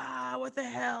like, what the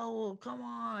hell? Come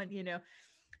on,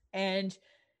 and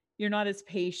you're not as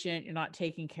patient, you're not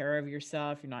taking care of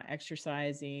yourself, you're not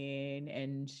exercising,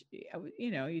 and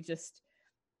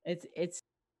it's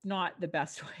not the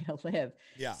best way to live.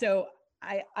 Yeah. So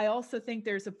I also think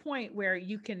there's a point where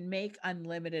you can make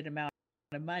unlimited amount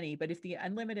of money, but if the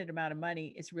unlimited amount of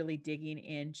money is really digging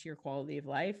into your quality of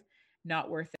life, not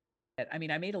worth it. I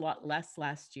mean, I made a lot less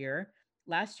last year.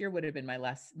 Last year would have been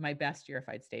my best year if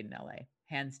I'd stayed in LA,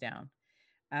 hands down.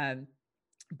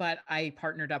 But I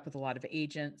partnered up with a lot of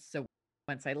agents. So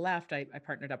once I left, I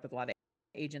partnered up with a lot of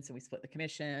agents, and we split the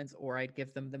commissions, or I'd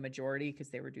give them the majority because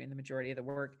they were doing the majority of the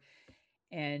work.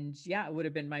 And yeah, it would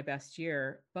have been my best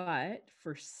year. But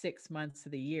for 6 months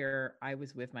of the year, I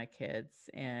was with my kids,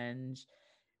 and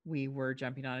we were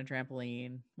jumping on a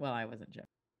trampoline. Well, I wasn't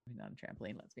jumping on a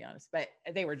trampoline, let's be honest, but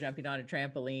they were jumping on a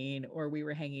trampoline, or we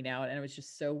were hanging out. And I was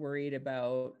just so worried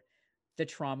about the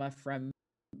trauma from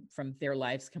their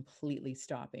lives completely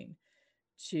stopping,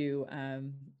 to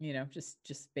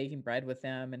just baking bread with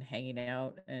them and hanging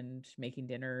out and making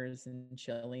dinners and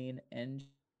chilling. And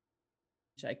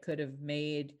I could have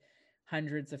made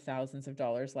hundreds of thousands of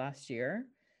dollars last year,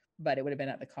 but it would have been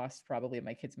at the cost probably of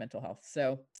my kids' mental health.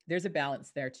 So there's a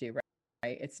balance there too,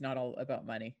 right? It's not all about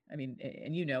money. I mean,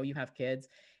 and you have kids,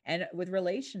 and with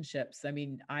relationships, I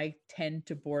mean, I tend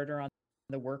to border on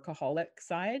the workaholic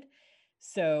side.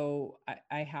 So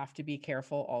I have to be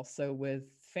careful also with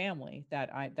family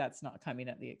that's not coming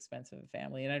at the expense of a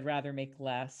family. And I'd rather make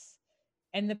less.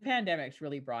 And the pandemic's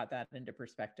really brought that into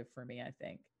perspective for me, I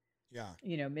think. Yeah.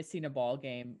 Missing a ball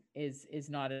game is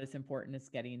not as important as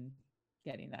getting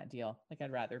that deal. Like,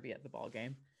 I'd rather be at the ball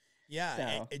game.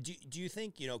 Yeah. So, Do you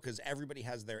think, because everybody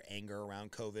has their anger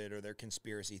around COVID or their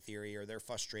conspiracy theory or their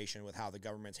frustration with how the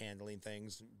government's handling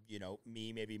things,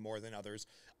 me maybe more than others.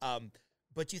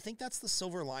 But do you think that's the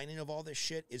silver lining of all this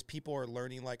shit is people are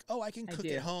learning like, oh, I can cook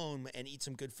at home and eat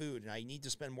some good food, and I need to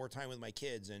spend more time with my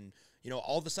kids. And,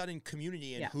 all of a sudden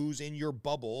community and who's in your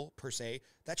bubble per se,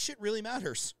 that shit really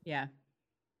matters. Yeah.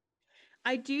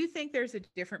 I do think there's a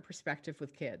different perspective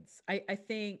with kids. I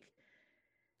think,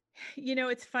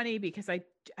 it's funny because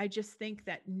I just think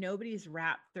that nobody's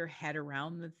wrapped their head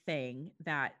around the thing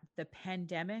that the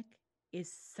pandemic is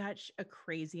such a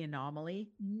crazy anomaly.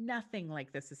 Nothing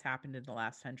like this has happened in the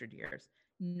last 100 years.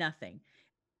 Nothing.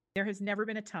 There has never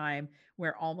been a time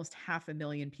where almost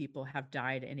 500,000 people have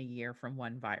died in a year from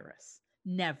one virus.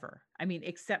 Never. I mean,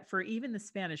 except for even the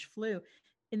Spanish flu.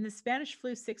 In the Spanish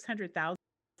flu, 600,000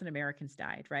 Americans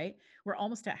died, right? We're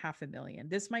almost at 500,000.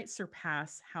 This might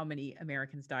surpass how many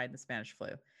Americans died in the Spanish flu.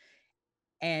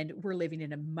 And we're living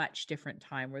in a much different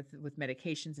time with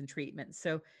medications and treatments.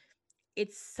 So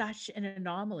it's such an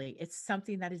anomaly. It's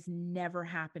something that has never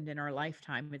happened in our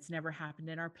lifetime. It's never happened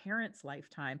in our parents'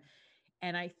 lifetime.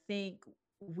 And I think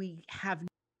we have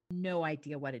no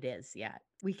idea what it is yet.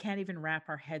 We can't even wrap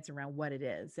our heads around what it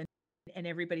is. And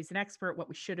everybody's an expert, what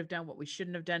we should have done, what we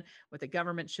shouldn't have done, what the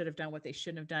government should have done, what they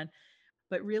shouldn't have done.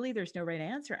 But really, there's no right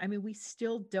answer. I mean, we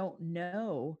still don't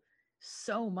know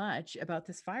so much about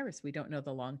this virus. We don't know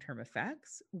the long-term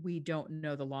effects. We don't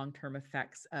know the long-term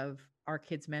effects of our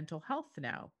kids' mental health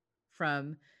now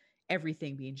from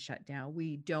everything being shut down.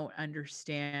 We don't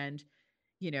understand,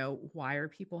 why are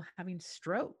people having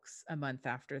strokes a month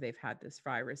after they've had this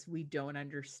virus? We don't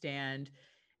understand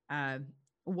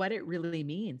what it really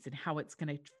means and how it's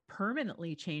going to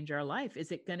permanently change our life.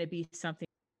 Is it going to be something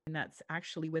that's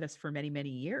actually with us for many, many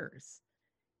years?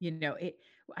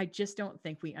 I just don't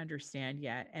think we understand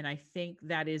yet. And I think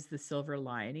that is the silver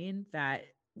lining that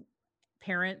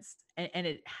parents, and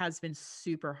it has been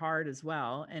super hard as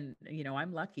well. And,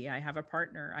 I'm lucky. I have a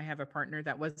partner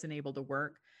that wasn't able to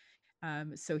work.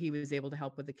 So he was able to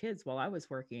help with the kids while I was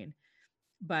working.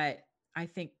 But I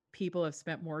think people have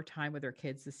spent more time with their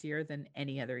kids this year than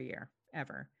any other year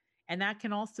ever. And that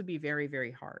can also be very,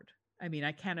 very hard. I mean,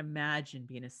 I can't imagine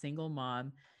being a single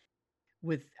mom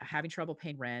with having trouble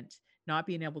paying rent, not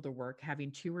being able to work,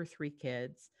 having 2 or 3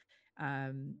 kids,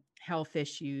 health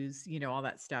issues, all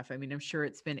that stuff. I mean, I'm sure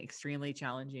it's been extremely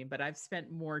challenging, but I've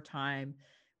spent more time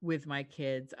with my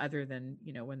kids other than,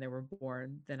 when they were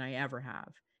born than I ever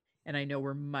have. And I know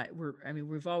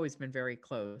we've always been very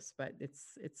close, but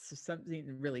it's something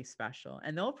really special.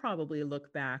 And they'll probably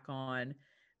look back on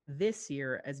this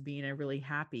year as being a really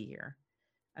happy year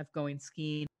of going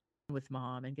skiing with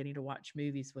mom and getting to watch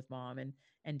movies with mom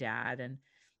and dad.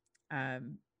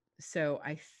 And so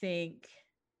I think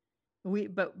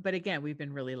but again, we've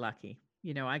been really lucky.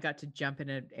 I got to jump in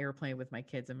an airplane with my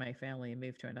kids and my family and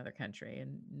move to another country.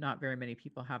 And not very many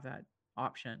people have that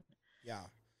option. Yeah.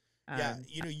 Yeah,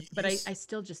 but I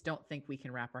still just don't think we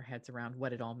can wrap our heads around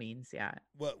what it all means yet.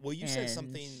 Well, you said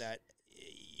something that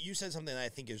I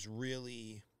think is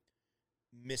really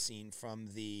missing from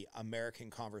the American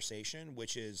conversation,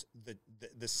 which is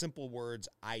the simple words,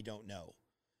 "I don't know."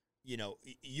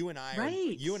 You and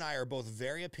I are both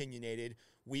very opinionated.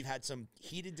 We've had some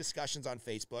heated discussions on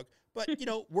Facebook, but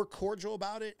we're cordial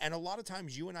about it. And a lot of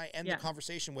times, you and I end the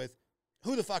conversation with,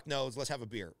 "Who the fuck knows? Let's have a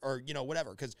beer," or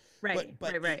whatever. Because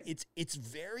it's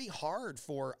very hard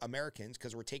for Americans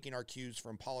because we're taking our cues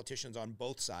from politicians on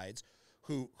both sides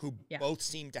who both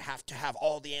seem to have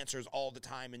all the answers all the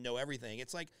time and know everything.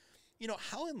 It's like,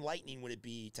 how enlightening would it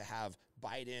be to have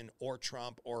Biden or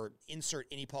Trump or insert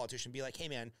any politician be like, "Hey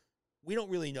man, we don't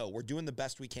really know. We're doing the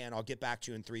best we can. I'll get back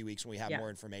to you in 3 weeks when we have more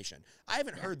information." I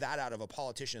haven't heard that out of a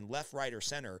politician, left, right, or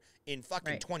center, in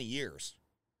fucking 20 years.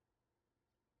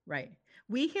 Right.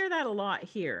 We hear that a lot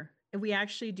here, and we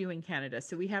actually do in Canada.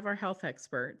 So we have our health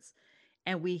experts,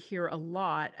 and we hear a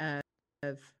lot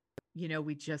of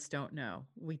We just don't know.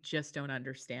 We just don't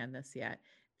understand this yet.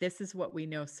 This is what we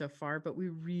know so far, but we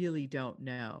really don't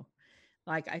know.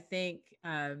 Like, I think,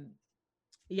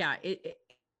 yeah,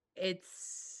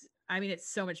 it's, I mean, it's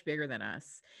so much bigger than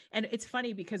us. And it's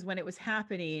funny because when it was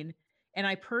happening, and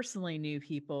I personally knew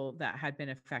people that had been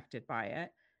affected by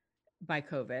it, by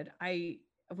COVID, I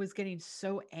was getting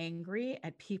so angry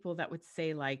at people that would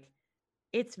say, like,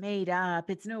 it's made up.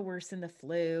 It's no worse than the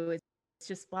flu. It's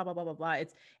just blah, blah, blah, blah, blah.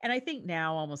 And I think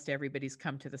now almost everybody's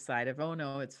come to the side of, oh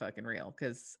no, it's fucking real.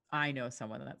 Cause I know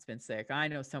someone that's been sick. I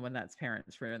know someone that's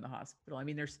parents were in the hospital. I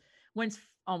mean, once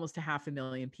almost a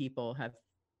 500,000 people have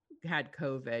had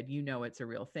COVID, it's a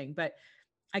real thing. But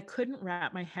I couldn't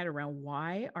wrap my head around,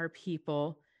 why are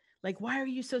people like, why are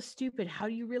you so stupid? How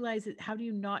do you realize it? How do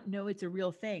you not know it's a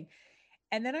real thing?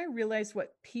 And then I realized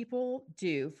what people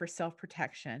do for self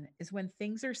protection is when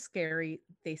things are scary,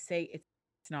 they say it's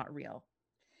not real.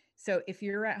 So if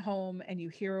you're at home and you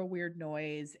hear a weird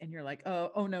noise and you're like,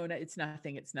 oh no, no, it's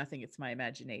nothing. It's nothing. It's my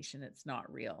imagination. It's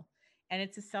not real. And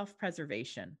it's a self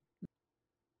preservation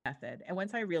method. And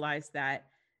once I realized that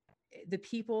the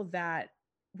people that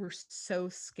were so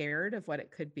scared of what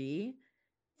it could be,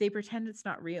 they pretend it's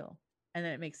not real. And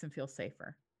then it makes them feel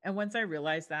safer. And once I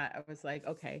realized that, I was like,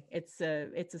 okay, it's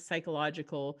a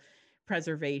psychological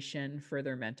preservation for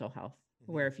their mental health,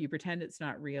 where if you pretend it's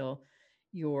not real,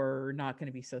 you're not going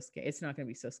to be so scared. It's not going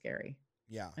to be so scary.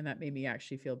 Yeah. And that made me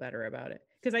actually feel better about it.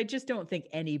 Because I just don't think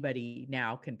anybody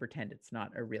now can pretend it's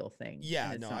not a real thing. Yeah.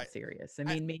 And it's not serious. I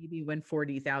mean, maybe when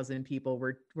 40,000 people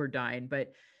were dying,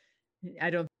 but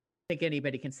I don't think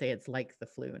anybody can say it's like the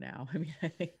flu now. I mean,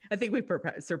 I think we've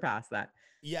surpassed that.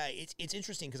 Yeah, it's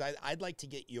interesting because I'd like to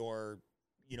get your,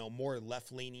 more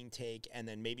left-leaning take, and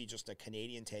then maybe just a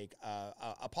Canadian take.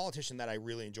 A politician that I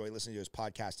really enjoy listening to his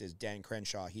podcast is Dan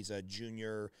Crenshaw. He's a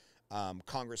junior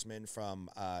congressman from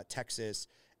Texas,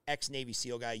 ex-Navy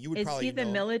SEAL guy. You would probably know. Is he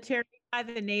the military guy,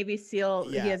 the Navy SEAL?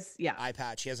 Yeah, he has, eye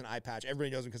patch. He has an eye patch.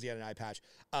 Everybody knows him because he had an eye patch.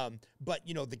 But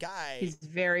the guy, he's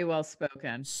very well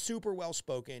spoken, super well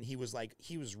spoken. He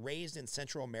was raised in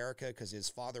Central America because his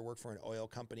father worked for an oil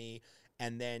company,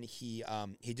 and then he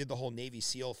did the whole Navy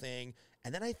SEAL thing,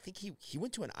 and then I think he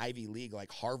went to an Ivy League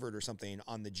like Harvard or something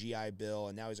on the GI Bill,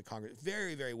 and now he's a Congress.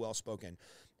 Very, very well spoken.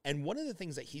 And one of the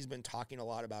things that he's been talking a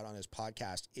lot about on his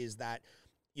podcast is that,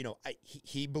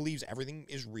 he believes everything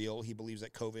is real. He believes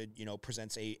that COVID,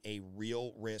 presents a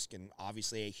real risk and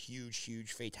obviously a huge,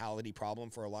 huge fatality problem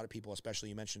for a lot of people, especially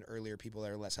you mentioned earlier, people that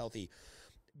are less healthy.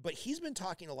 But he's been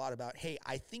talking a lot about, hey,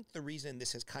 I think the reason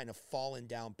this has kind of fallen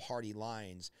down party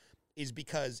lines is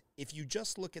because if you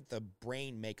just look at the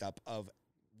brain makeup of,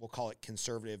 we'll call it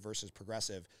conservative versus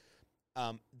progressive,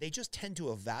 they just tend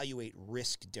to evaluate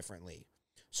risk differently.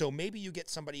 So maybe you get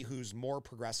somebody who's more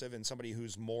progressive and somebody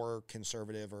who's more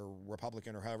conservative or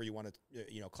Republican or however you want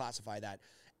to, classify that.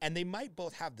 And they might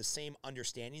both have the same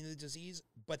understanding of the disease,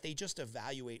 but they just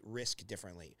evaluate risk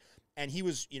differently. And he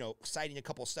was, citing a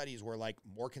couple of studies where like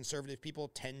more conservative people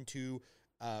tend to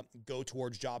go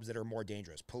towards jobs that are more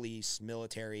dangerous, police,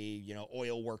 military,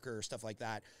 oil worker, stuff like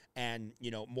that. And,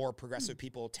 more progressive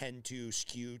people tend to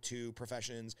skew to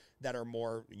professions that are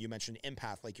more, you mentioned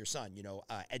empath, like your son,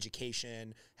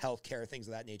 education, healthcare, things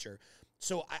of that nature.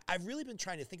 So I've really been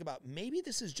trying to think about, maybe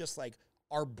this is just like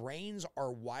our brains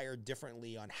are wired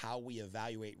differently on how we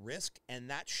evaluate risk, and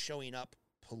that's showing up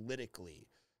politically.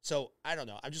 So I don't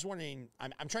know. I'm just wondering,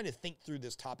 I'm trying to think through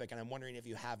this topic, and I'm wondering if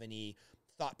you have any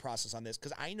thought process on this,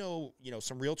 because I know,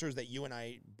 some realtors that you and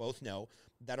I both know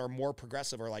that are more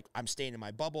progressive are like, I'm staying in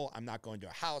my bubble. I'm not going to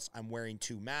a house. I'm wearing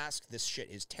 2 masks. This shit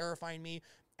is terrifying me.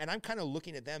 And I'm kind of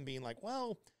looking at them being like,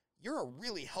 well, you're a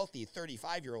really healthy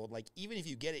 35-year-old. Like, even if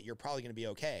you get it, you're probably going to be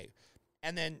okay.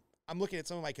 And then I'm looking at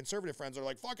some of my conservative friends that are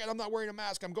like, fuck it, I'm not wearing a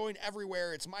mask. I'm going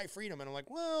everywhere. It's my freedom. And I'm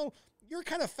like, well, you're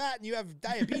kind of fat and you have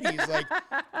diabetes. Like,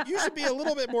 you should be a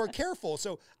little bit more careful.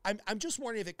 So I'm just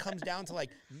wondering if it comes down to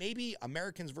like maybe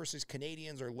Americans versus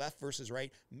Canadians or left versus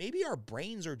right. Maybe our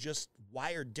brains are just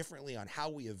wired differently on how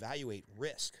we evaluate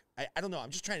risk. I don't know.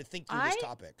 I'm just trying to think through this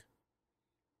topic.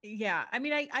 Yeah. I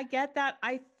mean, I get that.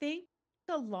 I think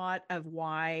a lot of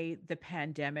why the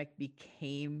pandemic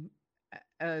became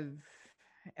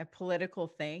a political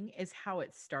thing is how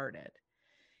it started.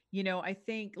 I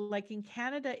think like in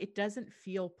Canada, it doesn't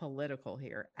feel political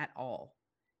here at all.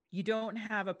 You don't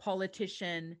have a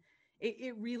politician.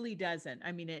 It really doesn't.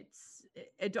 I mean,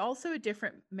 it's also a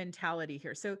different mentality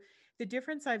here. So the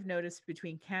difference I've noticed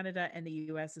between Canada and the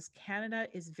US is Canada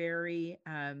is very,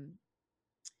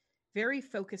 very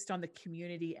focused on the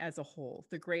community as a whole,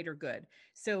 the greater good.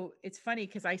 So it's funny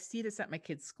because I see this at my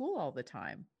kids' school all the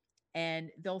time,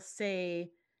 and they'll say,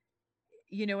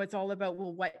 it's all about,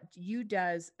 well, what you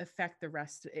does affects the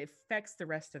rest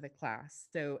of the class.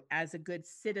 So as a good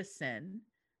citizen,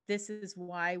 this is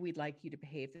why we'd like you to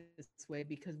behave this way,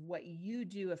 because what you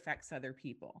do affects other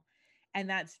people. And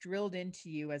that's drilled into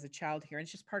you as a child here. And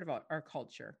it's just part of our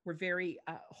culture. We're very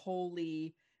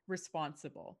wholly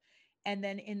responsible. And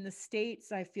then in the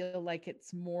States, I feel like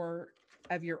it's more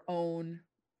of your own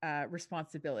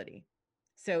responsibility.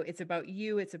 So it's about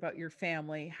you, it's about your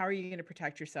family. How are you going to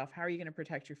protect yourself? How are you going to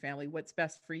protect your family? What's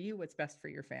best for you? What's best for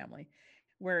your family?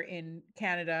 Where in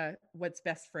Canada, what's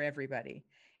best for everybody?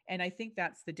 And I think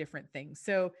that's the different thing.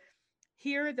 So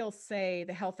here they'll say,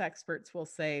 the health experts will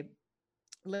say,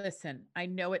 listen, I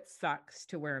know it sucks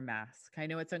to wear a mask. I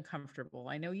know it's uncomfortable.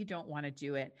 I know you don't want to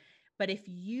do it. But if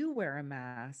you wear a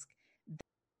mask,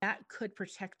 that could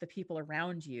protect the people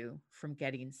around you from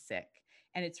getting sick.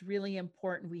 And it's really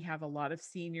important. We have a lot of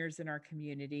seniors in our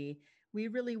community. We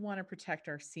really want to protect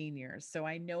our seniors. So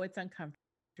I know it's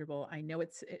uncomfortable. I know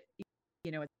it's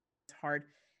hard,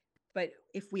 but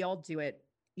if we all do it,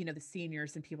 the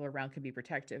seniors and people around can be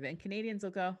protective. And Canadians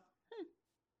will go,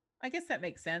 I guess that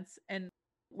makes sense. And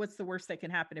what's the worst that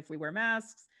can happen if we wear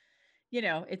masks?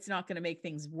 It's not going to make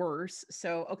things worse.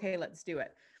 So, okay, let's do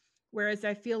it. Whereas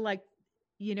I feel like,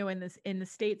 in the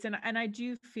States, and I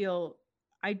do feel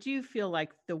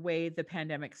like the way the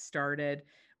pandemic started,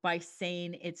 by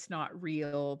saying it's not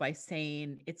real, by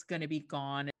saying it's going to be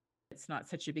gone, it's not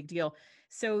such a big deal.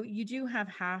 So you do have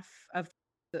half of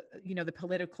the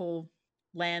political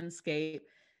landscape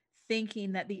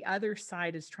thinking that the other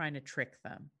side is trying to trick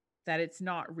them, that it's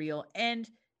not real. And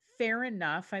fair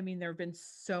enough. I mean, there have been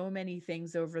so many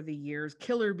things over the years.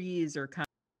 Killer bees are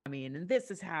coming and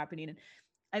this is happening.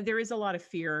 And there is a lot of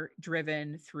fear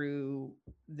driven through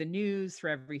the news,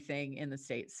 through everything in the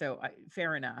States. So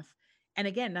fair enough. And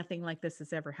again, nothing like this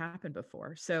has ever happened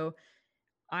before. So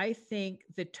I think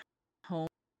the tone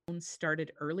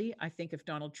started early. I think if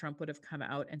Donald Trump would have come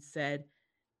out and said,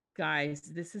 guys,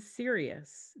 this is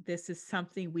serious. This is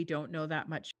something we don't know that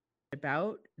much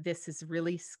about. This is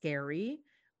really scary.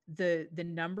 The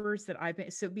numbers that I've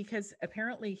been, so because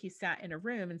apparently he sat in a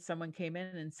room and someone came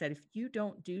in and said, if you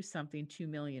don't do something, 2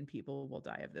 million people will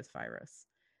die of this virus.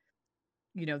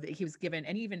 He was given,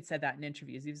 and he even said that in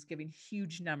interviews, he was giving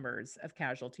huge numbers of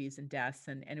casualties and deaths.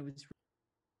 And it was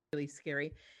really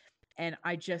scary. And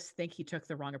I just think he took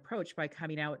the wrong approach by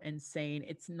coming out and saying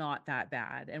it's not that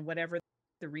bad, and whatever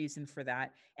the reason for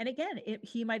that. And again,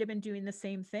 he might have been doing the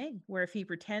same thing, where if he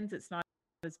pretends it's not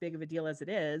as big of a deal as it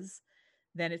is,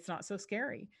 then it's not so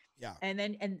scary. Yeah.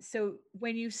 And so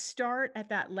when you start at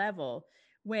that level,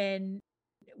 when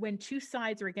two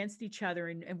sides are against each other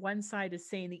and one side is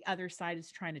saying the other side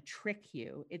is trying to trick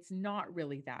you, it's not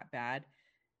really that bad.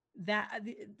 That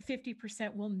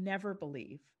 50% will never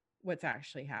believe what's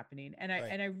actually happening. And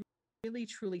I really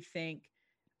truly think,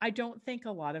 I don't think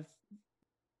a lot of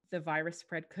the virus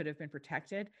spread could have been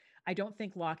protected. I don't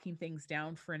think locking things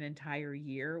down for an entire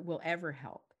year will ever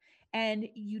help. And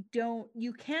you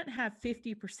can't have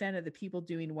 50% of the people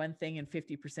doing one thing and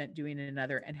 50% doing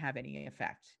another and have any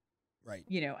effect. Right.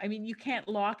 I mean, you can't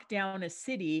lock down a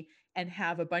city and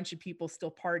have a bunch of people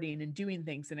still partying and doing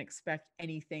things and expect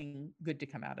anything good to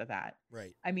come out of that.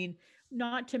 Right. I mean,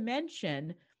 not to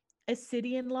mention a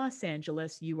city in Los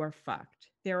Angeles, you are fucked.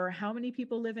 There are how many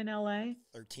people live in LA?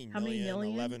 13 how million, many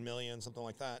million? 11 million, something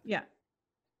like that. Yeah.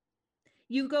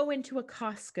 You go into a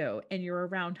Costco and you're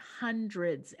around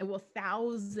hundreds, well,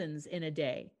 thousands in a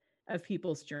day of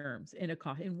people's germs in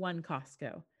one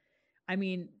Costco. I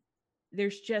mean,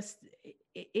 there's just,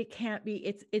 it can't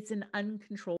be, it's an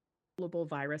uncontrollable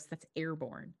virus that's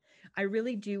airborne. I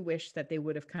really do wish that they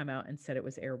would have come out and said it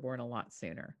was airborne a lot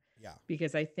sooner. Yeah.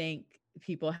 Because I think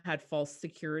people had false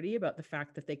security about the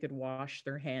fact that they could wash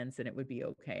their hands and it would be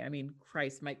okay. I mean,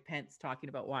 Christ, Mike Pence talking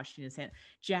about washing his hands.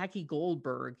 Jackie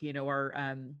Goldberg,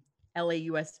 our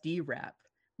LAUSD rep,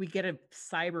 we get a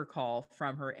cyber call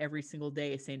from her every single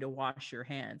day saying to wash your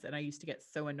hands. And I used to get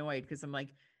so annoyed because I'm like,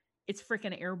 it's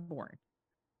freaking airborne.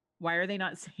 Why are they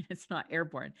not saying it's not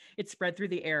airborne? It's spread through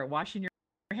the air. Washing your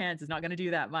hands is not going to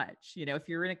do that much. If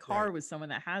you're in a car with someone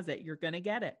that has it, you're going to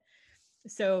get it.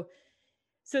 So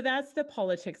that's the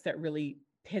politics that really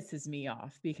pisses me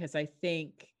off, because I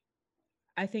think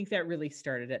that really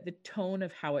started it. The tone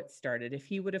of how it started. If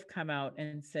he would have come out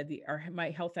and said,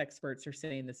 my health experts are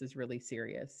saying this is really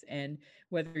serious, and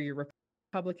whether you're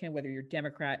Republican, whether you're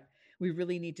Democrat, we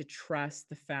really need to trust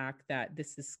the fact that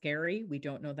this is scary. We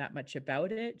don't know that much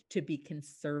about it. To be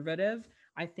conservative,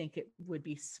 I think it would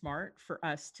be smart for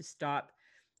us to stop.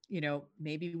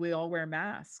 Maybe we all wear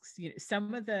masks.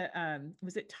 Some of the,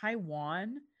 was it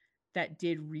Taiwan that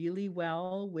did really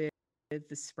well with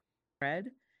the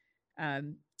spread.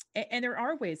 And there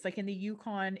are ways, like in the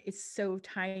Yukon, it's so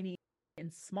tiny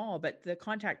and small, but the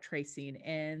contact tracing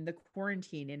and the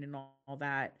quarantining and all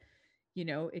that,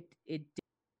 it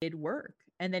did work.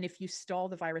 And then if you stall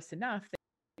the virus enough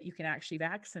that you can actually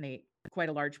vaccinate quite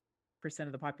a large percent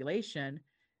of the population.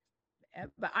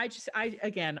 But I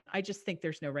just think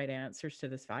there's no right answers to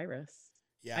this virus.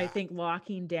 Yeah. I think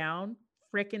locking down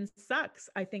frickin' sucks.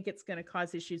 I think it's going to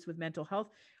cause issues with mental health.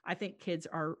 I think kids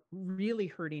are really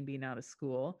hurting being out of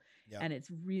school, and it's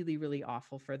really, really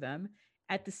awful for them.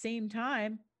 At the same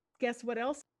time, guess what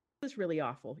else is really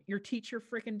awful? Your teacher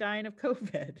frickin' dying of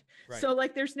COVID. Right. So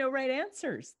like, there's no right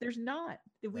answers. There's not.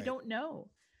 We don't know.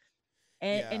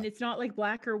 And it's not like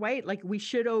black or white. Like, we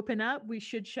should open up, we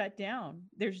should shut down.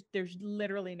 There's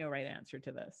literally no right answer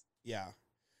to this. Yeah.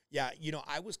 Yeah.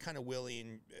 I was kind of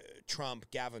willing Trump,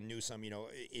 Gavin Newsom,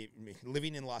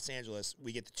 living in Los Angeles,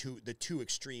 we get the two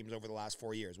extremes over the last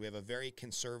 4 years. We have a very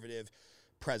conservative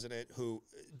president who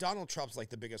Donald Trump's like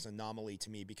the biggest anomaly to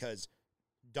me, because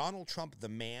Donald Trump, the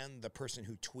man, the person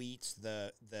who tweets,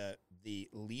 the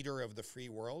leader of the free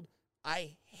world,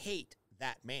 I hate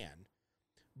that man.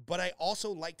 But I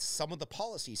also liked some of the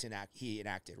policies he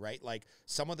enacted, right? Like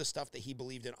some of the stuff that he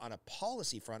believed in on a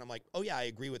policy front. I'm like, oh yeah, I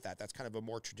agree with that. That's kind of a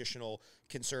more traditional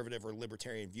conservative or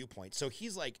libertarian viewpoint. So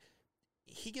he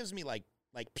gives me like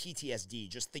PTSD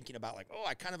just thinking about like, oh,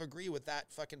 I kind of agree with that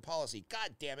fucking policy. God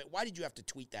damn it. Why did you have to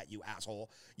tweet that, you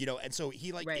asshole? And so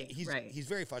he's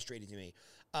very frustrating to me.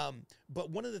 But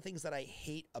one of the things that I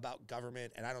hate about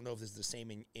government, and I don't know if this is the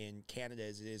same in Canada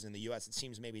as it is in the US, it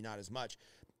seems maybe not as much,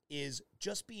 is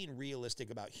just being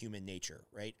realistic about human nature,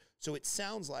 right? So it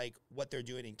sounds like what they're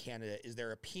doing in Canada is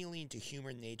they're appealing to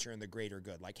human nature and the greater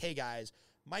good. Like, hey guys,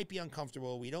 might be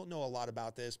uncomfortable. We don't know a lot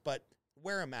about this, but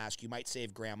wear a mask. You might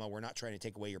save grandma. We're not trying to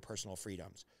take away your personal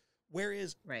freedoms.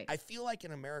 Whereas I feel like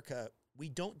in America, we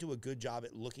don't do a good job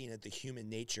at looking at the human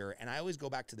nature. And I always go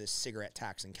back to this cigarette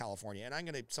tax in California.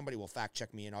 And somebody will fact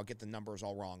check me and I'll get the numbers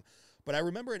all wrong. But I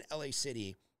remember in LA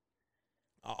City,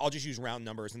 I'll just use round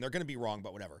numbers, and they're going to be wrong,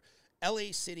 but whatever.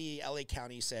 LA City, LA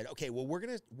County said, okay, well,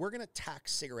 we're gonna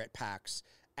tax cigarette packs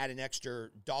at an extra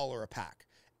 $1 a pack.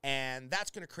 And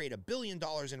that's going to create $1 billion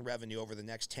in revenue over the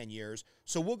next 10 years.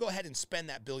 So we'll go ahead and spend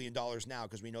that $1 billion now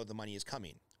because we know the money is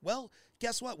coming. Well,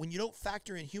 guess what? When you don't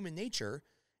factor in human nature,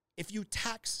 if you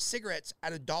tax cigarettes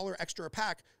at $1 extra a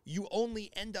pack, you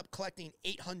only end up collecting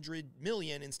 $800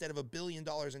 million instead of $1 billion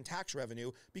in tax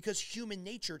revenue, because human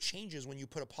nature changes when you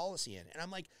put a policy in. And I'm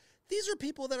like, these are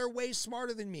people that are way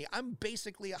smarter than me. I'm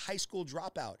basically a high school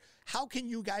dropout. How can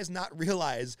you guys not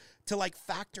realize to like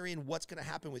factor in what's going to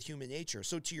happen with human nature?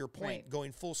 So to your point,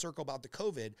 going full circle about the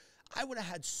COVID, I would have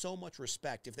had so much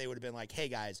respect if they would have been like, hey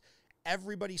guys,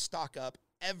 everybody stock up.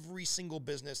 Every single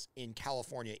business in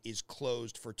California is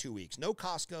closed for 2 weeks. No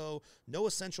Costco, no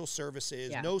essential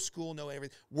services, no school, no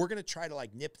everything. We're going to try to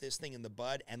like nip this thing in the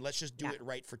bud, and let's just do it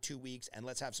right for 2 weeks, and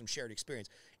let's have some shared experience.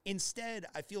 Instead,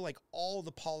 I feel like all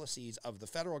the policies of the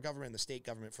federal government and the state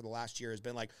government for the last year has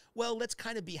been like, well, let's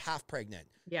kind of be half pregnant.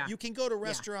 Yeah. You can go to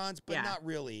restaurants, but not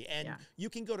really. And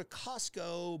you can go to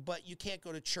Costco, but you can't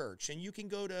go to church. And you can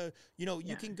go to,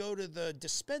 you can go to the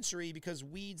dispensary because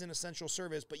weed's an essential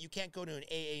service, but you can't go to an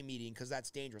AA meeting because that's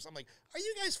dangerous. I'm like, are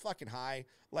you guys fucking high?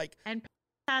 Like, and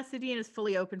Pasadena is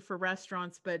fully open for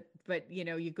restaurants, but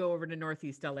you go over to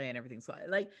Northeast LA and everything's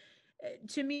like,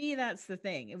 to me, that's the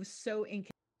thing. It was so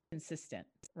inconsistent,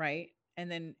 right?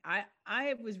 And then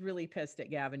I was really pissed at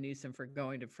Gavin Newsom for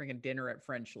going to freaking dinner at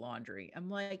French Laundry. I'm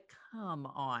like, come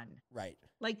on. Right.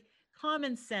 Like,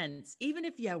 common sense. Even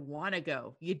if you want to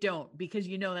go, you don't, because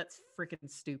that's freaking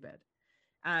stupid.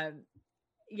 I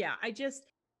just,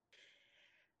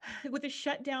 with the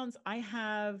shutdowns, I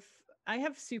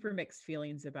have super mixed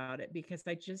feelings about it, because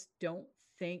I just don't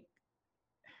think,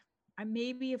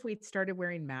 maybe if we'd started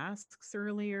wearing masks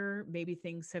earlier, maybe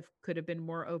things could have been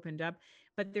more opened up,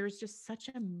 but there's just such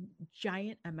a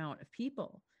giant amount of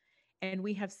people, and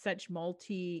we have such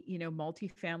multi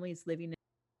families living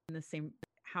in the same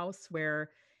house where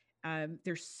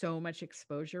there's so much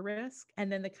exposure risk.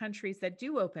 And then the countries that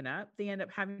do open up, they end up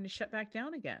having to shut back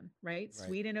down again, right?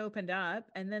 Sweden opened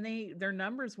up, and then their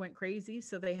numbers went crazy,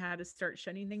 so they had to start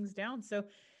shutting things down. So,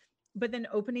 but then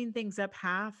opening things up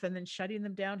half, and then shutting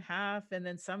them down half, and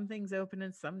then some things open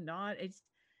and some not.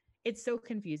 It's so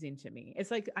confusing to me.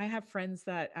 It's like, I have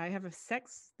a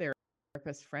sex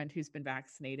therapist friend who's been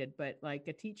vaccinated, but like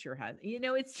a teacher has,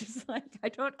 it's just like, I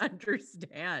don't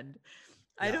understand.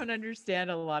 Yeah. I don't understand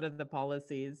a lot of the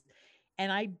policies,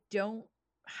 and I don't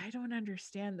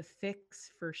understand the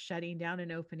fix for shutting down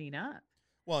and opening up.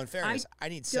 Well, in fairness, I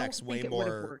need Don't sex think way it would have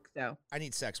more. worked though. I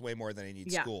need sex way more than I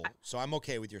need Yeah. school. So I'm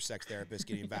okay with your sex therapist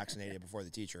getting vaccinated before the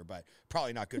teacher, but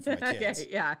probably not good for my kids. Okay,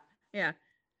 yeah.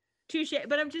 Touche.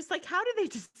 But I'm just like, how do they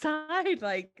decide?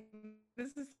 Like,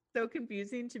 this is so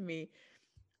confusing to me.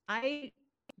 I've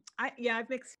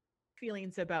mixed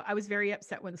feelings about. I was very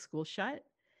upset when the school shut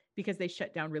because they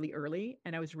shut down really early,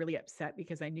 and I was really upset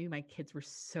because I knew my kids were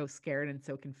so scared and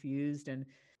so confused, and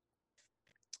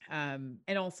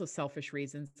also selfish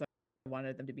reasons. I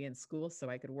wanted them to be in school so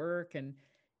I could work, and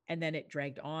then it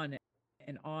dragged on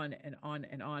and on and on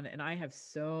and on. And I have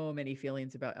so many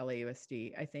feelings about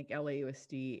LAUSD. I think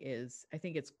I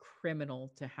think it's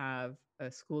criminal to have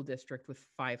a school district with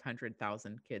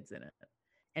 500,000 kids in it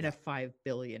and a $5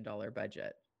 billion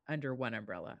budget under one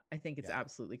umbrella. I think it's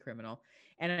absolutely criminal.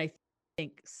 And I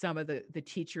think some of the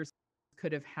teachers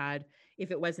could have had,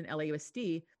 if it wasn't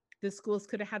LAUSD, the schools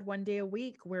could have had one day a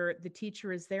week where the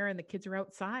teacher is there and the kids are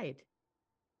outside.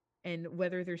 And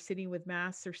whether they're sitting with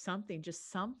masks or something,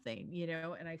 just something,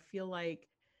 and I feel like,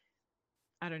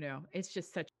 I don't know, it's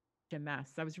just such a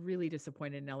mess. I was really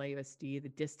disappointed in LAUSD. The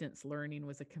distance learning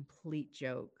was a complete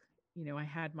joke. I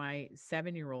had my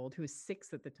 7-year-old who was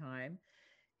 6 at the time,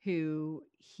 who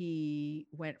he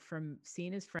went from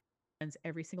seeing his friends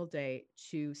every single day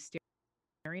to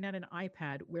staring at an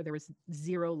iPad where there was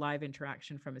zero live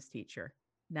interaction from his teacher.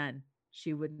 None.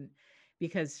 She wouldn't,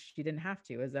 because she didn't have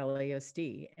to as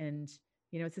LAUSD. And,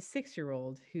 it's a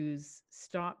 6-year-old who's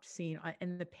stopped seeing,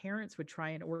 and the parents would try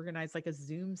and organize like a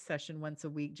Zoom session once a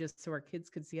week just so our kids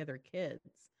could see other kids.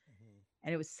 Mm-hmm.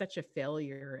 And it was such a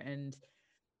failure. And,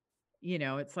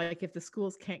 it's like, if the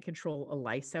schools can't control a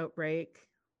lice outbreak,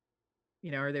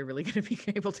 are they really going to be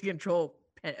able to control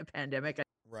a pandemic?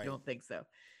 I don't think so.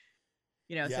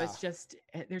 So it's just,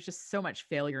 there's just so much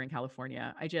failure in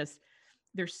California.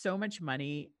 There's so much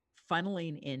money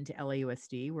funneling into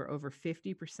LAUSD, where over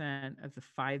 50% of the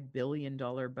 $5 billion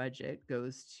budget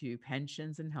goes to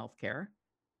pensions and healthcare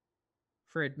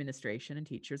for administration and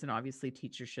teachers. And obviously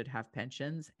teachers should have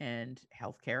pensions and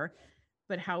healthcare.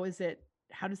 But how does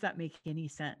that make any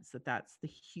sense that that's the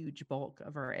huge bulk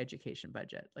of our education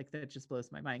budget? Like, that just blows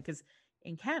my mind. Because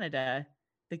in Canada,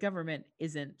 the government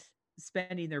isn't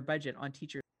spending their budget on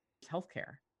teachers'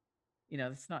 healthcare.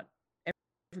 It's not,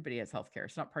 everybody has healthcare.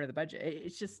 It's not part of the budget.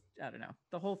 It's just, I don't know,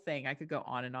 the whole thing. I could go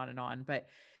on and on and on. But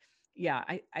yeah,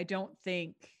 I don't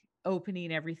think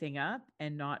opening everything up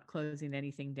and not closing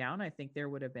anything down, I think there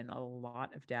would have been a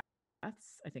lot of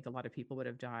deaths. I think a lot of people would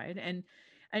have died.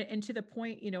 And to the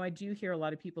point, I do hear a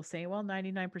lot of people saying, well,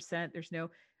 99%,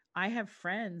 I have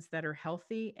friends that are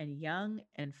healthy and young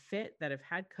and fit that have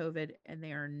had COVID, and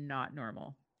they are not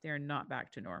normal. They're not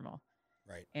back to normal.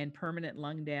 Right. And permanent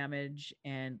lung damage,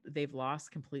 and they've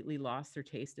completely lost their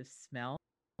taste of smell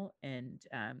and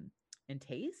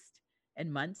taste,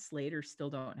 and months later still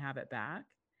don't have it back.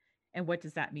 And what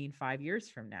does that mean 5 years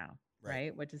from now?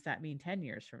 Right? What does that mean 10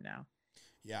 years from now?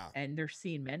 Yeah. And they're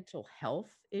seeing mental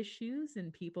health issues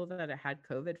in people that had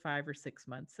COVID 5 or 6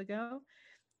 months ago.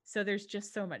 So there's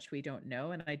just so much we don't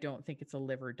know. And I don't think it's a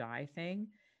live or die thing.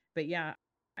 But yeah,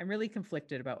 I'm really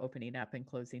conflicted about opening up and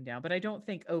closing down. But I don't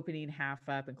think opening half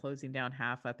up and closing down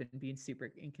half up and being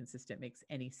super inconsistent makes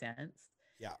any sense.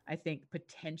 Yeah. I think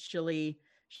potentially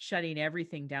shutting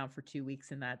everything down for 2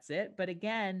 weeks and that's it. But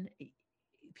again,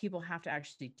 people have to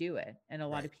actually do it. And a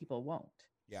lot of people won't.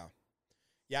 Yeah.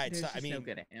 Yeah, it's no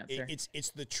good answer.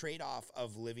 It's the trade-off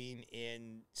of living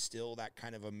in still that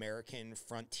kind of American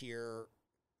frontier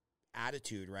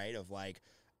attitude, right? Of like,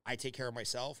 I take care of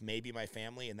myself, maybe my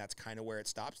family, and that's kind of where it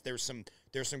stops. There's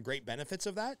some great benefits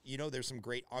of that. There's some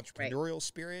great entrepreneurial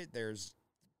spirit. There's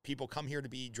people come here to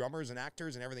be drummers and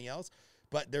actors and everything else,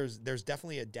 but there's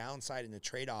definitely a downside and a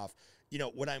trade-off.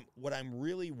 What I'm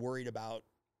really worried about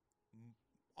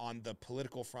on the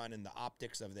political front and the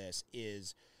optics of this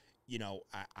is,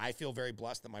 I feel very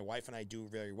blessed that my wife and I do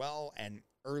very well. And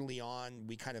early on,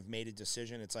 we kind of made a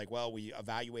decision. It's like, well, we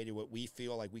evaluated what we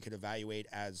feel like we could evaluate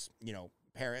as,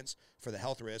 parents for the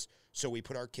health risk. So we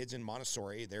put our kids in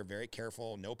Montessori. They're very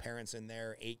careful. No parents in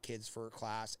there, 8 kids for a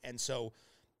class. And so,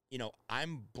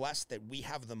 I'm blessed that we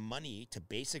have the money to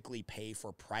basically pay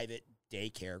for private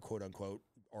daycare, quote unquote,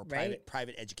 or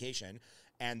private education.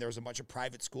 And there's a bunch of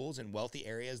private schools in wealthy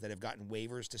areas that have gotten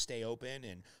waivers to stay open,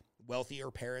 and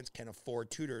wealthier parents can afford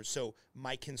tutors. So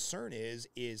my concern is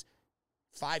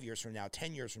 5 years from now,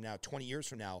 10 years from now, 20 years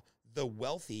from now, the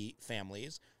wealthy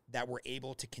families that were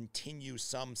able to continue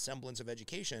some semblance of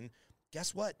education,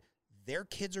 guess what? Their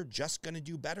kids are just going to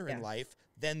do better in life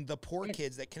than the poor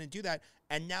kids that couldn't do that.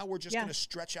 And now we're just going to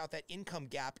stretch out that income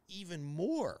gap even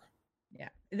more. Yeah.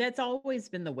 That's always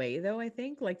been the way, though, I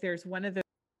think. Like, there's one of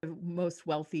most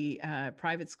wealthy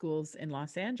private schools in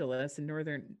Los Angeles and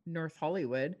North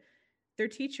Hollywood, their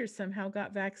teachers somehow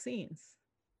got vaccines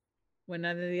when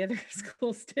none of the other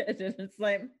schools did. And it's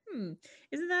like,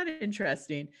 isn't that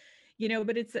interesting?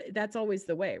 But that's always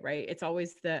the way, right? It's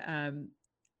always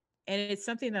and it's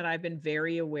something that I've been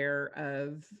very aware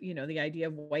of, the idea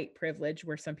of white privilege,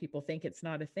 where some people think it's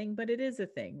not a thing, but it is a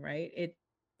thing, right?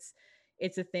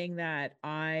 It's a thing that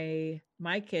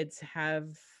my kids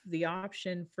have the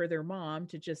option for their mom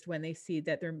to just, when they see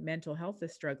that their mental health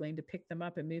is struggling, to pick them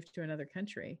up and move to another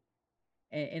country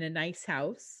in a nice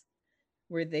house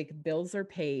where bills are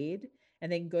paid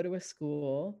and they can go to a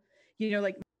school.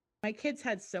 Like my kids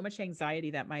had so much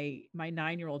anxiety that my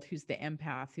 9-year-old, who's the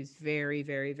empath, who's very,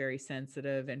 very, very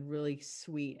sensitive and really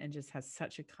sweet and just has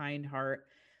such a kind heart.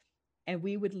 And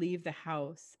we would leave the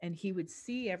house and he would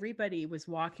see everybody was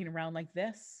walking around like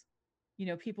this.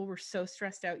 People were so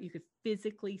stressed out. You could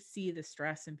physically see the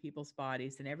stress in people's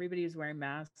bodies, and everybody was wearing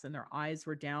masks and their eyes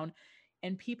were down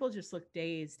and people just looked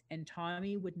dazed. And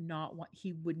Tommy would not want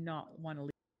to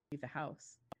leave the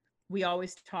house. We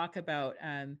always talk about,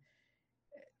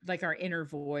 like our inner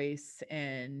voice,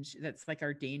 and that's like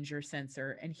our danger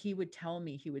sensor. And he would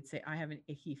say, I have an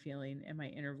icky feeling and my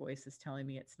inner voice is telling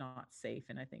me it's not safe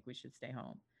and I think we should stay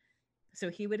home.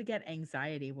 So he would get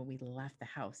anxiety when we left the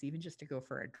house, even just to go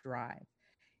for a drive.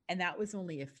 And that was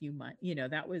only a few months,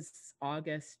 that was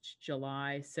August,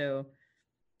 July. So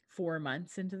 4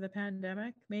 months into the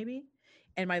pandemic, maybe.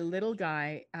 And my little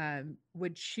guy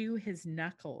would chew his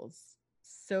knuckles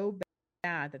so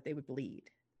bad that they would bleed.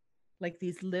 Like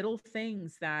these little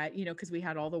things that, because we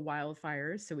had all the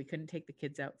wildfires, so we couldn't take the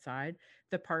kids outside.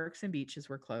 The parks and beaches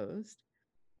were closed,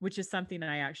 which is something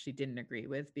I actually didn't agree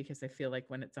with, because I feel like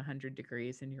when it's 100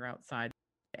 degrees and you're outside,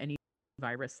 any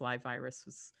live virus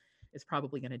is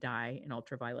probably going to die in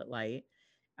ultraviolet light.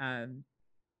 So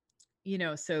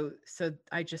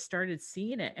I just started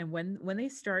seeing it. And when they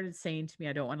started saying to me,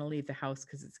 I don't want to leave the house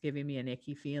because it's giving me an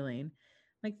icky feeling,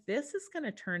 like, this is going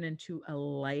to turn into a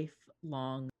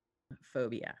lifelong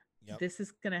phobia. Yep. This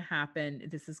is going to happen.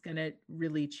 This is going to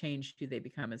really change who they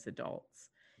become as adults.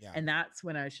 Yeah. And that's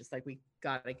when I was just like, we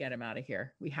got to get them out of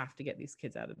here. We have to get these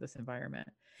kids out of this environment.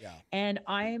 Yeah. And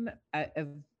I'm,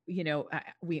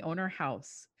 we own our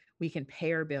house. We can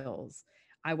pay our bills.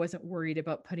 I wasn't worried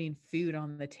about putting food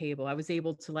on the table. I was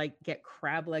able to like get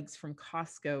crab legs from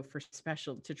Costco for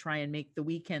special, to try and make the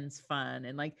weekends fun,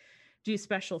 and like do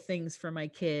special things for my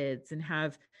kids, and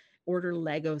order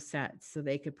Lego sets so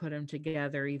they could put them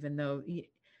together, even though,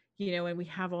 and we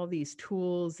have all these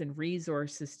tools and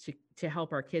resources to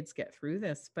help our kids get through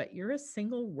this. But you're a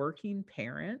single working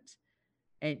parent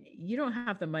and you don't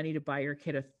have the money to buy your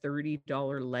kid a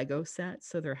 $30 Lego set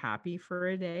so they're happy for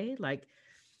a day. Like,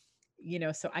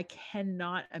 so I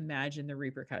cannot imagine the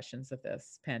repercussions of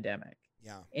this pandemic.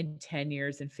 Yeah. In 10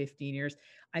 years and 15 years,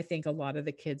 I think a lot of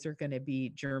the kids are going to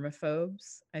be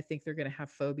germaphobes. I think they're going to have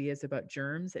phobias about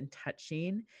germs and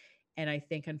touching. And I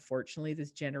think, unfortunately,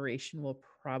 this generation will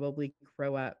probably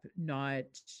grow up not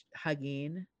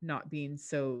hugging, not being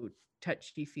so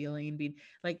touchy feeling, being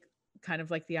like kind of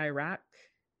like the Iraq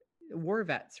war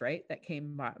vets, right? That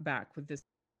came back with this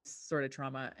sort of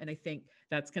trauma. And I think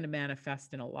that's going to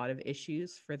manifest in a lot of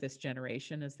issues for this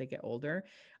generation as they get older.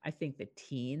 I think the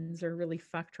teens are really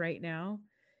fucked right now.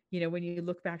 When you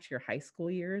look back to your high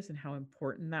school years and how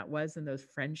important that was, and those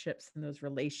friendships and those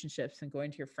relationships, and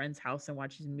going to your friend's house and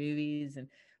watching movies and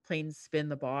playing spin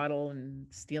the bottle and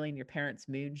stealing your parents'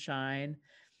 moonshine,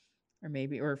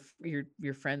 or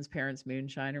your friend's parents'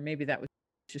 moonshine, or maybe that was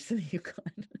just in the Yukon.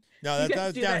 No, that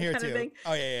was down here too.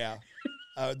 Oh yeah.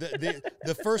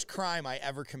 The first crime I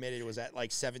ever committed was at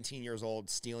like 17 years old,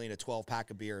 stealing a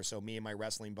 12-pack of beer so me and my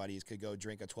wrestling buddies could go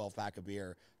drink a 12-pack of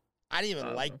beer. I didn't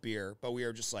even like beer, but we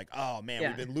were just like, oh man,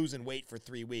 we've been losing weight for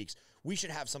 3 weeks. We should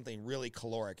have something really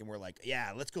caloric. And we're like,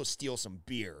 yeah, let's go steal some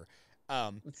beer.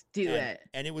 Let's do it.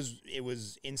 And it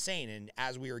was insane. And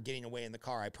as we were getting away in the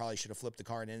car, I probably should have flipped the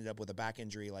car and ended up with a back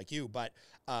injury like you. But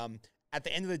at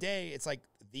the end of the day, it's like,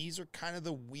 these are kind of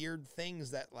the weird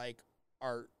things that like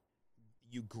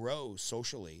you grow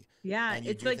socially. Yeah. And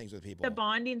you do things with people. The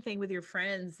bonding thing with your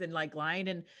friends, and like lying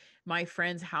in my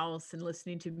friend's house and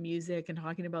listening to music and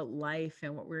talking about life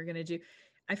and what we're going to do.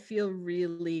 I feel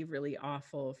really, really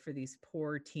awful for these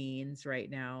poor teens right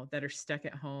now that are stuck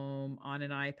at home on an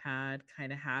iPad,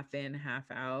 kind of half in, half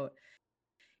out.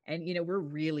 And, we're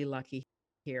really lucky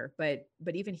here, but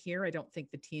even here, I don't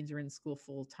think the teens are in school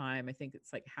full time. I think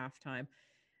it's like half time.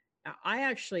 I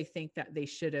actually think that they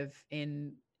should have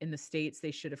in the States,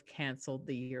 they should have canceled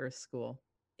the year of school.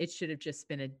 It should have just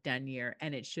been a done year,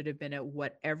 and it should have been a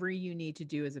whatever you need to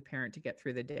do as a parent to get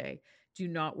through the day. Do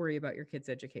not worry about your kids'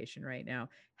 education right now.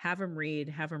 Have them read,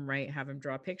 have them write, have them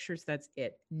draw pictures. That's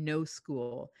it. No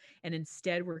school. And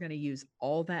instead, we're going to use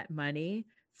all that money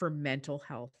for mental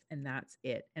health, and that's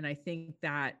it. And I think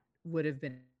that would have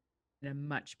been a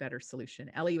much better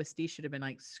solution. LAUSD should have been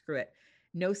like, screw it.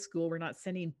 No school. We're not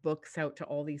sending books out to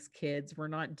all these kids. We're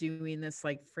not doing this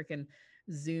like freaking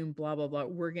Zoom, blah, blah, blah.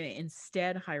 We're going to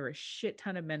instead hire a shit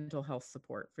ton of mental health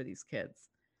support for these kids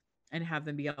and have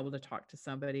them be able to talk to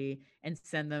somebody and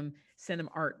send them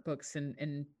art books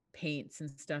and paints and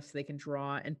stuff so they can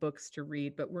draw and books to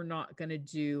read. But we're not going to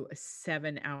do a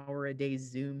 7-hour-a-day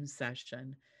Zoom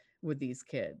session with these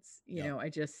kids. You know,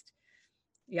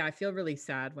 I feel really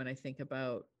sad when I think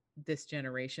about this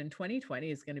generation.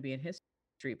 2020 is going to be in history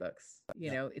books.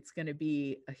 You know, it's going to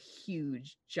be a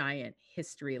huge, giant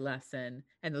history lesson.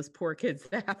 And those poor kids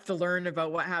that have to learn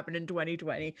about what happened in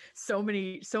 2020. So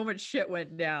much shit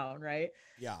went down, right?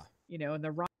 Yeah. You know, and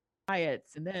the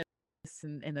riots and this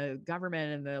and the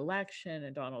government and the election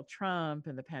and Donald Trump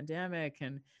and the pandemic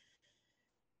and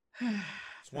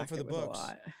it's one for the books.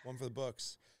 One for the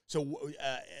books. So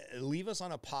leave us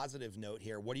on a positive note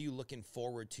here. What are you looking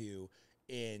forward to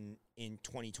in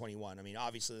 2021? I mean,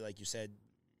 obviously, like you said,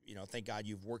 you know, thank God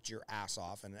you've worked your ass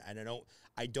off, and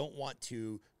I don't want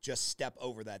to just step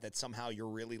over that somehow you're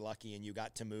really lucky and you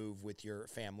got to move with your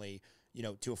family, you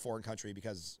know, to a foreign country,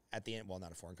 because at the end, well,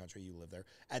 not a foreign country, you live there.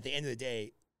 At the end of the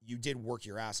day, you did work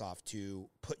your ass off to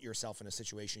put yourself in a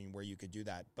situation where you could do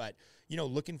that. But, you know,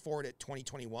 looking forward at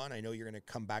 2021, I know you're going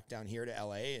to come back down here to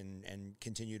LA and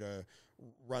continue to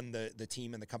run the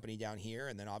team and the company down here.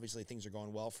 And then obviously things are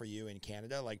going well for you in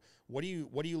Canada. Like, what are you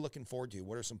looking forward to?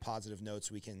 What are some positive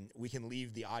notes we can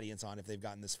leave the audience on if they've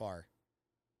gotten this far?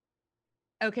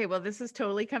 Okay, well, this is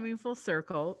totally coming full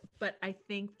circle, but I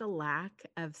think the lack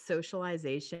of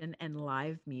socialization and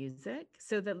live music,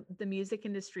 so the music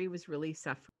industry was really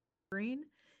suffering,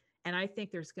 and I think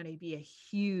there's going to be a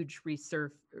huge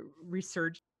resurgence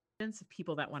of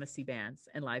people that want to see bands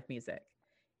and live music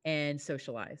and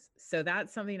socialize. So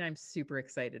that's something I'm super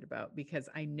excited about, because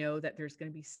I know that there's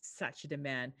going to be such a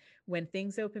demand when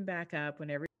things open back up, when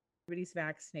everybody's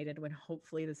vaccinated, when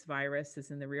hopefully this virus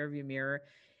is in the rearview mirror,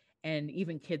 and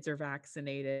even kids are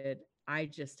vaccinated. I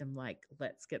just am like,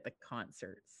 let's get the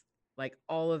concerts, like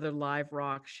all of the live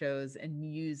rock shows and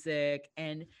music,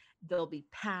 and they'll be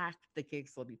packed. The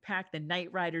gigs will be packed. The Night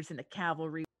Riders and the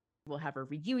Cavalry will have a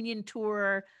reunion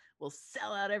tour. We'll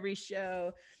sell out every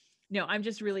show. No, I'm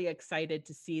just really excited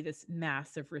to see this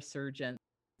massive resurgence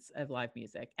of live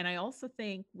music. And I also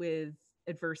think with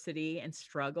adversity and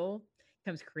struggle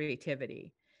comes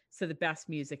creativity. So the best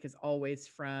music is always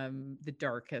from the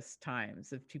darkest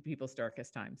times, of two people's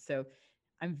darkest times. So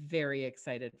I'm very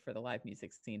excited for the live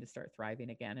music scene to start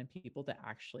thriving again and people to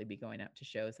actually be going out to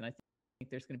shows. And I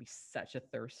think there's going to be such a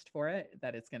thirst for it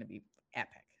that it's going to be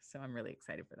epic. So I'm really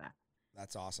excited for that.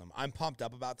 That's awesome. I'm pumped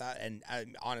up about that. And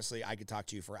honestly, I could talk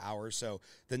to you for hours. So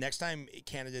the next time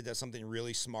Canada does something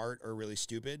really smart or really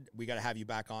stupid, we got to have you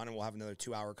back on and we'll have another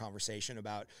 2-hour conversation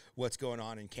about what's going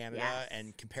on in Canada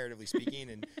and comparatively speaking.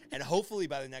 And hopefully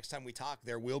by the next time we talk,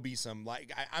 there will be some,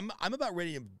 like, I'm about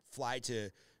ready to fly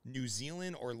to New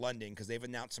Zealand or London, because they've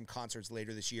announced some concerts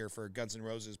later this year for Guns N'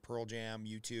 Roses, Pearl Jam,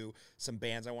 U2, some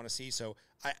bands I want to see. So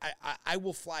I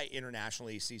will fly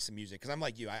internationally, see some music, because I'm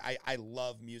like you. I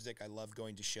love music. I love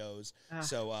going to shows.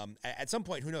 So at some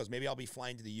point, who knows? Maybe I'll be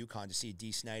flying to the Yukon to see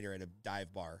Dee Snider at a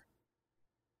dive bar.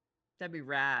 That'd be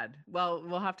rad. Well,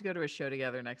 we'll have to go to a show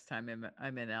together next time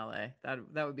I'm in LA.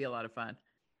 That would be a lot of fun.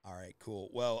 All right,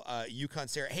 cool. Well, Yukon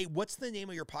Sarah, hey, what's the name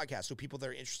of your podcast? So people that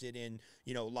are interested in,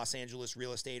 you know, Los Angeles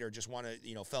real estate, or just want to,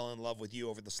 you know, fell in love with you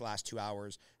over this last 2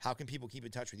 hours, how can people keep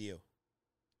in touch with you?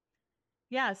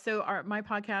 Yeah, so my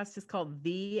podcast is called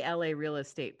The LA Real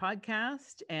Estate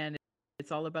Podcast, and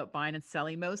it's all about buying and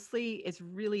selling. Mostly, it's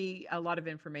really a lot of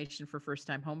information for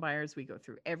first-time home buyers. We go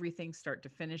through everything, start to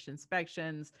finish,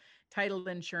 inspections, title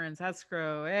insurance,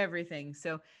 escrow, everything.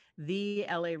 So The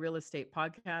LA Real Estate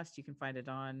Podcast, you can find it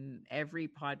on every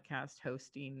podcast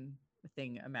hosting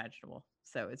thing imaginable.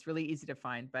 So it's really easy to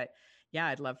find. But yeah,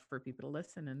 I'd love for people to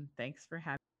listen. And thanks for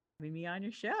having me on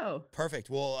your show.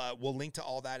 Perfect. We'll link to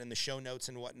all that in the show notes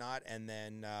and whatnot. And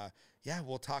then,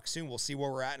 we'll talk soon. We'll see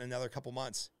where we're at in another couple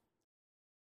months.